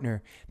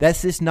partner.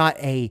 This is not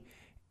a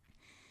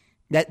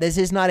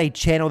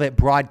channel that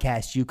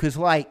broadcasts you, because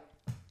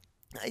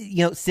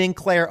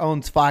Sinclair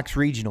owns Fox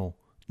Regional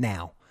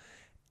now,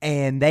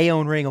 and they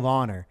own Ring of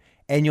Honor,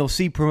 and you'll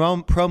see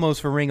promos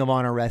for Ring of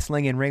Honor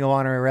Wrestling, and Ring of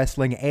Honor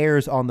Wrestling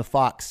airs on the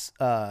Fox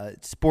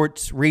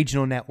Sports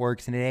Regional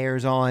networks, and it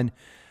airs on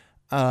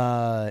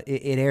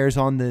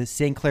the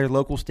Sinclair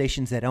local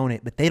stations that own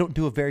it, but they don't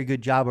do a very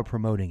good job of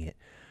promoting it.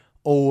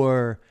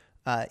 Or,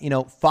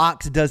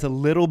 Fox does a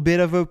little bit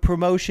of a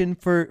promotion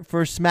for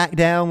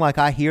SmackDown.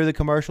 I hear the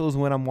commercials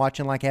when I'm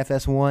watching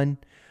FS1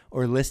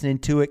 or listening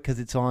to it because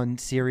it's on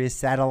Sirius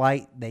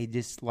Satellite. They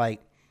just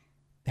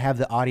have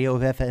the audio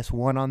of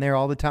FS1 on there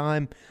all the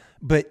time,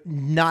 but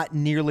not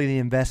nearly the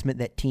investment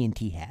that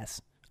TNT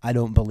has, I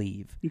don't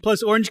believe.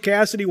 Plus, Orange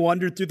Cassidy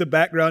wandered through the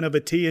background of a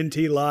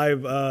TNT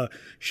Live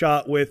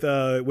shot with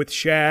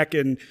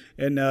Shaq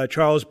and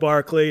Charles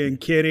Barkley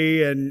and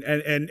Kenny and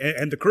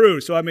the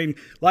crew. So, I mean,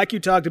 like you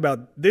talked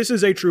about, this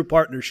is a true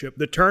partnership.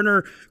 The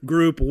Turner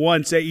Group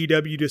wants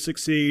AEW to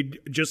succeed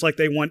just like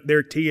they want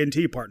their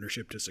TNT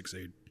partnership to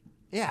succeed.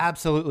 Yeah,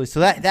 absolutely. So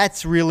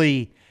that's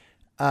really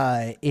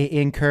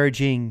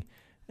encouraging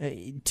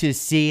to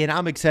see, and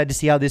I'm excited to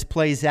see how this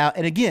plays out.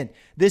 And again,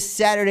 this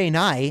Saturday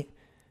night,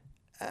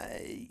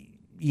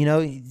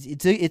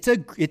 it's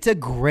a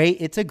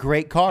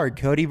great card.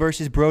 Cody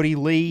versus Brody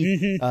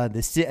Lee, the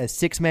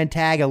 6-man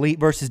tag, Elite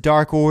versus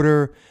Dark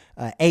Order,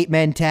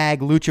 8-man tag,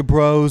 Lucha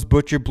Bros,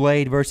 Butcher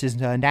Blade versus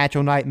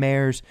Natural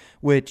Nightmares.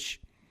 Which,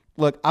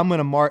 look, I'm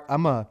gonna mark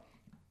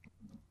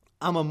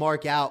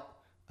out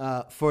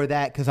for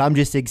that because I'm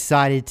just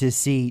excited to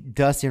see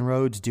Dustin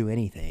Rhodes do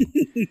anything.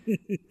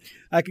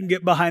 I can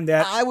get behind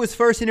that. I was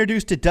first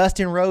introduced to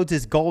Dustin Rhodes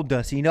as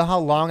Goldust. You know how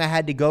long I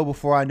had to go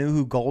before I knew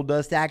who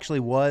Goldust actually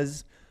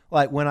was?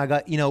 When I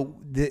got,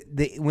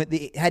 when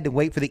they had to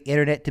wait for the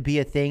internet to be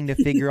a thing to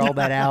figure all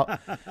that out.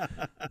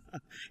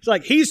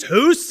 It's he's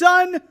whose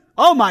son?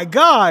 Oh my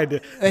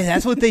God. And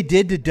that's what they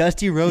did to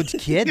Dusty Rhodes'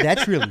 kid?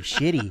 That's really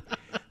shitty.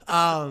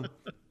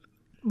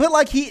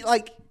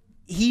 But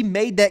he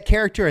made that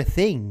character a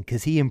thing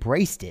because he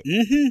embraced it.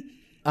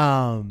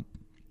 Mm-hmm.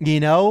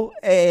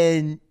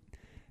 And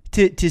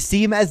to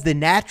see him as the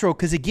natural,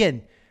 because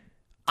again,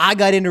 I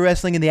got into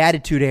wrestling in the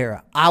Attitude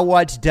Era. I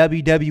watched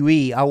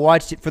WWE. I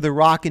watched it for The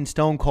Rock and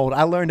Stone Cold.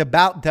 I learned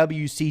about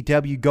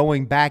WCW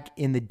going back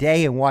in the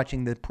day and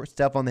watching the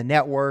stuff on the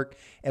network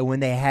and when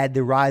they had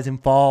the Rise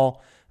and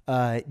Fall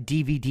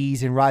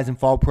DVDs and rise and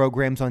fall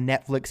programs on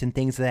Netflix and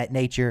things of that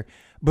nature.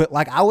 But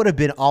like, I would have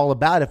been all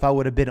about, if I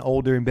would have been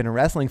older and been a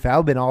wrestling fan, I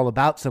would have been all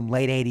about some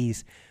late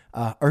 80s,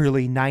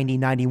 early 90,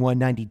 91,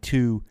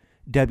 92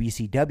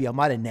 WCW. I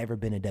might have never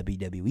been a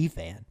WWE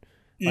fan.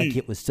 Like,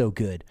 it was so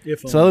good.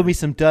 So there'll be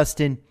some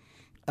Dustin.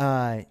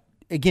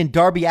 Again,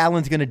 Darby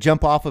Allin's going to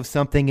jump off of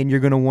something, and you're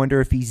going to wonder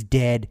if he's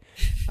dead.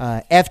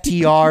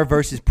 FTR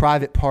versus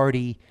Private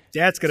Party.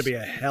 That's going to be a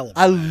hell of a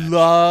I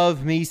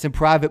love me some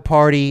Private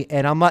Party,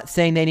 and I'm not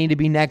saying they need to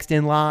be next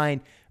in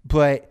line,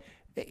 but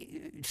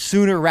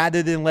sooner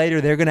rather than later,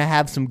 they're going to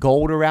have some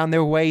gold around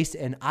their waist,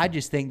 and I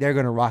just think they're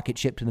going to rocket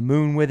ship to the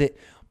moon with it.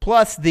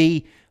 Plus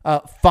the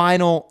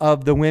final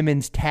of the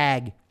women's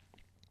tag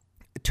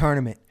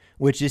tournament,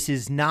 which this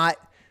is not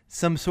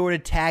some sort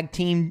of tag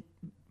team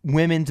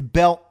women's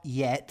belt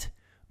yet,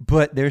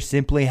 but they're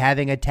simply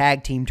having a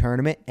tag team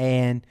tournament,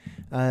 and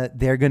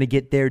they're going to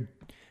get their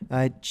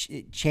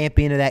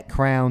champion of that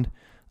crown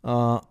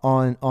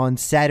on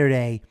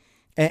Saturday.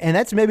 And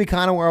that's maybe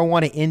kind of where I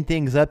want to end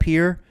things up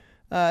here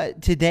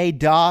today,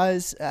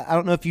 Dawes. I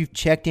don't know if you've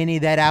checked any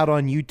of that out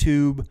on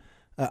YouTube.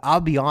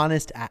 I'll be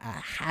honest,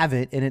 I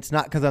haven't, and it's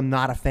not because I'm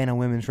not a fan of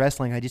women's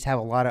wrestling. I just have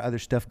a lot of other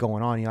stuff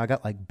going on. You know, I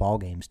got like ball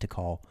games to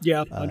call.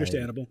 Yeah,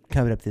 understandable.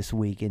 Coming up this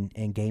week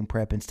and game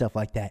prep and stuff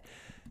like that.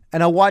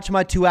 And I watch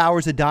my 2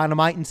 hours of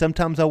Dynamite, and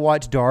sometimes I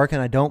watch Dark,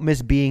 and I don't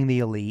miss being the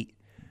Elite.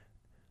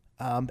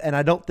 And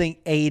I don't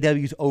think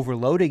AEW's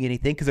overloading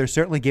anything because they're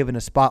certainly giving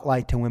a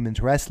spotlight to women's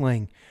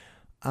wrestling.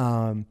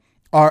 Are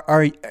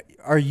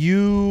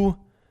you?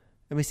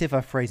 Let me see if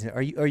I phrase it.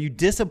 Are you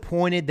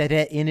disappointed that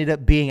it ended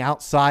up being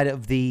outside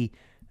of the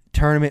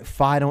tournament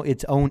final,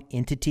 its own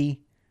entity,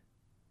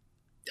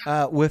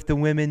 with the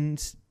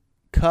Women's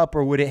Cup,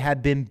 or would it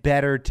have been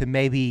better to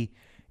maybe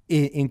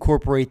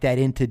incorporate that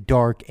into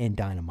Dark and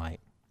Dynamite?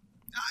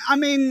 I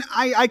mean,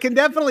 I can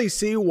definitely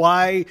see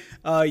why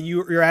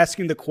you're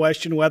asking the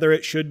question whether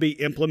it should be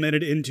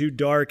implemented into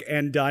Dark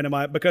and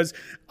Dynamite, because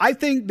I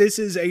think this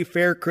is a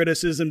fair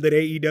criticism that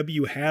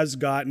AEW has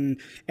gotten,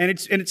 and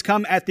it's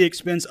come at the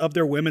expense of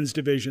their women's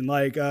division.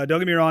 Like, don't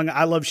get me wrong,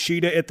 I love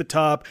Sheeta at the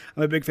top.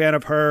 I'm a big fan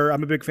of her.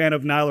 I'm a big fan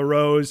of Nyla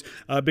Rose.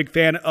 A big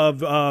fan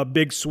of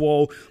Big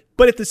Swole.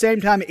 But at the same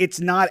time, it's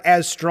not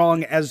as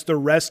strong as the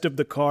rest of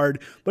the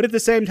card. But at the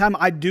same time,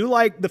 I do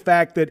like the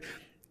fact that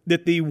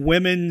the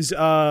women's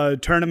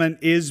tournament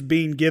is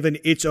being given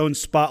its own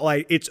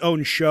spotlight, its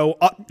own show.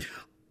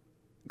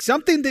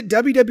 Something that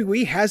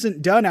WWE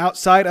hasn't done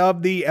outside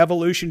of the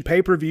Evolution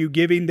pay-per-view,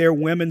 giving their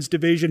women's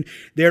division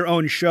their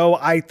own show.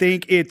 I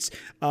think it's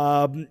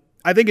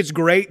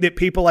great that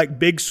people like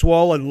Big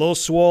Swole and Lil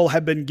Swole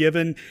have been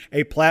given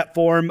a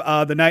platform.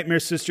 The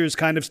Nightmare Sisters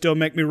kind of still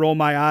make me roll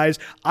my eyes.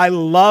 I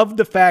love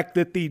the fact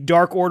that the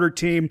Dark Order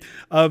team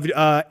of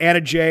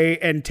Anna Jay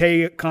and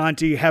Tay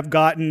Conti have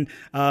gotten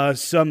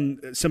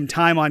some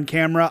time on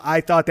camera. I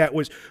thought that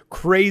was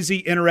crazy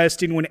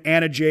interesting when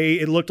Anna Jay,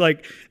 it looked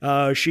like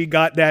she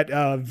got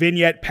that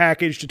vignette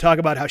package to talk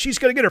about how she's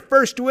going to get her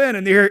first win,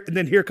 and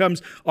then here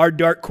comes our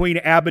Dark Queen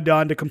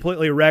Abaddon to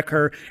completely wreck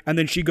her, and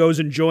then she goes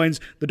and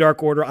joins the Dark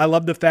Order. I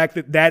love the fact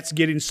that that's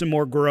getting some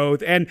more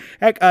growth. And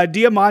heck,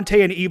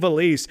 Diamante and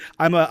Ivelisse,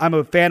 I'm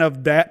a fan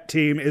of that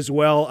team as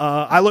well.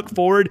 I look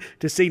forward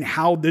to seeing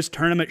how this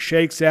tournament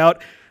shakes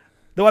out.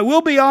 Though I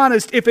will be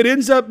honest, if it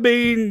ends up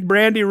being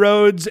Brandy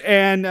Rhodes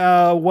and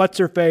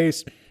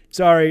what's-her-face,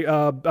 sorry,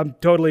 I'm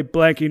totally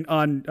blanking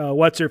on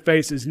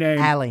what's-her-face's name.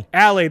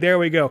 Allie, there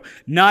we go.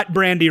 Not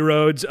Brandy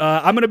Rhodes.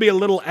 I'm going to be a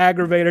little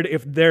aggravated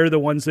if they're the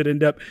ones that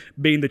end up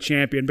being the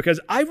champion,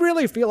 because I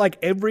really feel like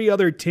every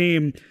other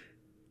team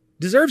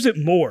deserves it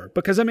more,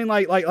 because I mean,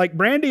 like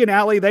Brandy and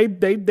Allie, they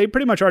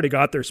pretty much already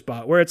got their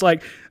spot. Where it's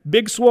like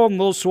Big Swole and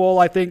Lil Swole,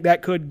 I think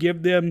that could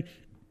give them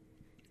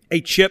a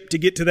chip to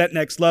get to that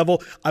next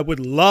level. I would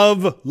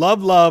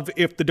love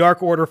if the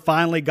Dark Order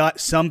finally got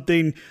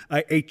something,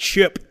 a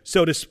chip,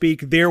 so to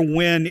speak, their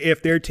win,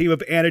 if their team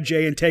of Anna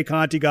Jay and Tay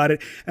Conti got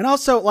it. And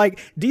also, like,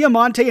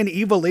 Diamante and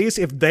Ivelisse,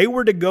 if they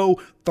were to go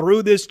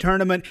through this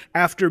tournament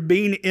after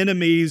being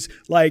enemies,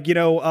 like, you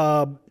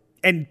know,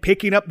 and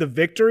picking up the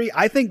victory,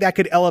 I think that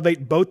could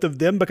elevate both of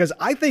them, because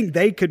I think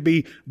they could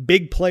be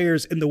big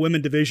players in the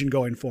women's division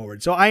going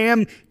forward. So I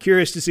am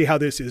curious to see how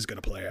this is going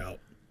to play out.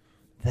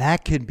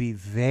 That could be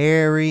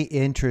very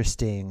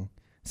interesting.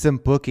 Some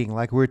booking,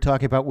 like we were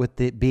talking about with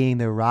it being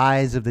the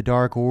rise of the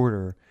Dark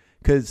Order.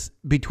 Because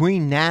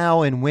between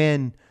now and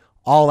when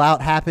All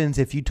Out happens,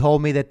 if you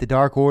told me that the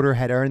Dark Order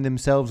had earned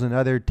themselves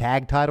another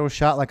tag title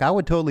shot, like, I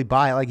would totally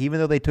buy it. Like, even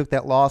though they took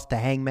that loss to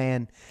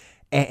Hangman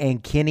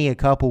and Kenny a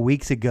couple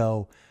weeks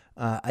ago,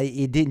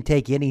 it didn't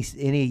take any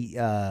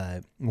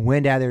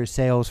wind out of their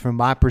sails from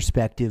my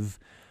perspective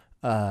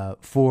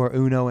for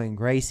Uno and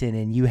Grayson,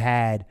 and you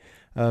had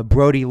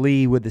Brody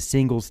Lee with the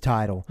singles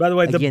title. By the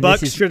way, the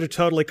Bucks should have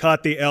totally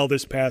caught the L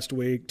this past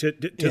week to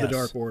the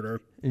Dark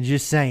Order.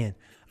 Just saying.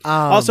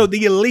 Also,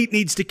 the Elite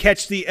needs to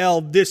catch the L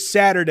this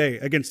Saturday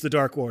against the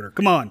Dark Order.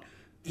 Come on.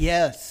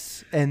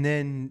 Yes. And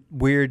then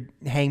weird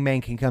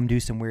Hangman can come do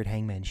some weird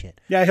Hangman shit.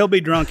 Yeah, he'll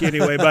be drunk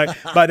anyway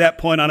by that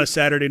point on a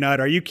Saturday night.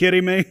 Are you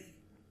kidding me?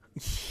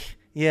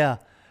 Yeah.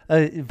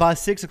 By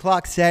 6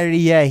 o'clock Saturday,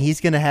 yeah, he's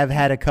going to have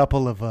had a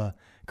couple of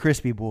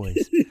crispy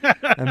boys.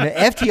 I mean,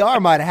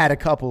 FTR might have had a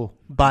couple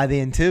by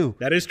then, too.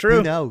 That is true.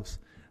 Who knows?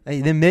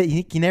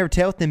 You can never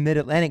tell with them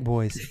Mid-Atlantic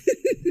boys.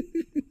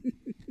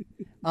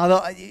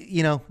 Although,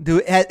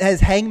 has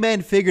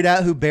Hangman figured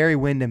out who Barry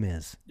Windham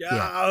is? Yeah.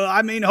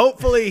 I mean,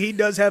 hopefully he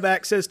does have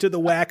access to the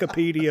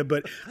Wikipedia,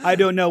 but I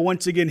don't know.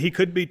 Once again, he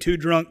could be too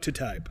drunk to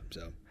type.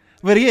 So,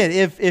 but again,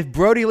 if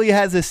Brody Lee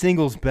has a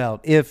singles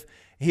belt, if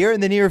here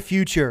in the near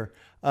future,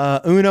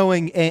 Uno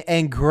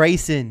and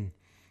Grayson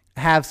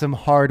have some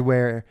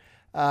hardware,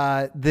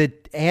 the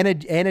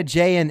Anna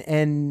Jay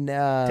and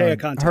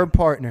her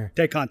partner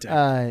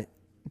Takante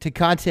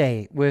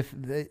with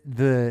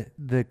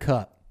the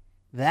cup.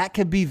 That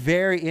could be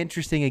very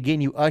interesting.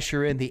 Again, you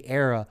usher in the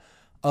era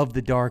of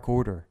the Dark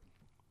Order.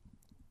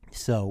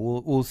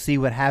 So we'll see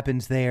what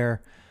happens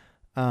there.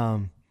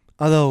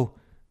 Although,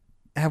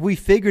 have we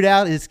figured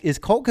out, is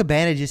Colt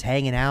Cabana just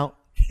hanging out?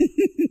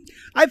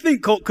 I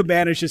think Colt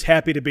Cabana is just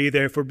happy to be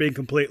there, if we're being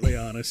completely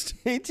honest.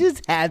 He's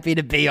just happy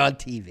to be on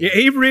TV. Yeah,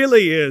 he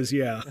really is,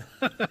 yeah.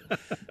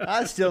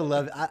 I still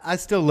love it. I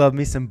still love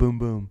me some Boom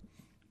Boom.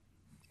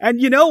 And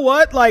you know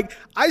what? Like,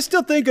 I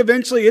still think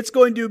eventually it's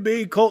going to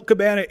be Colt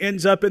Cabana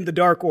ends up in the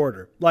Dark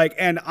Order. Like,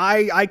 and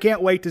I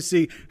can't wait to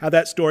see how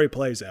that story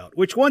plays out.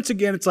 Which, once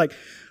again, it's like,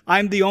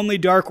 I'm the only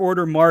Dark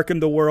Order mark in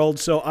the world,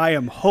 so I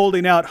am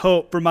holding out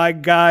hope for my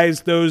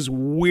guys, those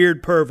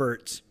weird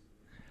perverts.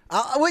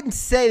 I wouldn't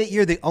say that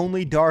you're the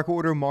only Dark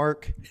Order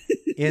mark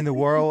in the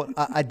world.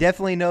 I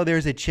definitely know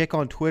there's a chick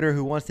on Twitter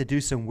who wants to do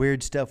some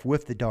weird stuff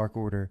with the Dark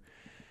Order.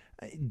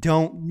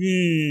 Don't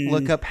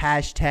look up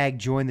hashtag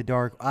join the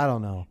dark. I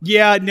don't know.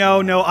 Yeah,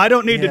 no. I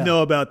don't need to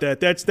know about that.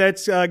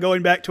 That's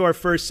going back to our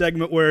first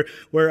segment where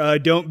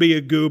don't be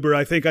a goober.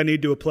 I think I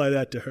need to apply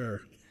that to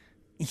her.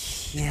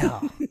 Yeah.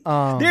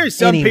 There's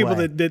some people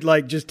that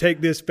like just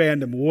take this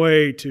fandom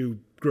way too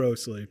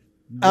grossly.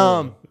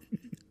 I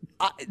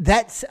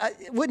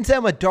wouldn't say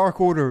I'm a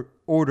Dark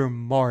Order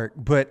mark,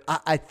 but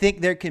I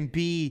think there can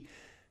be.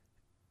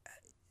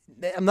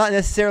 I'm not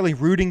necessarily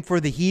rooting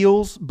for the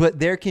heels, but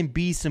there can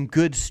be some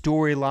good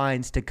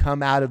storylines to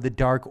come out of the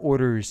Dark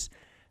Order's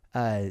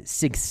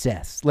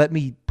success. Let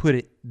me put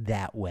it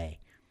that way.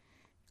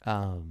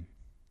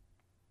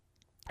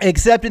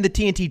 Except in the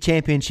TNT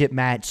Championship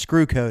match,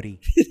 screw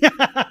Cody.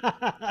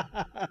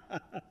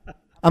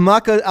 I'm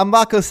not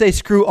gonna say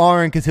screw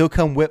Arn because he'll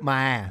come whip my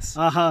ass.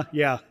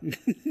 Yeah.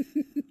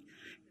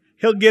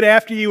 He'll get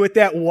after you with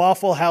that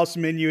Waffle House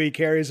menu he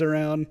carries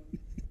around.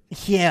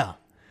 Yeah.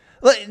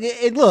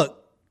 Look,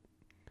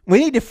 we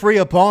need to free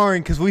up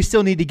Arn because we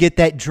still need to get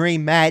that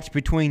dream match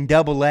between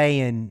Double A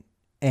and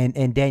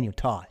Daniel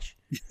Tosh.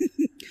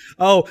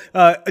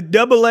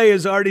 Double A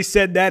has already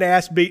said that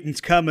ass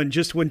beating's coming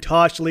just when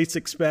Tosh least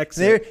expects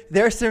it.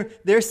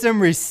 There's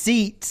some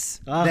receipts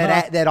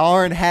that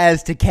Arn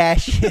has to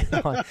cash in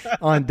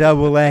on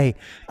Double A.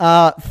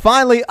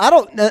 Finally, I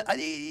don't know.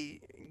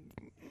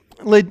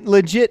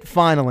 Legit,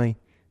 finally.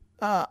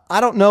 I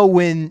don't know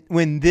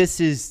when this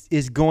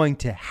is going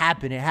to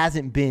happen. It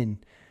hasn't been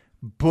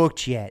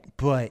booked yet,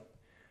 but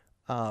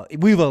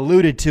we've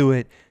alluded to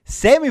it.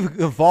 Sammy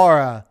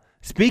Guevara,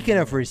 speaking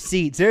of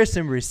receipts, there's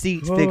some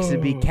receipts fixing to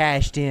be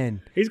cashed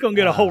in. He's going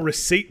to get a whole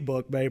receipt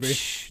book, baby.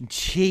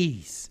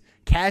 Jeez.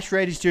 Cash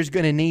register's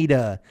going to need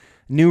a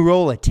new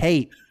roll of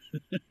tape.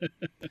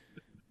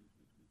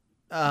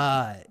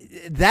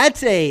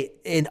 That's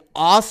an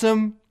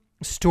awesome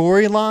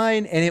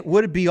storyline, and it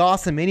would be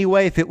awesome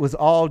anyway if it was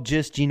all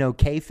just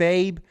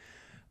kayfabe.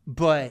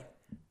 But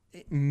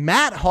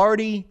Matt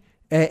Hardy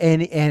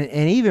and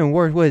even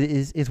worse, what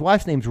his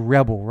wife's name's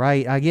Rebel,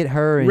 right? I get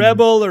her and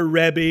Rebel or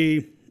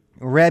Rebby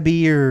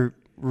or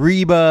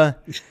Reba.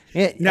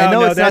 No, I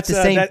know it's that's not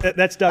the same.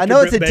 That's Dr. I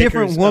know Britt it's a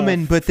different Baker's,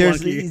 woman, but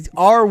there's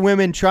are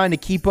women trying to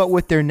keep up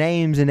with their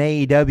names in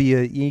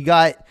AEW. You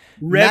got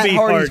Rebby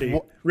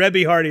Hardy.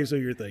 Rebby Hardy is who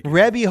you're thinking.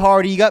 Rebby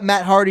Hardy. You got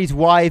Matt Hardy's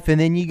wife, and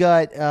then you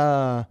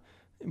got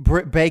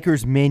Britt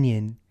Baker's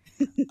minion.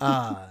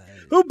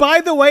 Who,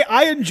 by the way,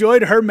 I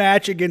enjoyed her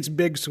match against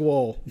Big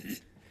Swole.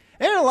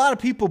 There are a lot of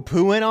people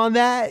pooing on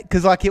that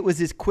because it was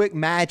this quick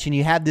match, and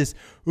you have this.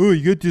 Oh,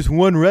 you get this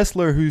one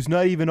wrestler who's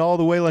not even all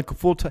the way like a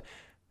full time.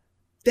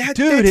 That's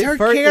her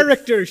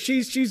character.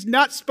 She's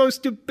not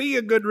supposed to be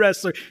a good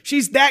wrestler.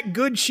 She's that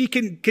good. She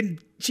can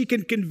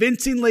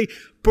convincingly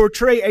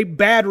portray a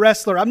bad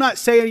wrestler. I'm not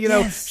saying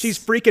she's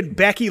freaking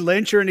Becky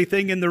Lynch or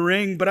anything in the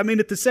ring, but I mean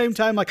at the same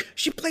time,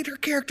 she played her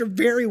character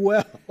very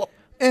well.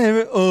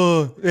 And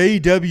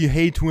AEW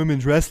hates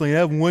women's wrestling. I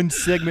have one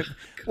segment.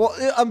 Well,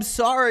 I'm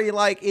sorry,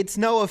 it's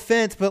no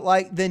offense,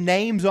 but the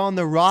names on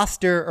the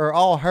roster are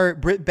all hurt.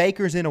 Britt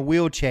Baker's in a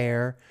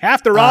wheelchair.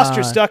 Half the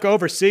roster stuck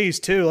overseas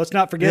too. Let's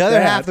not forget that. The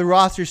other half of the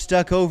roster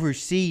stuck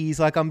overseas.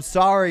 I'm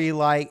sorry,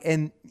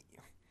 and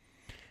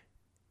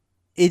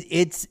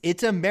it's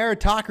a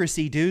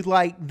meritocracy, dude.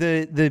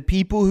 The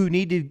people who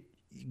need to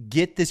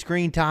get the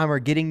screen time or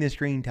getting the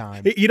screen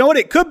time. You know what?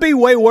 It could be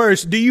way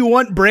worse. Do you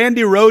want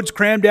Brandy Rhodes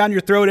crammed down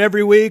your throat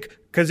every week?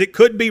 Because it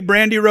could be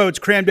Brandy Rhodes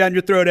crammed down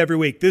your throat every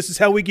week. This is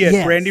how we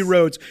get Brandy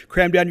Rhodes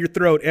crammed down your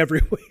throat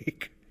every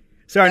week.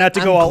 Sorry, not to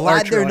go all Archer.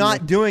 I'm glad they're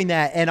not doing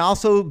that. And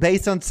also,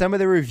 based on some of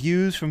the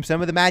reviews from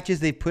some of the matches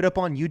they put up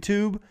on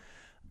YouTube,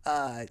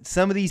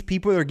 some of these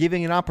people are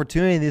giving an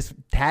opportunity in this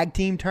tag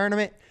team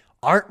tournament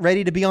aren't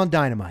ready to be on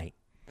Dynamite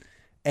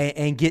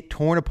and get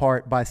torn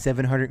apart by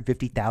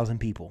 750,000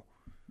 people.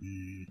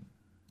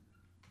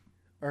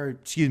 Or,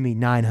 excuse me,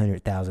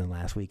 900,000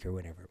 last week or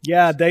whatever.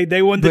 Yeah,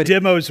 they won the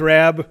demos,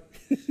 Rab.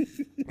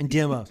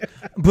 Demos.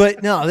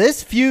 But no,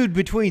 this feud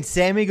between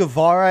Sammy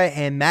Guevara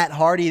and Matt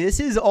Hardy, this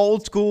is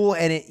old school,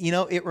 and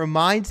it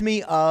reminds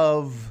me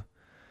of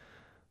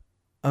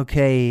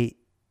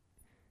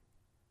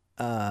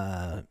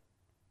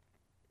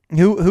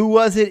who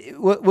was it?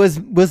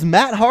 Was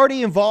Matt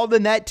Hardy involved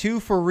in that too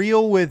for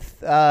real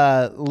with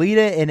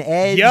Lita and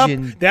Edge?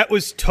 Yep, that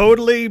was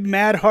totally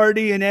Matt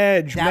Hardy and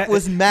Edge. That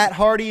was Matt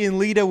Hardy and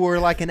Lita were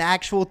like an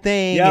actual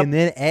thing, and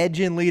then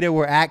Edge and Lita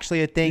were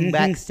actually a thing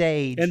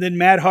backstage. And then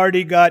Matt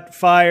Hardy got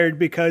fired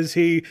because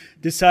he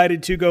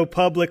decided to go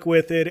public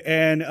with it,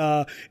 and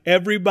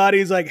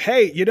everybody's like,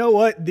 hey, you know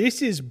what?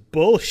 This is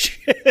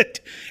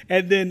bullshit.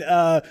 And then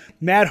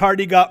Matt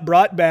Hardy got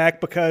brought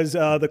back because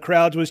the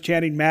crowd was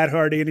chanting Matt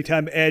Hardy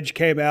anytime Edge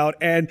came out,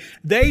 and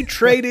they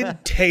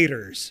traded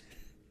taters.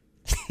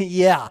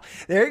 Yeah,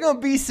 there are going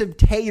to be some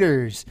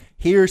taters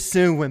here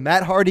soon when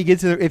Matt Hardy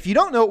gets there. If you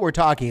don't know what we're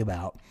talking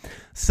about.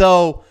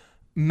 So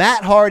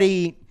Matt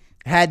Hardy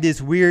had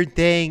this weird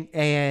thing,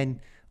 and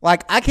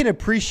like I can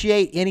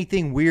appreciate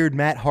anything weird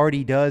Matt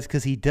Hardy does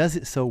because he does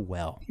it so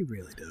well. He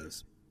really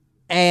does.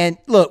 And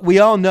look, we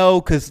all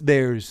know because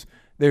there's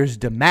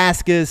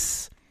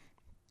Damascus,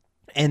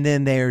 and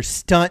then there's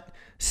Stunt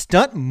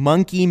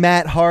Monkey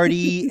Matt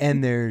Hardy,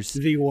 and there's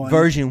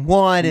version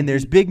 1, and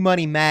there's Big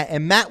Money Matt.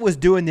 And Matt was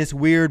doing this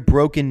weird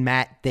broken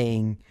Matt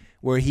thing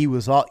where he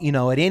was all,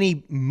 at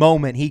any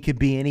moment he could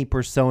be any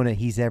persona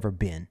he's ever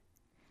been,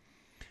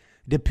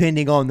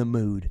 depending on the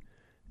mood,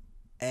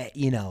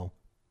 And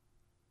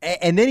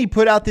then he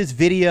put out this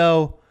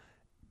video,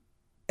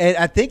 and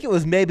I think it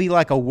was maybe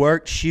like a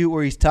work shoot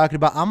where he's talking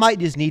about, I might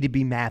just need to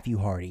be Matthew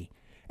Hardy.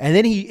 And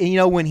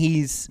then when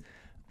he's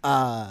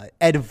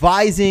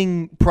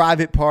advising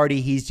Private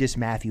Party, he's just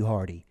Matthew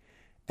Hardy,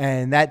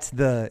 and that's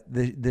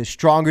the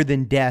stronger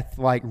than death,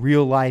 like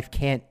real life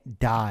can't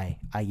die,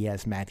 I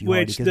guess, Matthew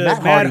Hardy. Which the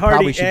Matt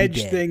Hardy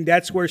Edge thing,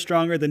 that's where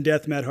Stronger Than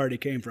Death Matt Hardy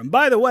came from.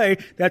 By the way,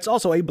 that's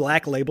also a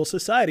Black Label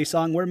Society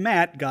song where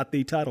Matt got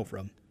the title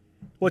from.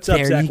 What's up,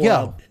 Zach? There you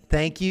go.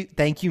 Thank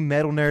you,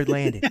 Metal Nerd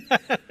Landon.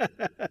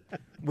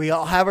 We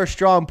all have our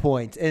strong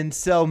points, and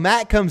so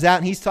Matt comes out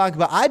and he's talking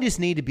about, I just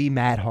need to be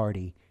Matt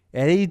Hardy.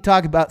 And then you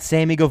talk about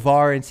Sammy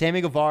Guevara, and Sammy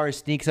Guevara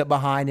sneaks up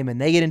behind him,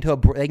 and they get into a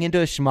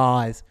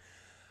schmoz,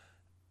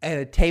 and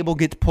a table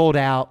gets pulled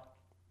out,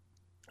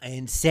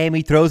 and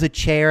Sammy throws a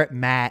chair at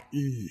Matt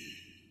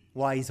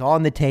while he's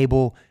on the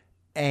table,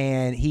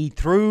 and he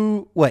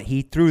threw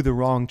the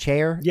wrong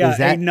chair. Yeah,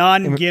 a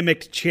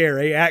non-gimmicked chair,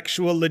 a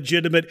actual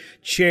legitimate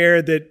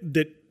chair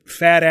that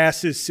fat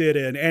asses sit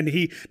in. And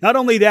he, not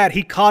only that,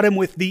 he caught him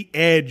with the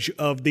edge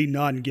of the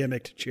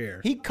non-gimmicked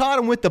chair. He caught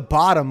him with the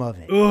bottom of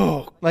it.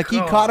 Oh, like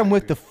God. He caught him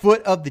with the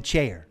foot of the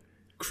chair.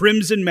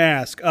 Crimson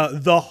Mask,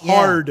 the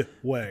hard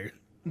way.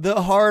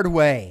 The hard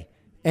way.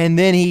 And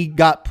then he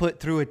got put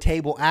through a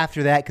table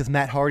after that because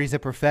Matt Hardy's a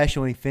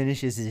professional and he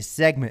finishes his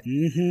segment.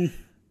 Mm-hmm.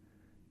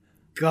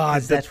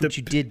 God, that's what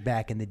you did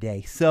back in the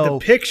day. So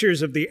the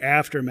pictures of the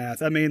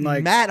aftermath. I mean,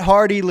 like, Matt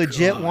Hardy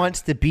legit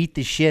wants to beat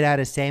the shit out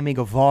of Sammy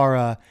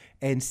Guevara,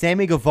 and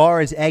Sammy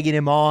Guevara is egging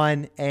him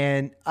on.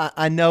 And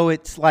I know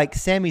it's like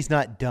Sammy's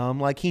not dumb;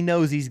 like he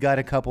knows he's got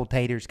a couple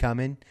taters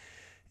coming,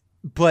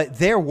 but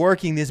they're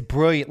working this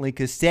brilliantly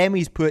because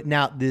Sammy's putting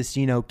out this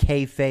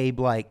kayfabe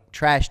like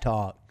trash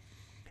talk,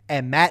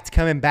 and Matt's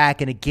coming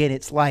back, and again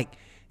it's like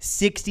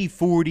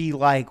 60-40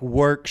 like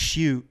work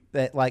shoot.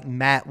 That like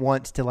Matt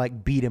wants to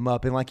like beat him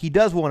up, and like he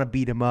does want to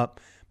beat him up,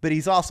 but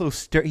he's also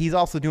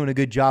doing a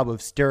good job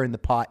of stirring the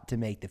pot to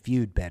make the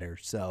feud better.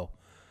 So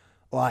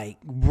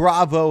like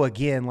bravo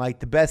again,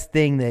 like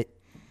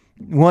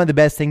one of the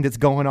best things that's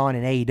going on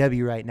in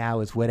AEW right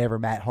now is whatever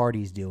Matt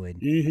Hardy's doing,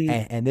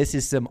 and this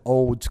is some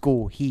old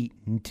school heat,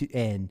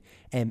 and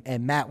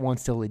Matt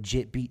wants to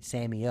legit beat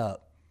Sammy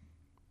up,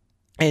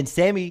 and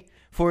Sammy,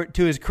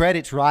 to his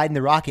credit's riding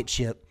the rocket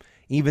ship.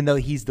 Even though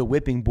he's the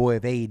whipping boy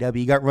of AEW,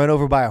 he got run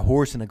over by a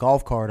horse in a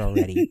golf cart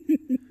already.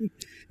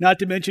 Not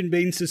to mention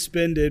being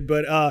suspended,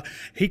 but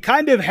he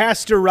kind of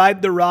has to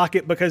ride the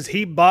rocket because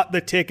he bought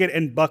the ticket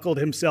and buckled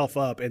himself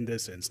up in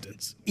this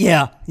instance.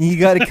 Yeah, you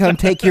got to come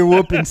take your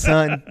whooping,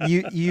 son.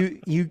 You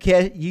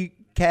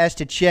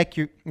cashed a check.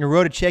 You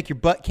wrote a check your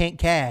butt can't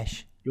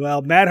cash.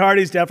 Well, Matt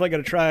Hardy's definitely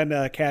going to try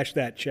and cash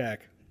that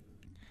check.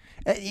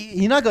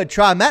 You're not going to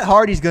try. Matt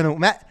Hardy's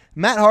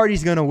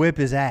going to whip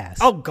his ass.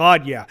 Oh,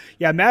 God, yeah.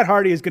 Yeah, Matt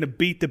Hardy is going to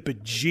beat the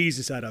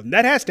bejesus out of him.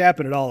 That has to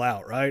happen at All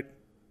Out, right?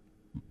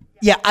 Yeah,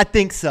 Yeah, I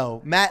think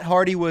so. Matt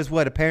Hardy was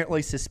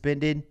apparently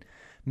suspended,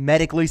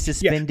 medically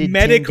suspended,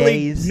 10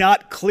 days.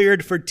 Not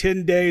cleared for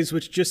 10 days,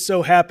 which just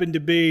so happened to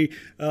be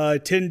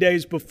 10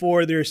 days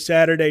before their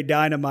Saturday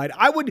Dynamite.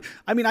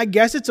 I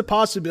guess it's a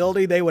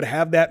possibility they would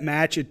have that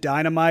match at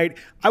Dynamite.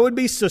 I would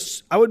be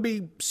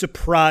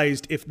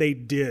surprised if they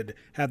did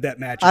have that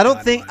match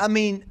at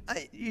Dynamite.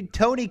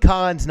 Tony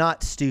Khan's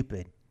not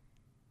stupid.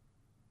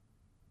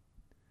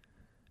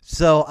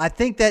 So I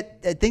think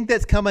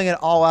that's coming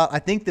at all out. I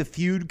think the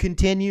feud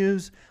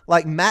continues.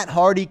 Like Matt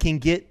Hardy can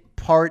get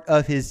part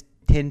of his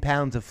 10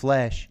 pounds of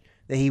flesh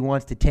that he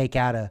wants to take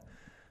out of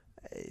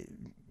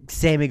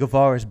Sammy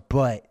Guevara's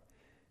butt.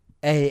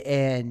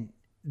 And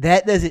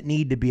that doesn't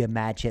need to be a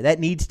match yet. That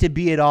needs to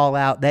be it all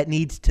out. That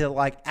needs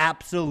to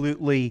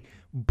absolutely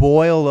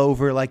boil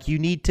over. Like you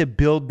need to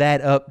build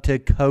that up to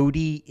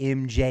Cody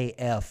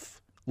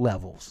MJF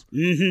levels.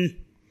 Mm-hmm.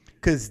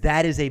 Because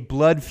that is a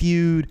blood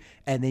feud,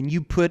 and then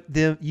you put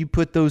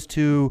those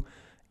two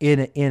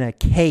in a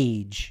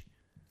cage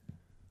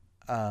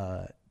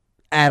at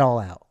All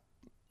Out.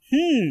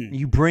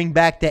 You bring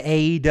back the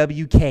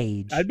AEW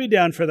cage. I'd be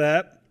down for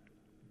that.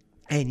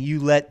 And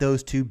you let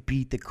those two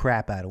beat the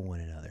crap out of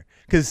one another.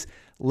 Because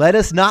let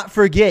us not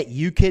forget,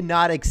 you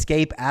cannot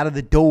escape out of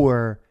the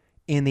door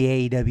in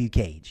the AEW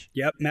cage.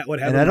 Yep, Matt would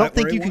have. And I don't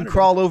think you can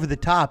crawl over the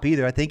top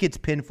either. I think it's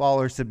pinfall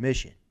or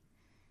submission.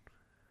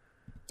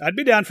 I'd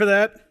be down for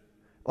that.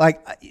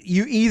 Like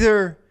you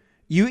either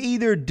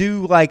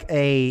do like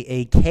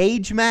a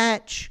cage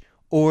match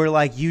or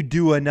like you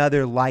do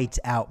another lights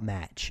out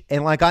match.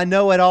 And like I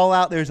know at All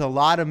Out there's a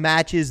lot of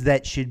matches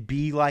that should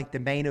be like the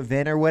main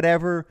event or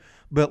whatever,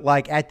 but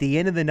like at the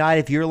end of the night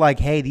if you're like,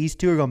 hey, these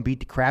two are going to beat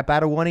the crap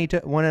out of one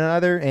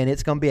another and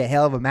it's going to be a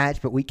hell of a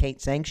match but we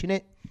can't sanction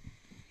it,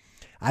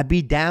 I'd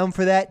be down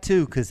for that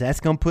too, because that's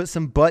gonna put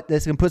some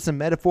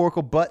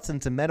metaphorical butts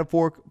and some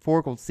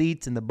metaphorical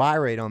seats, and the buy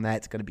rate on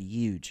that's gonna be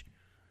huge.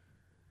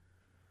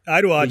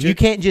 I'd watch it. You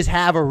can't just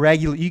have a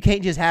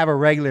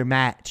regular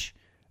match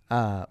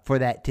for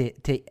that to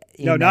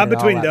no, not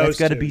between those. It's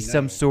got to be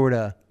some sort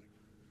of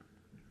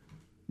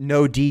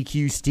no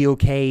DQ steel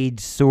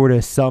cage sort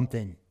of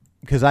something,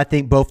 because I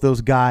think both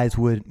those guys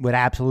would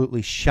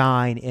absolutely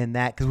shine in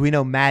that, because we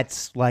know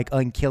Matt's like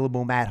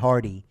unkillable Matt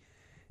Hardy.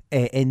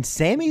 And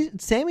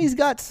Sammy's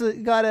got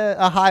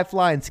a high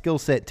flying skill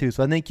set too,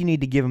 so I think you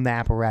need to give him the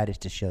apparatus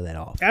to show that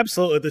off.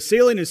 Absolutely, the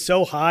ceiling is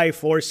so high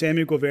for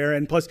Sammy Guevara,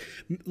 and plus,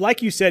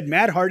 like you said,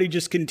 Matt Hardy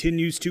just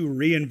continues to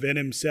reinvent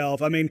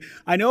himself. I mean,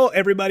 I know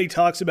everybody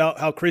talks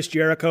about how Chris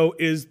Jericho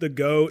is the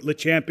GOAT, Le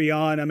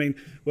Champion. I mean,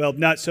 well,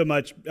 not so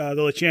much the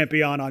Le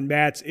Champion on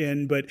Matt's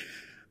end, but.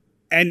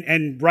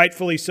 And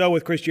rightfully so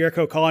with Chris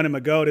Jericho calling him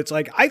a GOAT. It's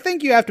like, I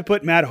think you have to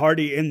put Matt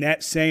Hardy in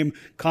that same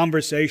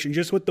conversation,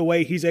 just with the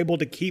way he's able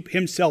to keep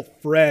himself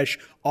fresh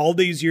all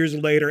these years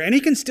later. And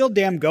he can still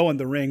damn go in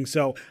the ring.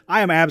 So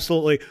I am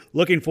absolutely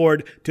looking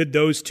forward to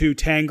those two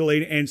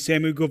tangling and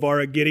Sammy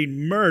Guevara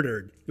getting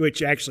murdered,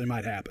 which actually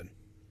might happen.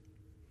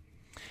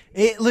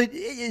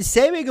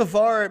 Sammy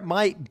Guevara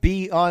might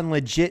be on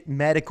legit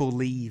medical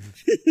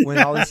leave when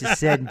all this is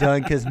said and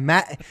done, because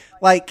Matt,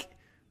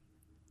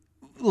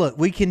 look,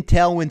 we can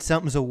tell when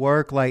something's a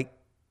work, like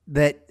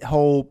that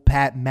whole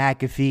Pat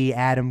McAfee,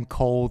 Adam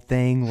Cole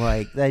thing.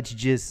 Like that's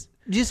just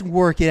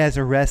work it as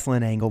a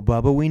wrestling angle,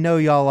 Bubba. We know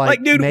y'all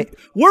like dude,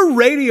 we're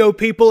radio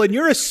people, and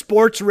you're a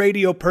sports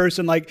radio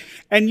person.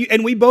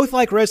 And we both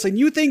like wrestling.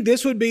 You think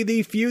this would be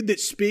the feud that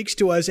speaks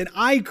to us? And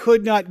I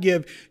could not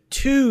give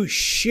two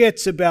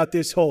shits about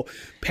this whole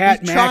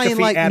Pat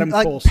McAfee, Adam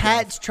Cole stuff.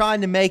 Pat's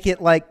trying to make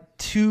it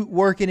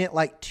working it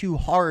too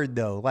hard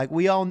though. Like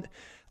we all.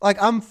 Like,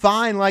 I'm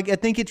fine. Like, I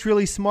think it's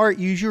really smart.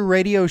 Use your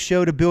radio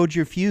show to build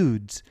your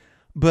feuds.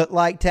 But,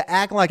 to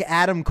act like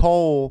Adam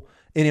Cole,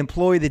 an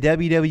employee of the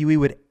WWE,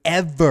 would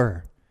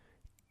ever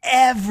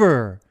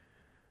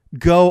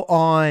go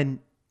on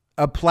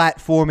a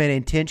platform and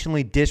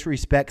intentionally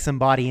disrespect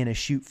somebody in a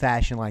shoot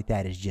fashion like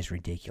that is just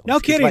ridiculous. No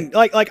kidding.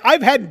 Like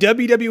I've had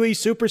WWE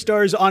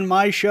superstars on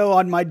my show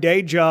on my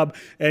day job,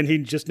 and he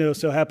just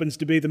so happens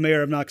to be the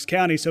mayor of Knox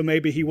County, so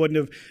maybe he wouldn't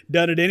have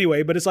done it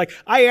anyway. But it's like,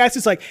 I asked,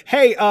 it's like,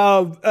 hey,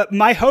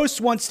 my host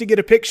wants to get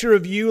a picture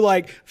of you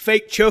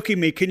fake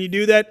choking me. Can you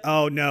do that?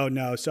 Oh,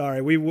 no,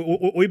 sorry.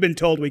 We've been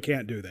told we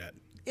can't do that.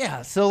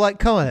 Yeah, so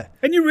come on.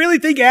 And you really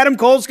think Adam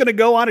Cole's going to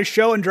go on a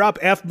show and drop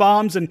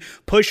F-bombs and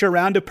push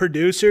around a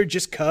producer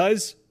just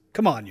cuz?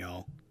 Come on,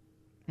 y'all.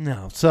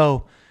 No,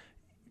 so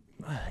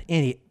I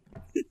didn't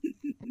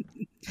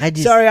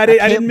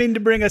mean to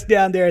bring us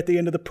down there at the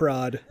end of the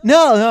prod.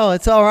 No,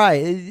 it's all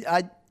right.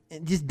 I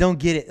just don't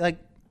get it.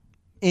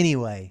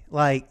 Anyway,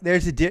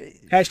 there's a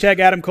hashtag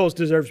Adam Cole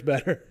deserves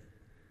better.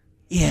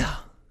 Yeah,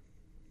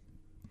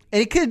 and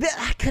it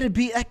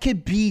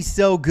could be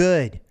so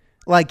good.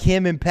 Like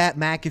him and Pat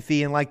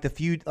McAfee and the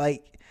feud,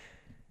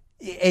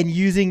 and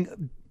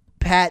using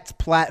Pat's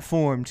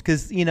platforms,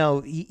 because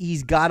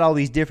he's got all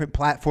these different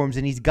platforms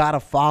and he's got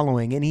a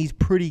following and his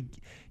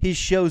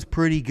show's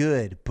pretty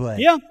good. But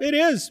yeah, it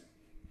is.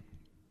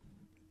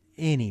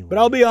 Anyway, but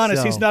I'll be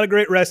honest, he's not a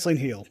great wrestling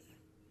heel.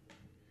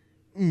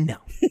 No.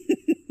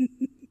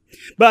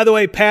 By the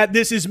way, Pat,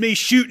 this is me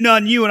shooting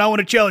on you, and I want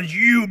to challenge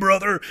you,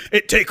 brother,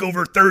 at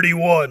TakeOver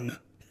 31.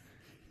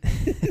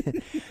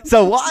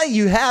 So while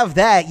you have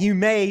that, you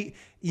may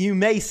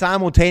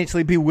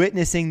simultaneously be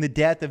witnessing the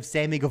death of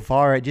Sammy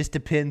Guevara. It just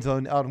depends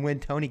on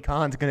when Tony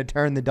Khan's going to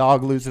turn the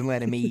dog loose and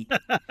let him eat.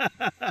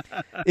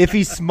 If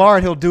he's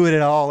smart, he'll do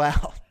it all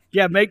out.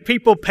 Yeah, make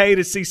people pay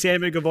to see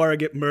Sammy Guevara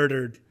get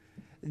murdered.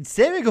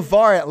 Sammy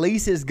Guevara at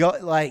least is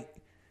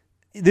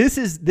this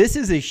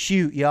is a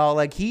shoot, y'all.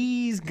 Like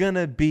he's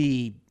gonna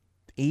be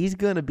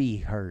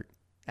hurt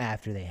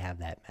after they have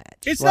that match.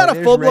 It's not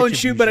a full-blown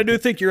shoot, but I do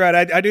think you're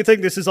right. I do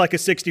think this is like a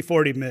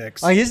 60-40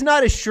 mix. Like, it's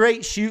not a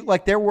straight shoot.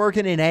 Like, they're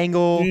working an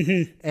angle.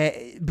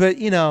 But,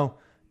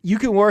 you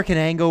can work an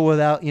angle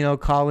without,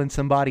 calling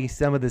somebody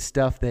some of the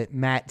stuff that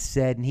Matt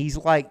said. And he's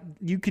like,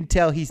 you can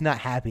tell he's not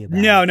happy about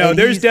it. No,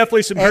 there's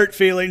definitely some hurt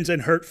feelings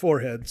and hurt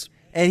foreheads.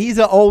 And he's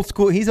an old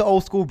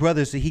school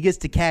brother, so he gets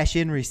to cash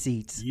in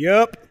receipts.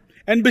 Yep.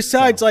 And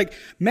besides,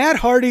 Matt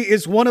Hardy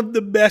is one of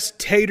the best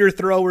tater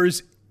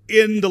throwers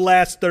in the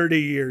last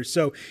 30 years.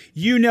 So,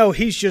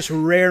 he's just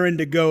raring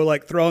to go,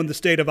 throwing the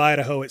state of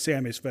Idaho at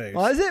Sammy's face.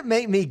 Why does it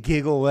make me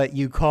giggle that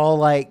you call,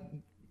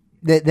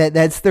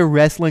 that's the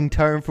wrestling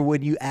term for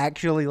when you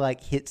actually,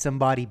 hit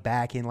somebody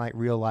back in,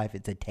 real life?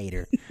 It's a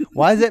tater.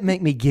 Why does that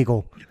make me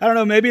giggle? I don't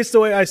know. Maybe it's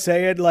the way I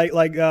say it.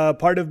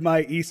 Part of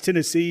my East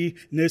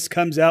Tennessee-ness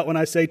comes out when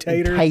I say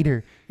tater.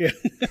 Tater. Yeah.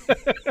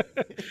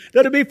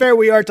 Though, to be fair,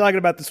 we are talking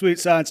about the sweet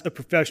science of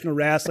professional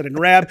wrestling. And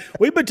Rab,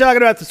 we've been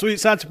talking about the sweet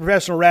science of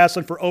professional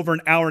wrestling for over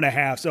an hour and a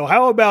half. So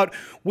how about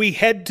we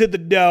head to the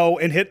dough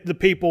and hit the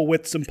people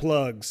with some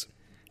plugs?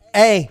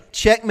 Hey,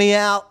 check me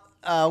out.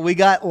 We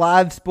got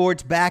live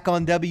sports back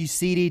on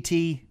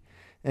WCDT.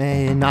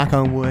 And knock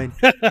on wood.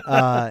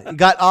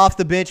 Got Off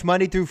the Bench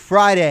Monday through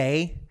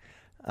Friday,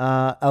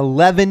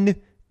 11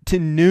 to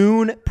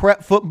noon.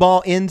 Prep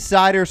Football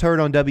Insiders heard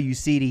on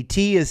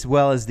WCDT, as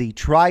well as the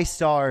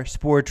TriStar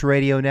Sports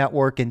Radio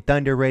Network and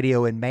Thunder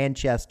Radio in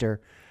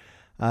Manchester,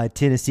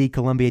 Tennessee,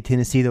 Columbia,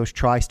 Tennessee, those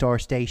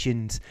TriStar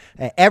stations.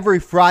 Every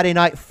Friday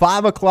night,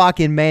 5 o'clock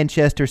in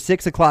Manchester,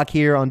 6 o'clock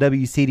here on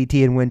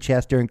WCDT in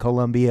Winchester and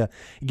Columbia,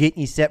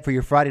 getting you set for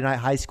your Friday night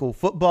high school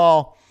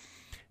football.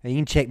 And you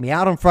can check me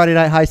out on Friday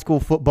Night High School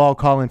Football,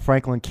 calling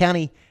Franklin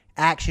County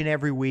action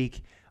every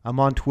week. I'm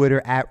on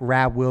Twitter at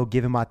RabWill,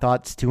 giving my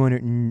thoughts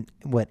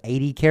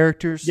 280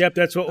 characters. Yep,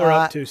 that's what we're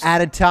up to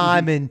at a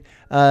time. And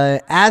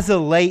as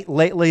of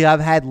lately, I've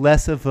had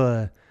less of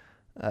a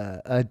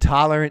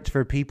tolerance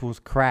for people's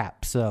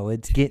crap. So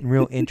it's getting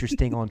real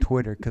interesting on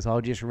Twitter because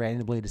I'll just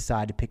randomly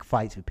decide to pick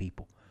fights with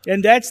people.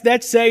 And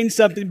that's saying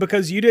something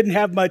because you didn't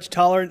have much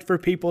tolerance for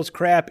people's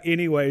crap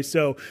anyway.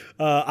 So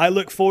I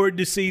look forward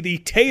to see the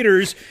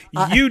taters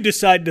you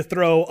decide to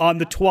throw on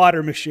the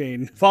twatter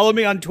machine. Follow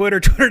me on Twitter,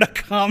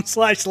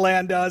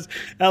 twitter.com/Landoz,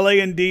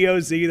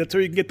 LANDOZ. That's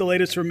where you can get the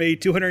latest from me,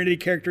 280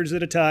 characters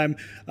at a time.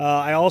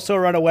 I also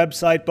run a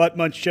website,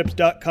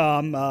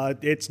 buttmunchchips.com.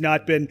 It's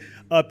not been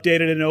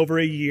updated in over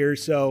a year.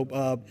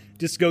 So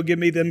just go give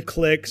me them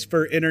clicks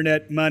for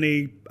internet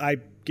money.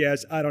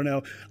 I don't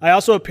know. I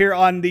also appear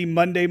on the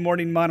Monday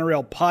Morning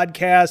Monorail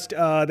podcast.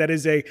 That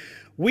is a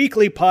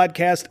weekly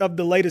podcast of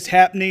the latest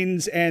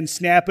happenings and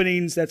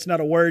snappenings. That's not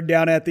a word,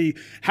 down at the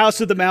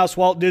House of the Mouse,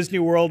 Walt Disney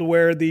World,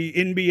 where the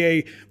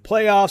NBA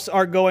playoffs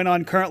are going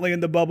on currently in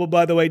the bubble.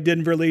 By the way,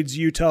 Denver leads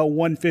Utah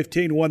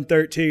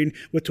 115-113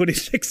 with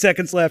 26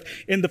 seconds left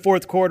in the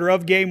fourth quarter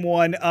of game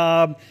one.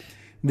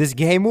 This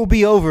game will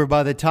be over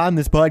by the time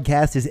this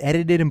podcast is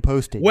edited and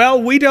posted. Well,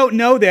 we don't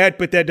know that,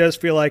 but that does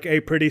feel like a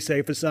pretty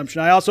safe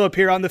assumption. I also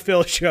appear on The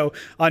Phil Show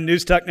on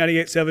News Talk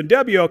 98.7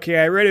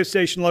 WOKI, radio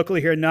station locally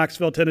here in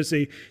Knoxville,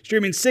 Tennessee,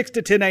 streaming 6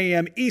 to 10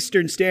 a.m.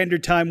 Eastern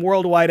Standard Time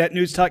worldwide at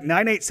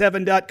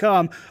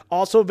newstalk987.com.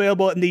 Also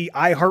available in the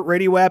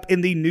iHeartRadio app,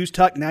 in the News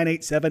Talk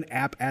 987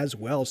 app as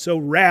well. So,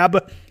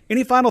 Rab,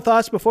 any final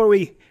thoughts before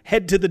we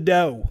head to the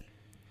dough?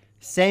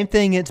 Same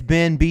thing it's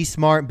been. Be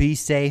smart, be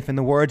safe. In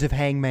the words of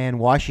Hangman,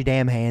 wash your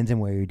damn hands and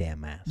wear your damn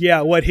mask.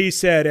 Yeah, what he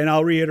said, and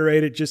I'll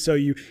reiterate it just so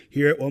you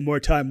hear it one more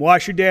time.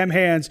 Wash your damn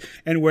hands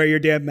and wear your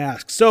damn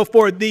mask. So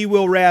for the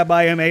Will Rab,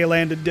 I am A.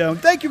 Landon Doan.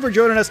 Thank you for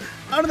joining us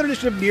on another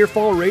edition of Near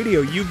Fall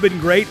Radio. You've been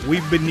great.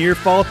 We've been Near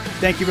Fall.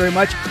 Thank you very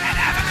much, and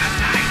have a good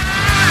night.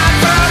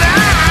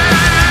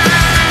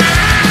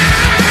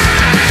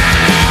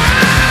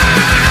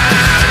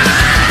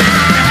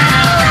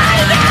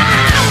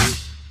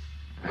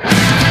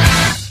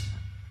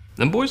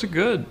 Them boys are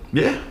good.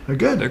 Yeah, they're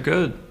good. They're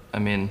good. I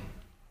mean,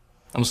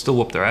 I'm still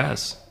whoop their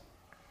ass.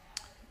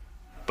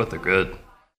 But they're good.